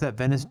things that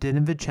Venice did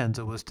in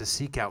Vicenza was to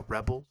seek out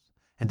rebels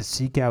and to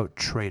seek out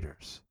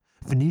traitors.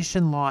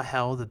 Venetian law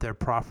held that their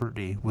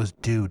property was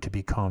due to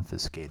be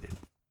confiscated.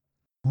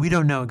 We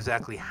don't know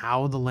exactly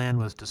how the land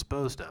was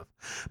disposed of,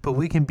 but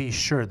we can be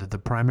sure that the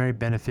primary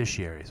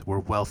beneficiaries were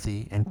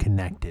wealthy and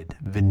connected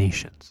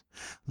Venetians.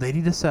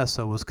 Lady de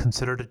Sesso was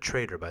considered a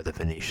traitor by the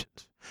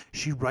Venetians.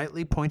 She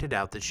rightly pointed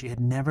out that she had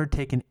never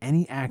taken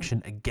any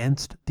action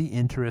against the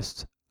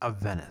interests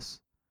of Venice.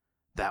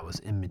 That was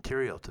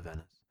immaterial to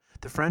Venice.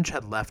 The French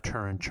had left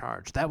her in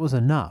charge. That was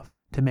enough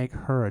to make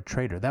her a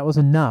traitor. That was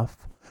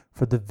enough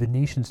for the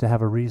Venetians to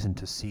have a reason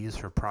to seize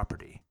her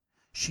property.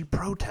 She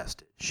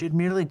protested. She had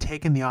merely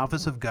taken the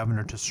office of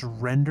governor to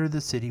surrender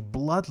the city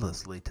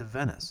bloodlessly to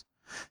Venice,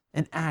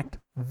 an act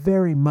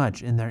very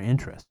much in their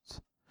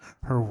interests.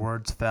 Her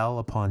words fell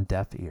upon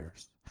deaf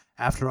ears.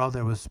 After all,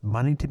 there was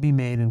money to be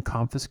made in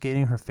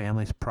confiscating her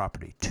family's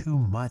property, too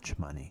much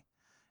money.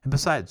 And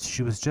besides,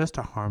 she was just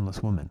a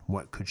harmless woman.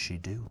 What could she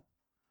do?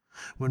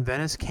 When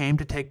Venice came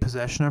to take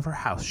possession of her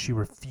house, she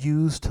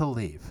refused to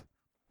leave.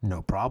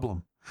 No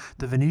problem.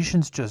 The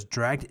Venetians just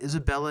dragged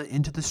Isabella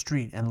into the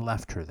street and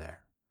left her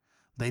there.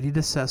 Lady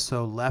de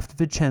Sesso left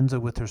Vicenza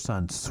with her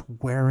son,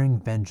 swearing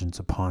vengeance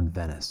upon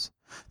Venice.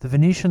 The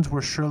Venetians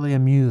were surely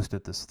amused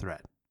at this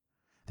threat.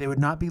 They would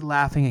not be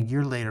laughing a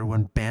year later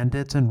when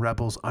bandits and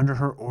rebels under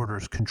her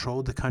orders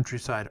controlled the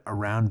countryside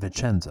around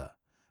Vicenza.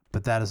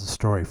 But that is a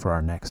story for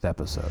our next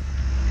episode.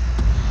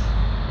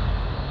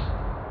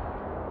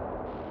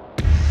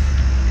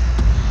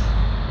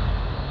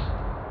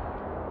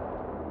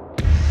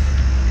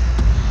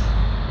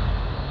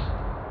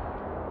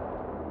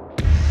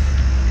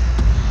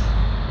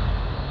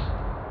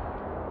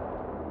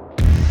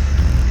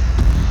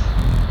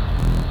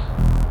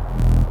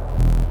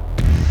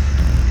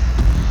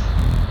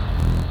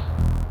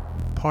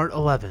 Part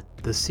 11.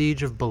 The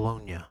Siege of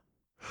Bologna.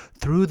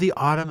 Through the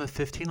autumn of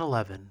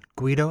 1511,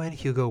 Guido and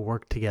Hugo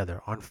worked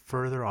together on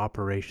further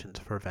operations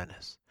for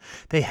Venice.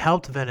 They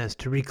helped Venice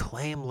to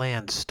reclaim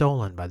land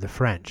stolen by the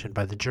French and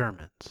by the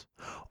Germans.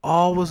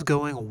 All was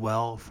going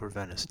well for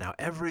Venice now.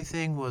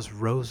 Everything was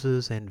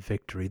roses and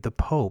victory. The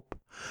Pope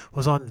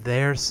was on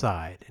their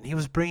side, and he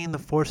was bringing the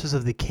forces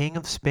of the King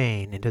of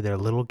Spain into their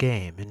little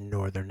game in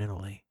northern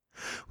Italy.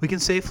 We can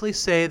safely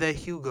say that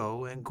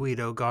Hugo and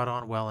Guido got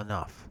on well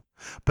enough.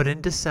 But in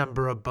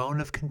December, a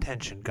bone of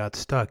contention got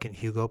stuck in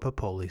Hugo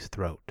Pepoli's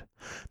throat.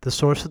 The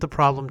source of the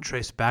problem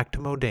traced back to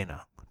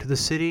Modena, to the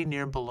city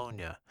near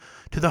Bologna,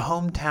 to the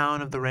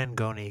hometown of the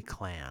Rangoni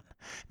clan.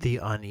 The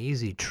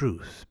uneasy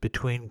truce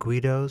between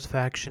Guido's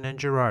faction and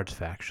Gerard's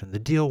faction, the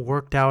deal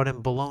worked out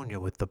in Bologna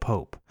with the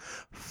Pope,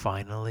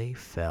 finally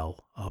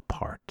fell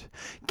apart.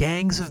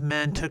 Gangs of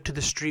men took to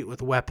the street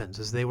with weapons,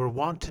 as they were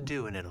wont to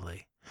do in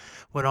Italy.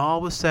 When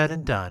all was said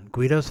and done,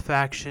 Guido's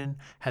faction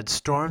had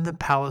stormed the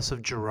palace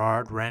of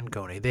Gerard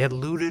Rangoni. They had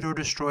looted or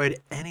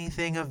destroyed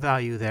anything of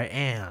value there,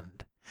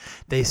 and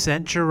they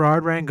sent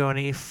Gerard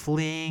Rangoni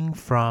fleeing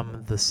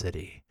from the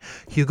city.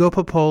 Hugo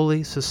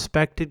Pepoli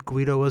suspected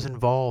Guido was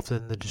involved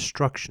in the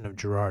destruction of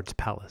Gerard's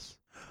palace.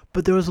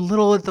 But there was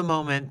little at the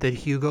moment that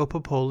Hugo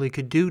Pepoli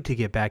could do to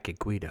get back at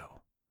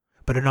Guido.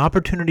 But an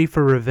opportunity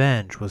for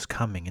revenge was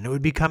coming, and it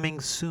would be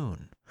coming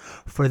soon.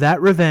 For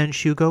that revenge,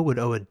 Hugo would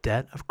owe a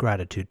debt of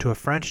gratitude to a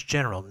French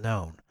general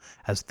known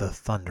as the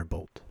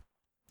Thunderbolt.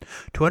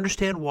 To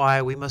understand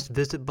why, we must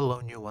visit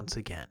Bologna once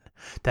again.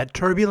 That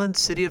turbulent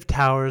city of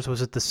towers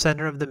was at the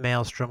center of the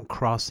maelstrom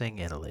crossing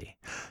Italy.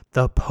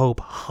 The Pope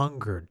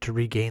hungered to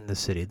regain the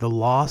city. The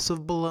loss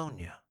of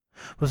Bologna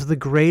was the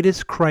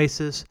greatest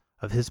crisis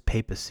of his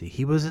papacy.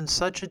 He was in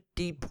such a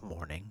deep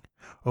mourning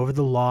over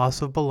the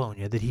loss of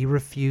Bologna that he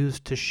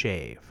refused to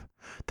shave.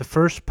 The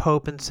first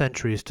pope in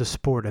centuries to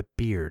sport a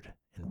beard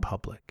in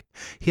public.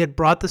 He had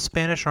brought the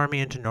Spanish army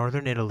into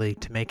northern Italy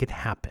to make it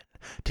happen,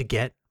 to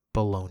get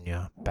Bologna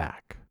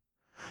back.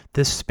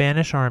 This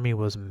Spanish army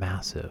was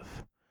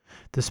massive.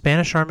 The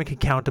Spanish army could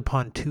count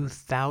upon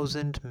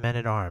 2,000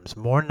 men-at-arms,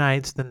 more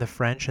knights than the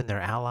French and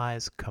their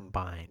allies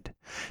combined.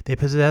 They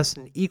possessed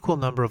an equal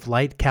number of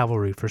light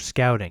cavalry for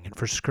scouting and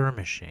for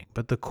skirmishing,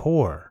 but the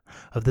core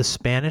of the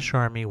Spanish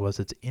army was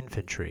its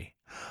infantry.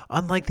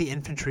 Unlike the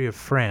infantry of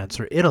France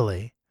or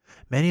Italy,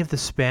 many of the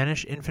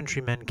Spanish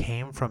infantrymen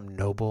came from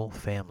noble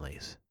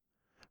families.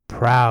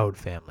 Proud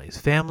families,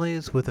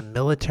 families with a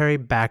military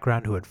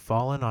background who had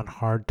fallen on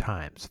hard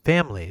times,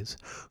 families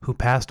who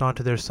passed on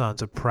to their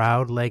sons a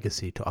proud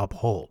legacy to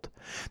uphold.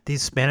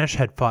 These Spanish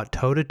had fought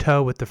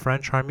toe-to-toe with the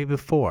French army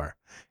before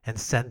and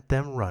sent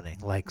them running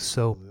like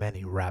so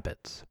many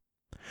rabbits.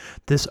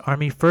 This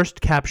army first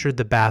captured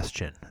the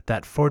Bastion,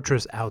 that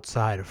fortress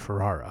outside of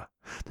Ferrara,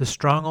 the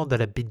stronghold that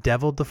had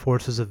bedeviled the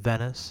forces of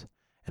Venice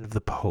and of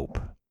the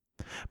Pope.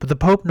 But the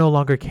Pope no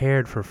longer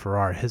cared for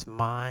Ferrara. His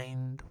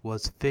mind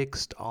was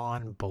fixed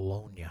on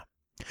Bologna.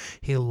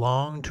 He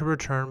longed to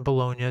return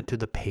Bologna to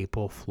the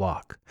papal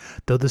flock.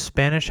 Though the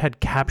Spanish had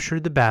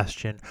captured the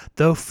Bastion,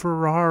 though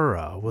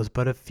Ferrara was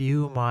but a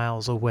few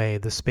miles away,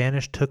 the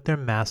Spanish took their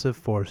massive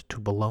force to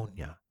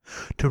Bologna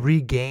to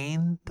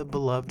regain the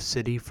beloved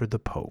city for the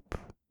Pope.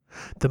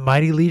 The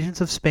mighty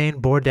legions of Spain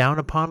bore down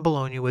upon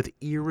Bologna with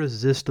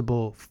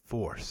irresistible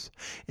force.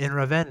 In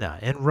Ravenna,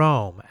 in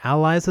Rome,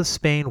 allies of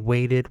Spain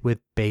waited with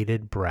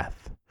bated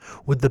breath.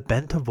 Would the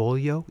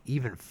Bentivoglio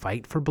even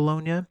fight for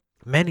Bologna?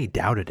 Many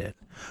doubted it.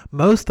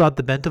 Most thought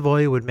the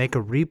Bentivoglio would make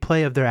a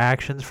replay of their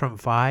actions from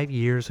 5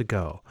 years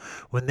ago,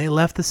 when they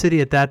left the city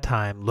at that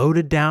time,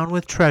 loaded down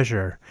with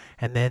treasure,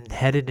 and then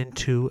headed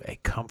into a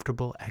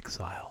comfortable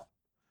exile.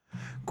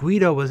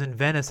 Guido was in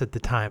Venice at the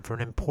time for an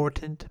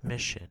important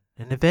mission,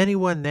 and if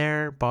anyone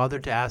there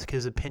bothered to ask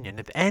his opinion,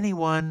 if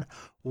anyone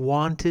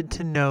wanted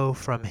to know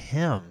from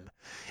him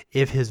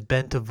if his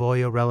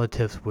Bentivoglio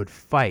relatives would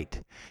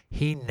fight,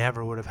 he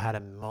never would have had a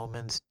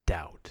moment's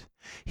doubt.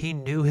 He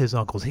knew his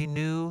uncles. He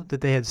knew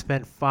that they had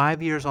spent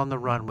 5 years on the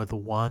run with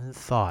one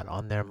thought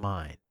on their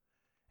mind.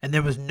 And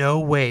there was no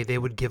way they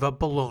would give up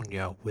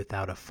Bologna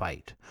without a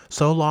fight,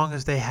 so long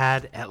as they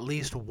had at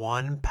least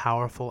one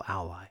powerful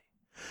ally.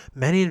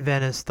 Many in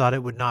Venice thought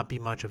it would not be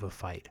much of a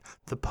fight.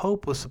 The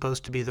Pope was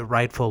supposed to be the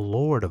rightful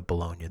lord of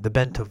Bologna. The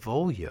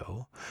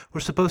Bentivoglio were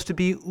supposed to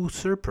be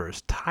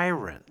usurpers,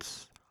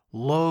 tyrants,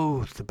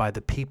 loathed by the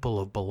people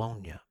of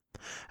Bologna.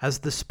 As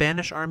the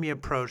Spanish army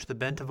approached, the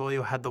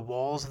Bentivoglio had the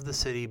walls of the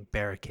city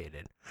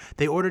barricaded.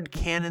 They ordered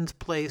cannons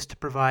placed to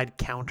provide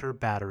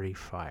counter-battery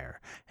fire.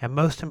 And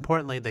most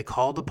importantly, they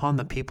called upon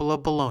the people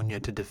of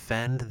Bologna to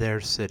defend their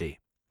city.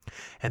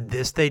 And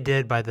this they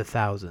did by the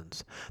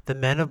thousands. The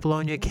men of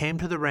Bologna came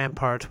to the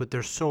ramparts with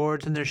their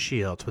swords and their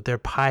shields, with their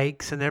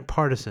pikes and their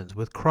partisans,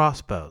 with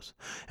crossbows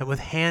and with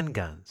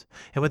handguns,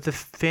 and with the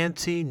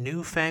fancy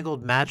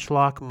newfangled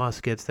matchlock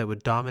muskets that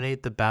would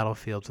dominate the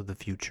battlefields of the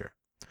future.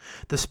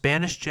 The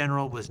Spanish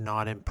general was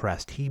not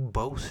impressed. He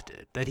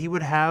boasted that he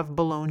would have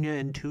Bologna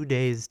in 2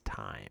 days'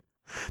 time.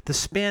 The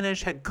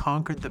Spanish had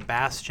conquered the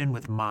bastion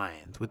with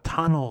mines, with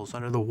tunnels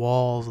under the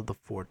walls of the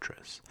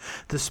fortress.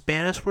 The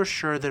Spanish were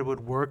sure that it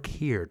would work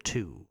here,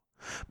 too.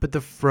 But the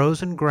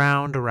frozen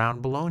ground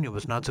around Bologna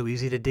was not so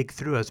easy to dig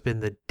through as had been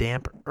the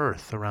damp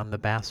earth around the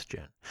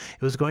bastion.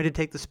 It was going to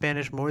take the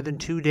Spanish more than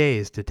 2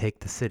 days to take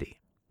the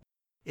city.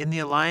 In the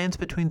alliance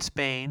between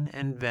Spain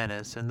and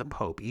Venice and the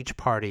Pope, each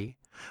party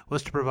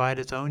was to provide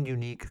its own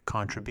unique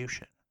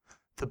contribution.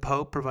 The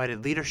Pope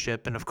provided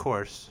leadership and, of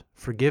course,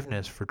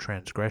 forgiveness for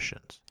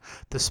transgressions.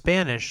 The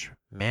Spanish,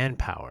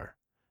 manpower.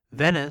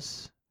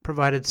 Venice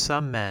provided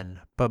some men,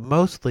 but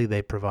mostly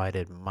they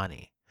provided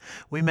money.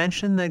 We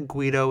mentioned that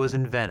Guido was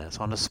in Venice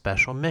on a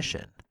special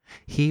mission.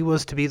 He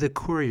was to be the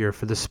courier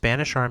for the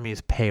Spanish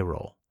army's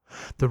payroll.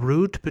 The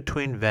route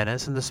between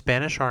Venice and the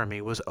Spanish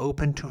army was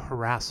open to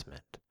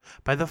harassment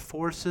by the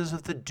forces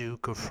of the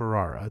Duke of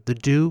Ferrara. The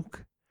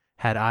Duke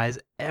had eyes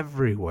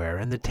everywhere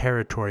in the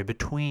territory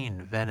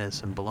between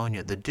Venice and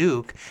Bologna. The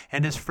Duke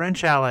and his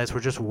French allies were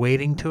just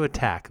waiting to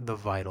attack the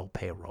vital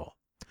payroll.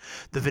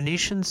 The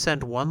Venetians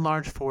sent one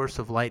large force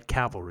of light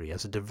cavalry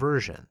as a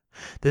diversion.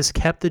 This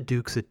kept the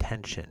Duke's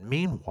attention.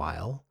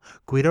 Meanwhile,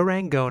 Guido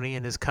Rangoni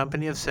and his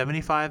company of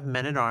 75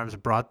 men-at-arms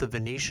brought the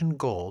Venetian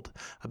gold,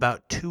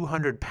 about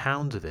 200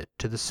 pounds of it,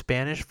 to the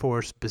Spanish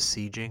force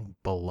besieging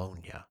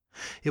Bologna.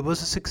 It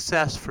was a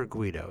success for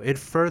Guido. It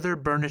further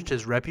burnished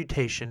his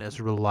reputation as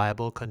a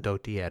reliable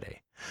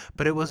condottiere.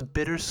 But it was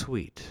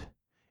bittersweet.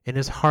 In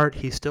his heart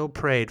he still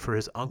prayed for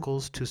his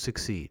uncles to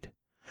succeed.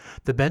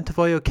 The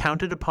Bentivoglio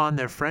counted upon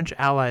their French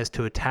allies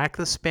to attack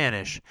the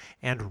Spanish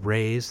and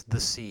raise the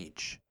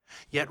siege.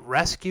 Yet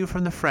rescue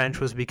from the French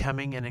was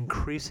becoming an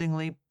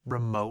increasingly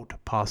remote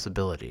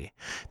possibility.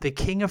 The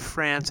King of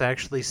France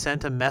actually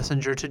sent a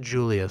messenger to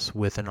Julius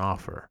with an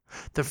offer.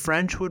 The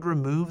French would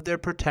remove their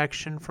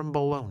protection from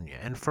Bologna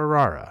and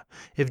Ferrara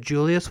if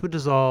Julius would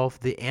dissolve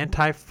the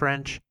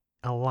anti-French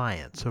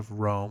alliance of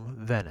Rome,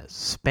 Venice,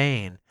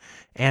 Spain,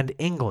 and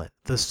England,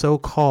 the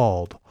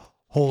so-called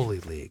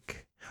Holy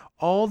League.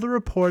 All the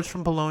reports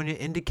from Bologna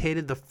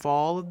indicated the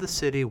fall of the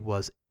city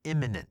was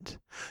imminent.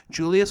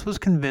 Julius was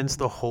convinced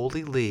the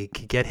Holy League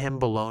could get him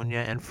Bologna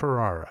and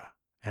Ferrara,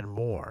 and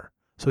more.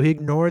 So he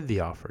ignored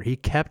the offer. He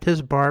kept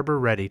his barber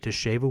ready to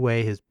shave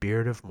away his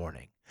beard of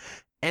mourning.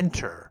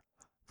 Enter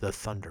the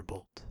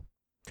Thunderbolt.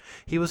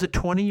 He was a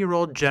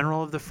 20-year-old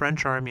general of the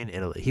French army in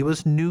Italy. He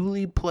was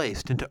newly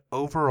placed into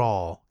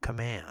overall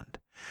command,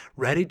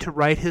 ready to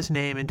write his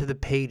name into the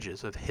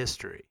pages of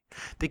history.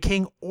 The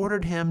king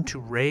ordered him to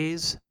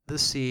raise the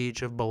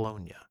siege of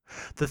Bologna.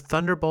 The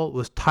Thunderbolt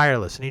was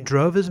tireless, and he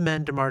drove his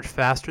men to march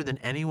faster than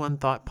anyone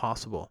thought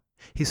possible.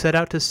 He set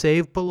out to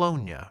save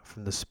Bologna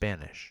from the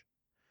Spanish.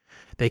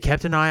 They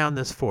kept an eye on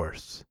this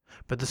force,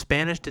 but the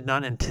Spanish did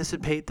not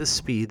anticipate the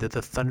speed that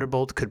the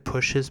Thunderbolt could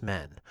push his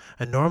men.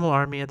 A normal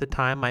army at the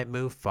time might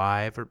move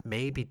 5 or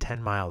maybe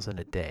 10 miles in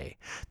a day.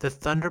 The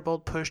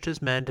Thunderbolt pushed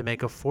his men to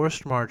make a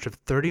forced march of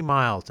 30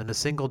 miles in a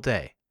single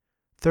day.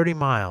 30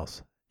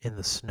 miles in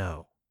the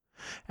snow.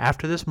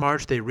 After this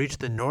march, they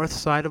reached the north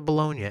side of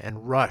Bologna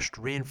and rushed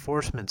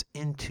reinforcements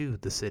into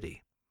the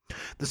city.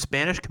 The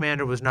Spanish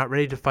commander was not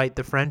ready to fight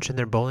the French and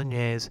their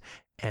Bolognese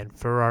and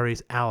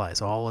Ferrari's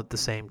allies all at the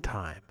same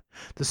time.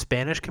 The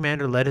Spanish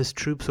commander led his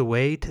troops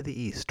away to the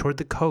east, toward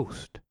the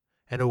coast,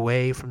 and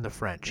away from the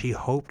French. He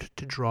hoped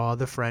to draw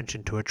the French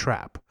into a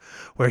trap,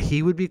 where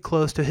he would be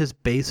close to his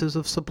bases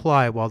of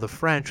supply while the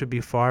French would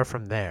be far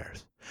from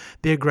theirs.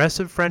 The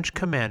aggressive French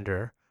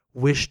commander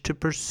wished to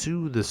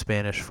pursue the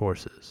Spanish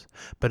forces,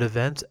 but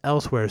events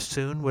elsewhere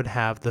soon would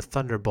have the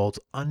Thunderbolt's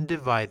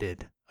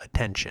undivided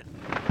attention.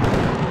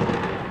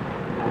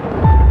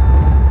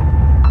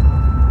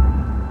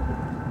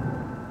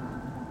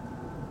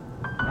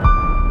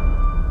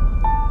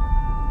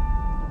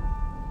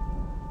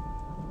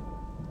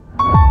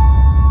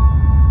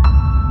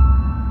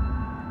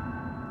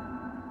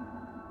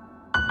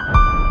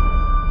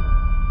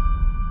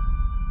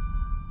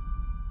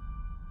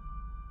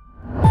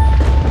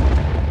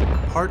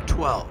 Part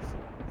 12.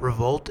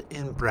 Revolt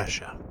in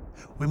Brescia.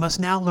 We must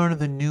now learn of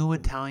the new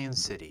Italian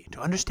city to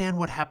understand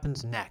what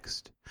happens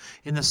next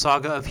in the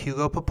saga of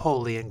Hugo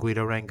Pepoli and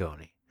Guido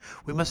Rangoni.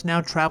 We must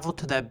now travel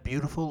to that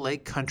beautiful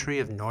lake country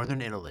of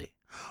northern Italy.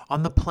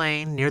 On the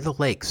plain near the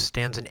lakes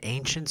stands an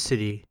ancient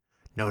city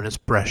known as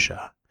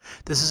Brescia.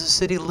 This is a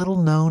city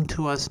little known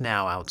to us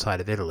now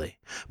outside of Italy,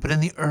 but in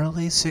the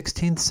early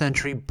 16th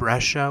century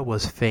Brescia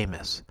was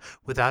famous.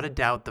 Without a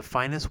doubt, the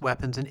finest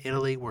weapons in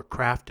Italy were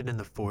crafted in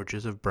the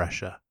forges of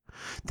Brescia.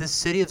 This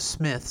city of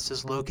smiths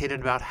is located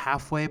about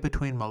halfway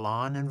between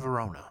Milan and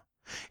Verona.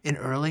 In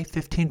early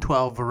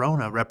 1512,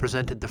 Verona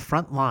represented the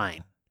front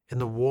line in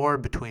the war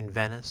between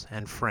Venice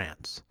and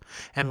France,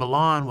 and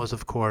Milan was,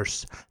 of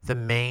course, the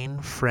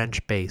main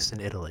French base in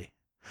Italy.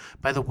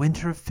 By the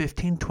winter of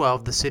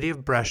 1512, the city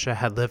of Brescia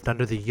had lived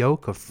under the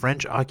yoke of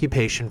French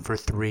occupation for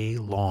 3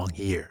 long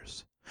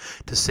years.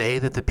 To say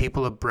that the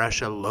people of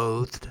Brescia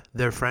loathed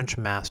their French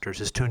masters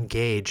is to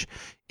engage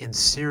in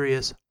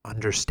serious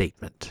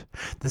understatement.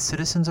 The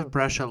citizens of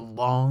Brescia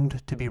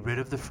longed to be rid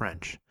of the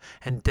French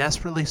and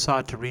desperately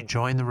sought to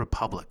rejoin the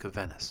Republic of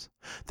Venice.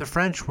 The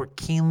French were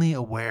keenly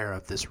aware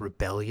of this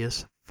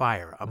rebellious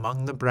fire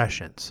among the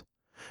Brescians,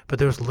 but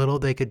there was little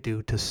they could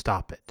do to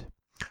stop it.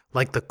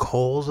 Like the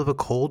coals of a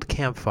cold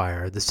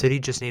campfire, the city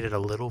just needed a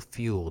little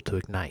fuel to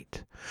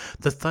ignite.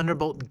 The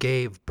Thunderbolt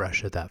gave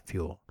Brescia that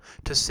fuel.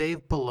 To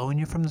save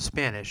Bologna from the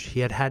Spanish, he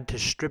had had to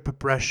strip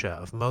Brescia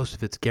of most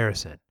of its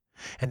garrison.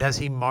 And as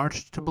he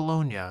marched to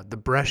Bologna, the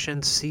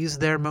Brescians seized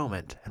their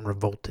moment and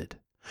revolted.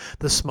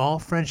 The small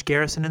French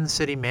garrison in the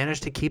city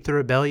managed to keep the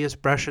rebellious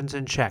Brescians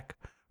in check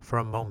for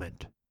a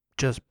moment,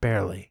 just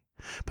barely.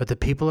 But the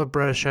people of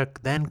Brescia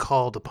then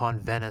called upon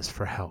Venice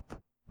for help.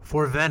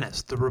 For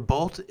Venice, the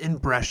revolt in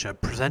Brescia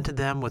presented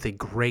them with a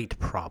great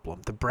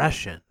problem. The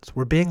Brescians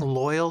were being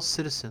loyal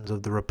citizens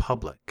of the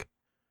Republic.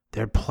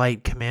 Their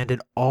plight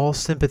commanded all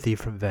sympathy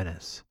from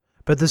Venice.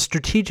 But the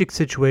strategic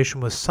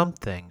situation was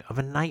something of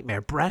a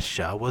nightmare.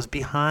 Brescia was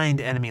behind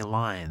enemy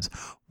lines,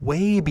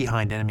 way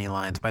behind enemy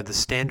lines by the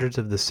standards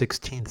of the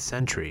 16th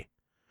century.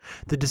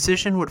 The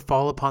decision would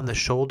fall upon the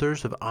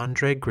shoulders of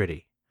Andrea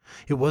Guido.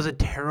 It was a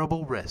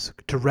terrible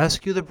risk. To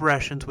rescue the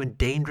Brescians would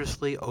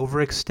dangerously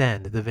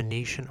overextend the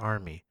Venetian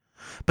army,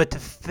 but to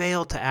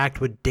fail to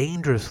act would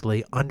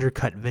dangerously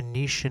undercut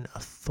Venetian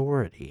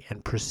authority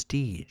and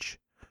prestige.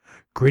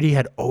 Guido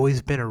had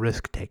always been a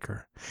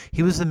risk-taker.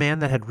 He was the man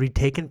that had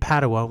retaken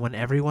Padua when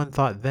everyone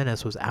thought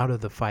Venice was out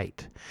of the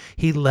fight.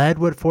 He led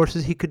what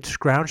forces he could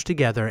scrounge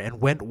together and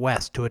went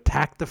west to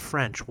attack the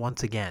French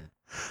once again.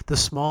 The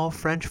small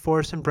French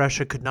force in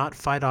Brescia could not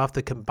fight off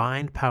the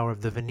combined power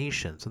of the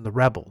Venetians and the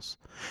rebels.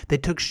 They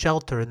took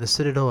shelter in the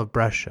citadel of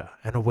Brescia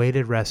and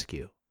awaited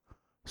rescue.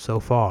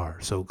 So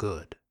far, so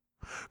good.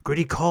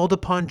 Guido called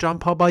upon Gian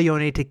Paul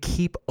Baglioni to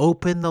keep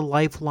open the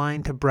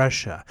lifeline to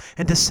Brescia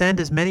and to send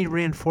as many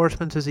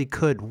reinforcements as he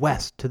could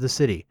west to the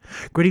city.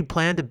 Guido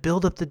planned to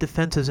build up the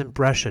defenses in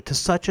Brescia to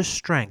such a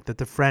strength that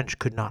the French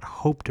could not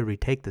hope to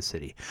retake the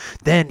city.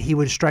 Then he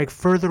would strike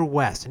further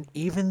west and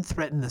even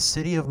threaten the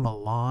city of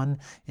Milan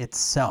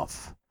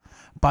itself.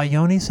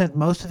 Baglioni sent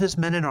most of his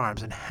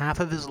men-at-arms and half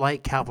of his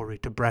light cavalry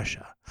to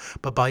Brescia,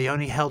 but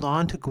Baglioni held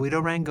on to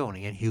Guido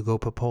Rangoni and Hugo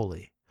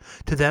Pepoli.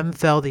 To them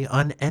fell the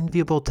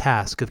unenviable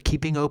task of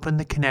keeping open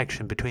the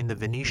connection between the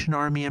Venetian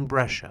army in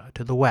Brescia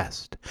to the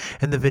west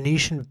and the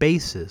Venetian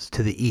bases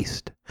to the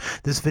east.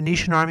 This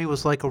Venetian army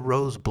was like a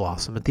rose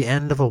blossom at the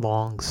end of a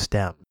long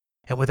stem,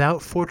 and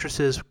without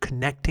fortresses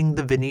connecting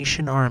the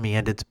Venetian army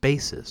and its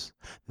bases,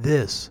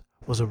 this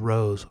was a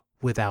rose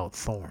without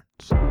thorns.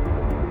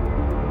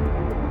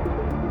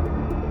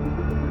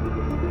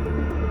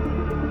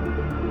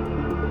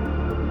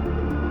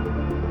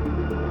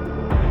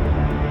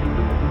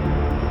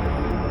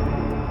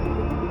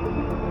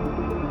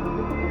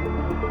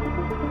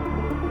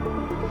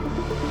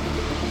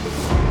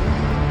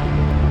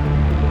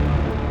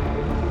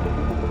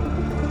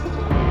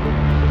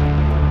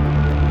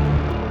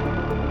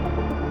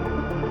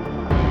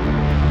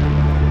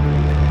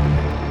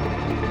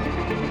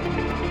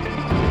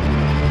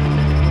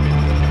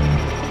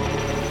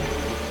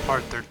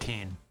 Part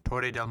 13.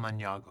 Torre del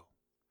Magnago.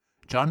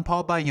 Gian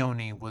Paul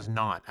Baglioni was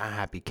not a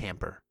happy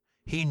camper.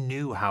 He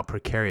knew how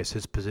precarious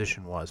his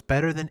position was,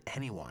 better than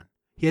anyone.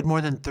 He had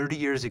more than 30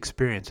 years'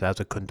 experience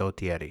as a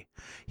condottiere.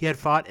 He had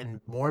fought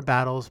in more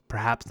battles,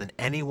 perhaps, than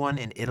anyone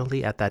in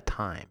Italy at that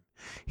time.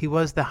 He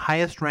was the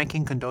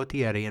highest-ranking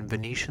condottiere in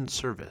Venetian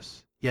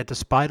service. Yet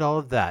despite all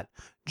of that,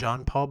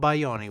 Gian Paul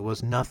Baglioni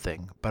was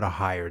nothing but a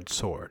hired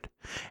sword.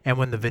 And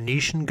when the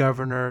Venetian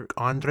governor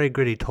Andrea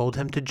Guido told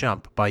him to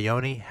jump,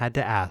 Baglioni had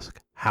to ask,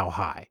 how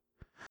high?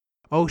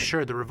 Oh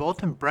sure, the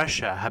revolt in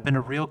Brescia had been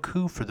a real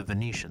coup for the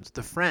Venetians.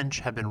 The French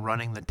had been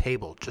running the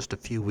table just a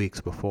few weeks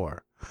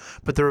before.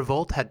 But the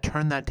revolt had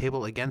turned that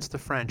table against the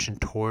French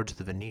and towards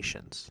the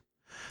Venetians.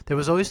 There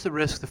was always the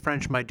risk the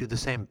French might do the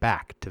same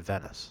back to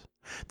Venice.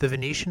 The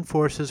Venetian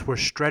forces were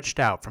stretched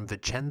out from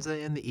Vicenza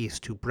in the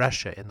east to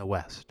Brescia in the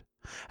west.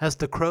 As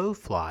the crow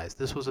flies,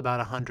 this was about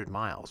 100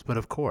 miles, but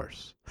of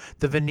course,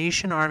 the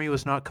Venetian army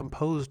was not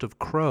composed of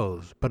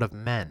crows, but of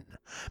men.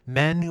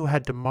 Men who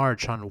had to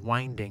march on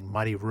winding,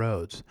 muddy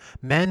roads.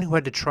 Men who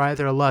had to try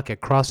their luck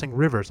at crossing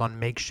rivers on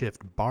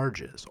makeshift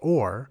barges,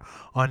 or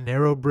on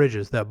narrow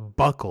bridges that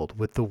buckled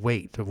with the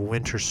weight of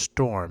winter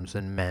storms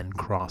and men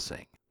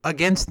crossing.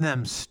 Against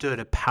them stood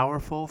a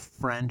powerful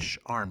French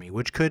army,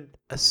 which could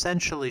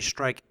essentially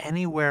strike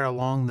anywhere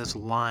along this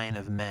line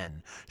of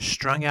men,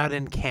 strung out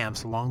in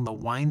camps along the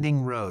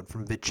winding road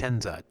from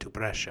Vicenza to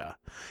Brescia.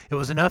 It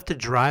was enough to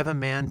drive a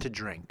man to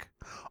drink.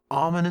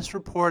 Ominous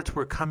reports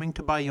were coming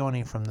to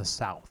Baglioni from the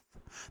south.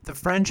 The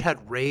French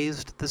had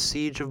raised the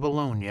Siege of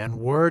Bologna, and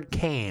word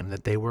came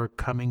that they were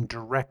coming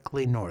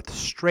directly north,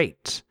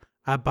 straight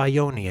at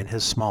Baglioni and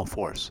his small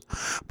force.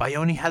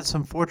 Baglioni had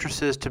some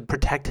fortresses to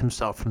protect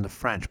himself from the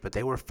French, but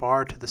they were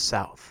far to the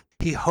south.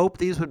 He hoped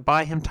these would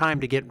buy him time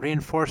to get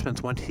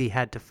reinforcements once he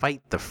had to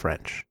fight the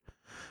French.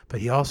 But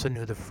he also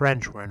knew the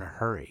French were in a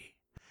hurry.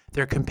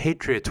 Their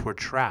compatriots were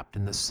trapped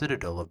in the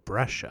citadel of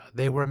Brescia.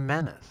 They were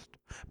menaced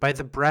by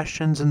the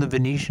Brescians and the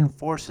Venetian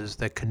forces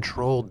that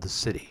controlled the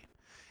city.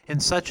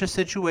 In such a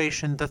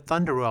situation, the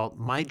Thunderbolt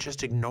might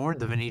just ignore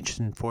the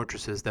Venetian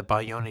fortresses that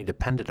Baglioni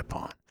depended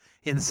upon.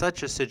 In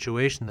such a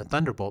situation, the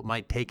Thunderbolt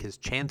might take his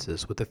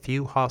chances with a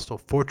few hostile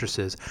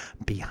fortresses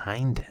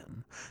behind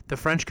him. The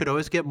French could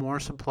always get more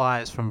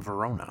supplies from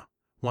Verona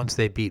once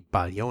they beat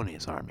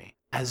Baglioni's army.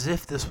 As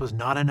if this was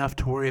not enough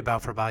to worry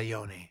about for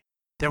Baglioni,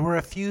 there were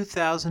a few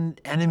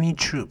thousand enemy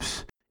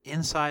troops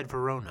inside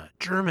Verona,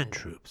 German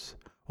troops,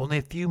 only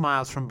a few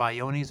miles from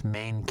Baglioni's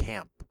main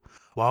camp.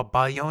 While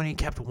Baglioni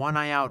kept one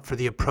eye out for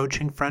the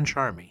approaching French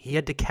army, he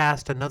had to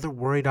cast another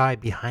worried eye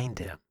behind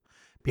him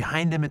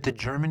at the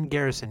German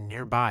garrison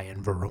nearby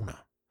in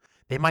Verona.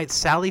 They might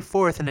sally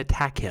forth and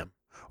attack him,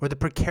 or the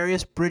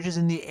precarious bridges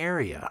in the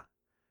area,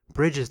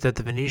 bridges that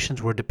the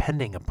Venetians were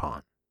depending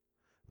upon.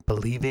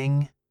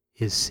 Believing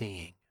is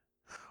seeing.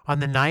 On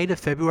the night of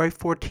February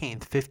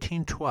 14th,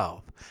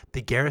 1512,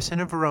 the garrison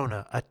of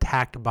Verona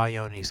attacked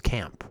Baglioni's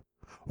camp.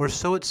 Or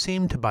so it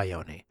seemed to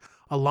Baglioni.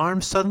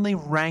 Alarms suddenly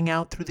rang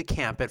out through the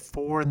camp at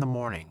 4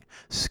 a.m.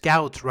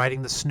 Scouts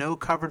riding the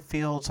snow-covered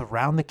fields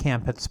around the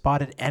camp had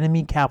spotted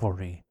enemy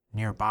cavalry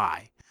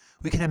nearby.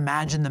 We can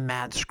imagine the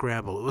mad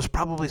scramble. It was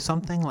probably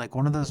something like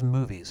one of those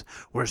movies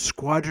where a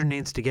squadron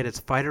needs to get its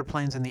fighter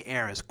planes in the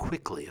air as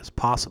quickly as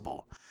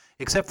possible.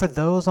 Except for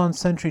those on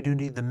sentry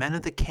duty, the men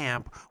of the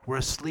camp were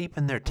asleep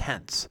in their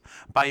tents.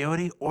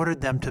 Baglioni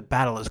ordered them to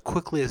battle as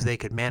quickly as they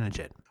could manage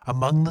it.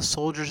 Among the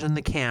soldiers in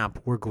the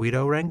camp were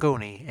Guido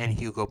Rangoni and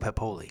Hugo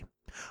Pepoli.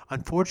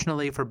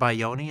 Unfortunately for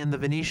Baglioni and the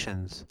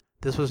Venetians,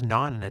 this was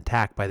not an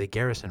attack by the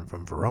garrison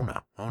from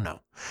Verona. Oh no.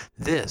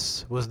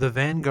 This was the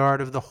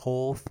vanguard of the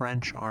whole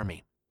French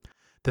army.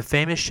 The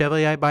famous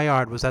Chevalier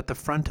Bayard was at the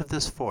front of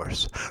this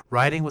force,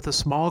 riding with a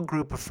small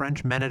group of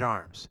French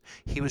men-at-arms.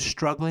 He was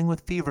struggling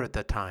with fever at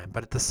that time,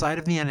 but at the sight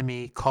of the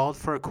enemy called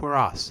for a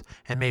cuirass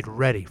and made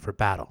ready for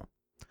battle.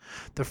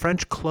 The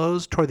French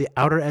closed toward the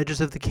outer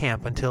edges of the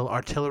camp until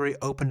artillery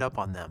opened up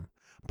on them.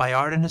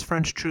 Bayard and his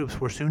French troops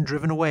were soon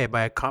driven away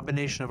by a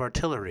combination of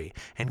artillery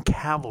and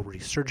cavalry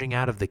surging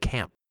out of the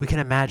camp. We can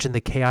imagine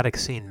the chaotic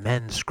scene,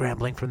 men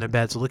scrambling from their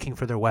beds looking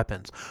for their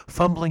weapons,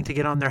 fumbling to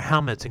get on their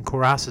helmets and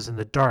cuirasses in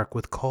the dark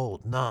with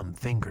cold, numb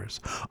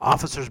fingers.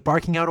 Officers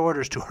barking out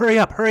orders to hurry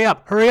up, hurry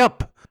up, hurry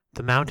up!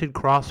 The mounted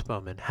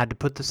crossbowmen had to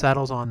put the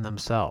saddles on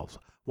themselves,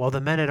 while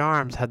the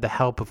men-at-arms had the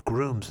help of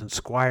grooms and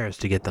squires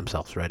to get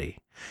themselves ready.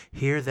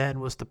 Here then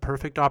was the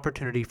perfect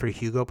opportunity for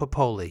Hugo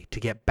Pepoli to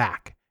get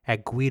back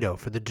at Guido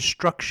for the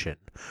destruction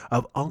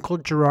of Uncle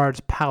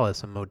Gerard's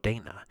palace in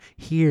Modena.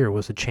 Here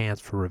was a chance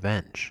for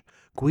revenge.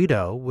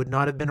 Guido would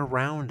not have been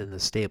around in the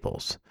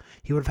stables.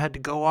 He would have had to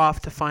go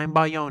off to find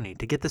Baglioni,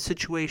 to get the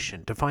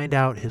situation, to find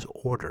out his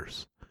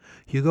orders.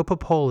 Hugo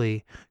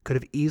Pepoli could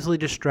have easily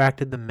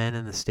distracted the men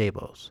in the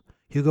stables.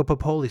 Hugo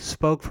Pepoli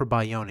spoke for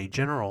Baglioni,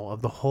 general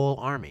of the whole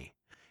army,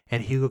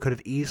 and Hugo could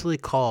have easily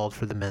called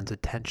for the men's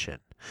attention,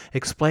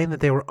 explained that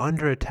they were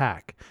under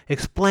attack,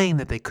 explained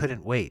that they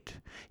couldn't wait.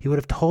 He would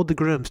have told the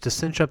grooms to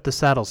cinch up the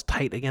saddles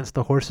tight against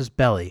the horse's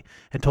belly,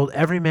 and told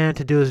every man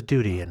to do his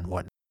duty and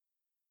whatnot.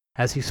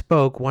 As he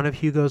spoke, one of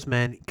Hugo's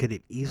men could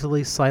have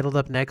easily sidled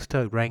up next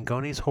to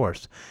Rangoni's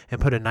horse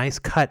and put a nice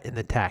cut in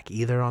the tack,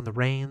 either on the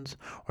reins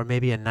or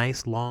maybe a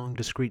nice long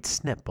discreet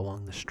snip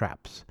along the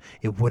straps.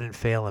 It wouldn't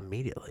fail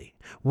immediately.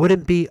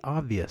 Wouldn't be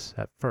obvious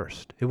at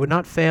first. It would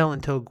not fail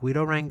until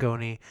Guido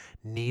Rangoni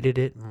needed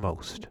it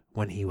most,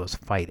 when he was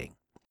fighting.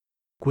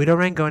 Guido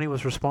Rangoni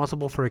was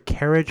responsible for a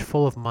carriage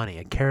full of money,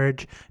 a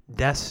carriage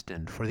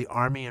destined for the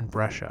army in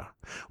Brescia.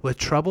 With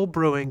trouble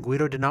brewing,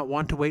 Guido did not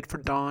want to wait for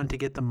dawn to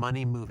get the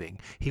money moving.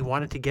 He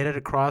wanted to get it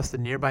across the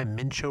nearby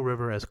Mincio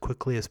River as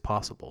quickly as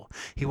possible.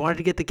 He wanted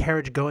to get the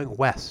carriage going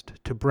west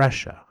to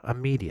Brescia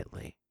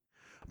immediately.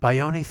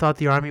 Baglioni thought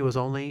the army was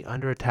only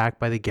under attack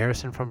by the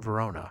garrison from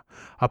Verona,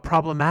 a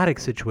problematic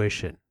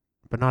situation,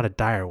 but not a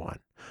dire one.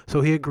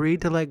 So he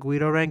agreed to let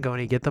Guido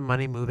Rangoni get the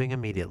money moving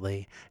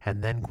immediately,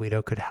 and then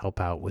Guido could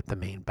help out with the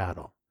main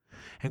battle.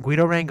 And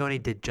Guido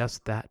Rangoni did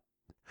just that.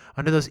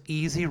 Under those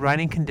easy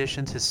riding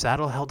conditions, his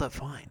saddle held up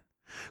fine.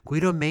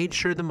 Guido made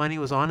sure the money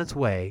was on its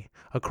way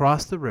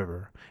across the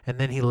river, and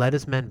then he led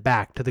his men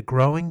back to the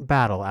growing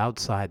battle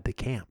outside the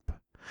camp.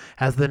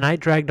 As the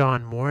night dragged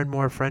on, more and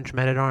more French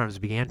men-at-arms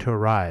began to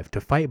arrive to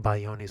fight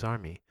Baglioni's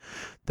army.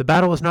 The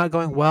battle was not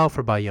going well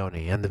for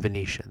Baglioni and the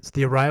Venetians.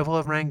 The arrival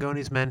of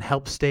Rangoni's men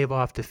helped stave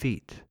off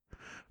defeat.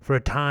 For a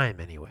time,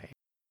 anyway.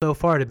 So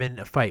far it had been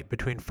a fight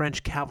between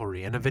French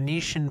cavalry and a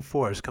Venetian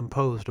force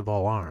composed of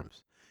all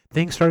arms.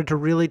 Things started to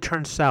really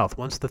turn south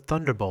once the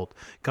Thunderbolt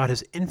got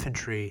his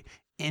infantry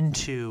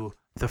into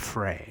the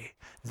fray.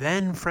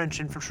 Then French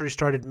infantry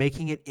started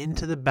making it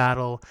into the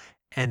battle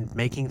and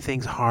making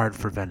things hard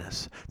for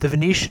Venice. The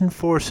Venetian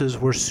forces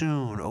were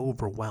soon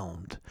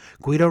overwhelmed.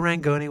 Guido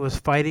Rangoni was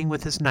fighting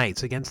with his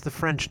knights against the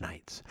French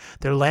knights.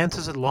 Their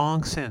lances had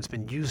long since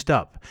been used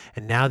up,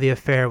 and now the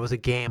affair was a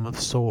game of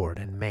sword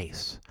and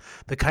mace.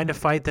 The kind of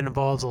fight that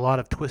involves a lot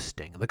of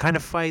twisting, the kind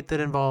of fight that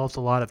involves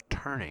a lot of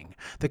turning,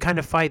 the kind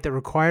of fight that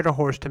required a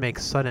horse to make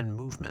sudden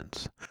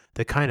movements,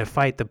 the kind of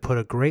fight that put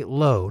a great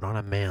load on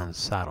a man's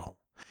saddle.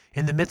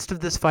 In the midst of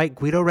this fight,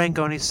 Guido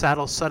Rangoni's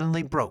saddle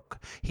suddenly broke.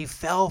 He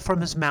fell from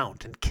his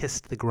mount and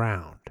kissed the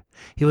ground.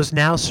 He was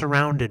now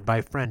surrounded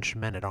by French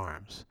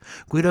men-at-arms.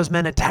 Guido's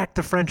men attacked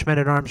the French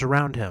men-at-arms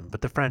around him,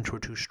 but the French were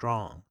too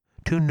strong,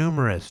 too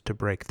numerous to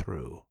break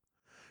through.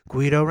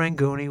 Guido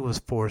Rangoni was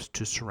forced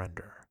to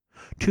surrender.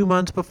 2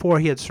 months before,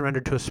 he had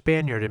surrendered to a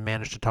Spaniard and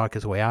managed to talk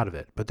his way out of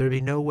it, but there would be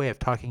no way of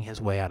talking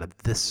his way out of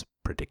this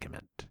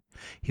predicament.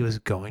 He was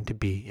going to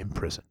be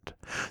imprisoned.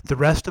 The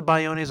rest of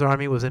Bayone's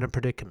army was in a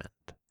predicament.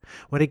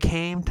 When it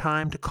came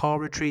time to call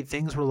retreat,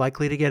 things were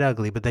likely to get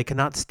ugly, but they could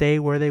not stay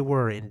where they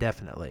were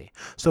indefinitely.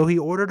 So he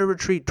ordered a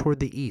retreat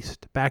toward the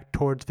east, back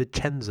towards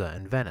Vicenza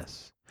and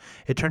Venice.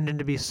 It turned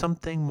into be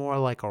something more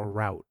like a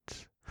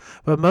rout.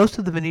 But most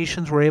of the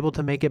Venetians were able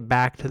to make it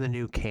back to the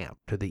new camp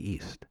to the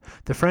east.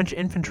 The French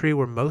infantry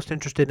were most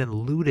interested in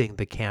looting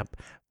the camp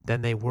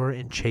than they were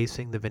in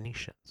chasing the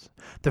Venetians.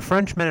 The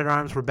French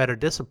men-at-arms were better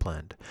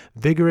disciplined.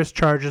 Vigorous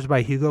charges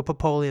by Hugo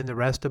Pepoli and the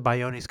rest of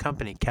Bayone's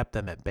company kept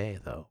them at bay,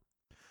 though.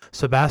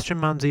 Sebastian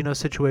Manzino's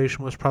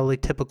situation was probably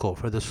typical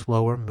for the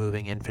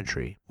slower-moving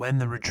infantry. When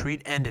the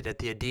retreat ended at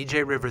the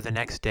Adige River the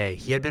next day,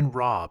 he had been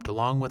robbed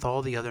along with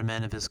all the other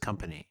men of his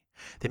company.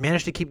 They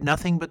managed to keep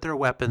nothing but their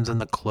weapons and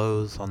the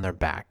clothes on their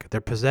back.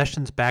 Their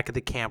possessions back at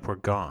the camp were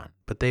gone,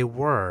 but they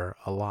were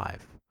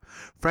alive.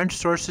 French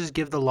sources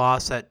give the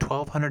loss at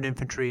 1,200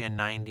 infantry and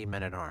 90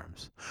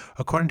 men-at-arms.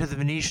 According to the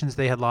Venetians,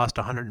 they had lost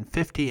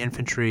 150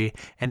 infantry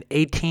and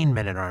 18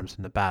 men-at-arms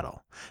in the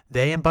battle.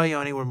 They and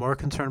Bayoni were more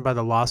concerned by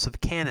the loss of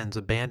cannons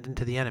abandoned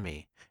to the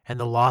enemy and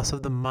the loss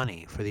of the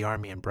money for the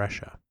army in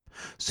Brescia.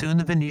 Soon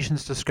the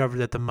Venetians discovered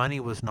that the money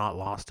was not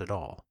lost at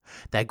all,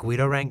 that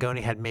Guido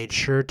Rangoni had made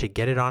sure to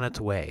get it on its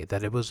way,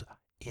 that it was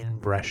in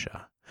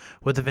Brescia.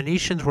 What the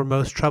Venetians were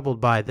most troubled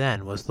by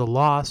then was the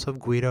loss of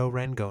Guido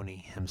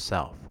Rangoni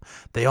himself.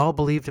 They all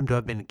believed him to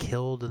have been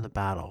killed in the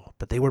battle,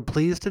 but they were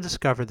pleased to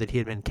discover that he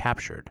had been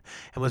captured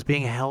and was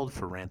being held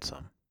for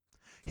ransom.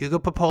 Hugo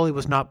Pepoli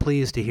was not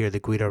pleased to hear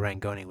that Guido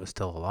Rangoni was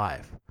still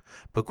alive,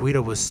 but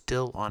Guido was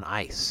still on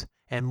ice,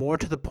 and more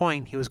to the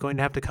point, he was going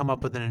to have to come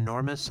up with an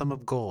enormous sum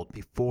of gold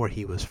before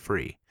he was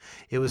free.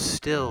 It was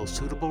still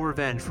suitable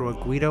revenge for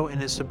what Guido and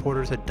his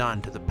supporters had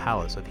done to the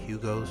palace of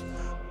Hugo's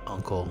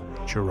uncle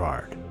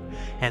Gerard.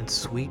 And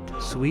sweet,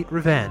 sweet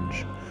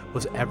revenge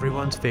was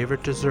everyone's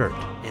favorite dessert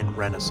in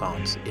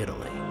Renaissance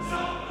Italy.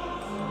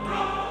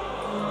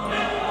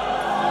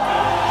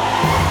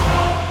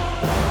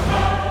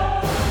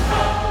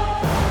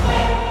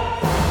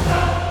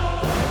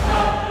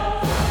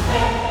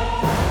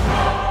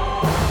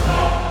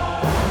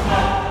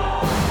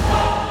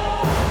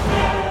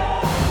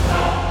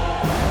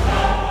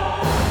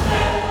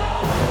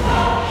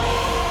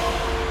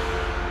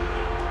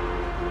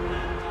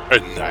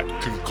 And that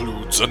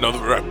concludes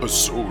another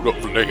episode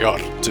of Le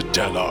Arte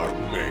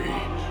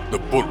dell'Armée, the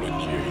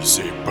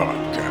Bolognese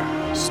podcast.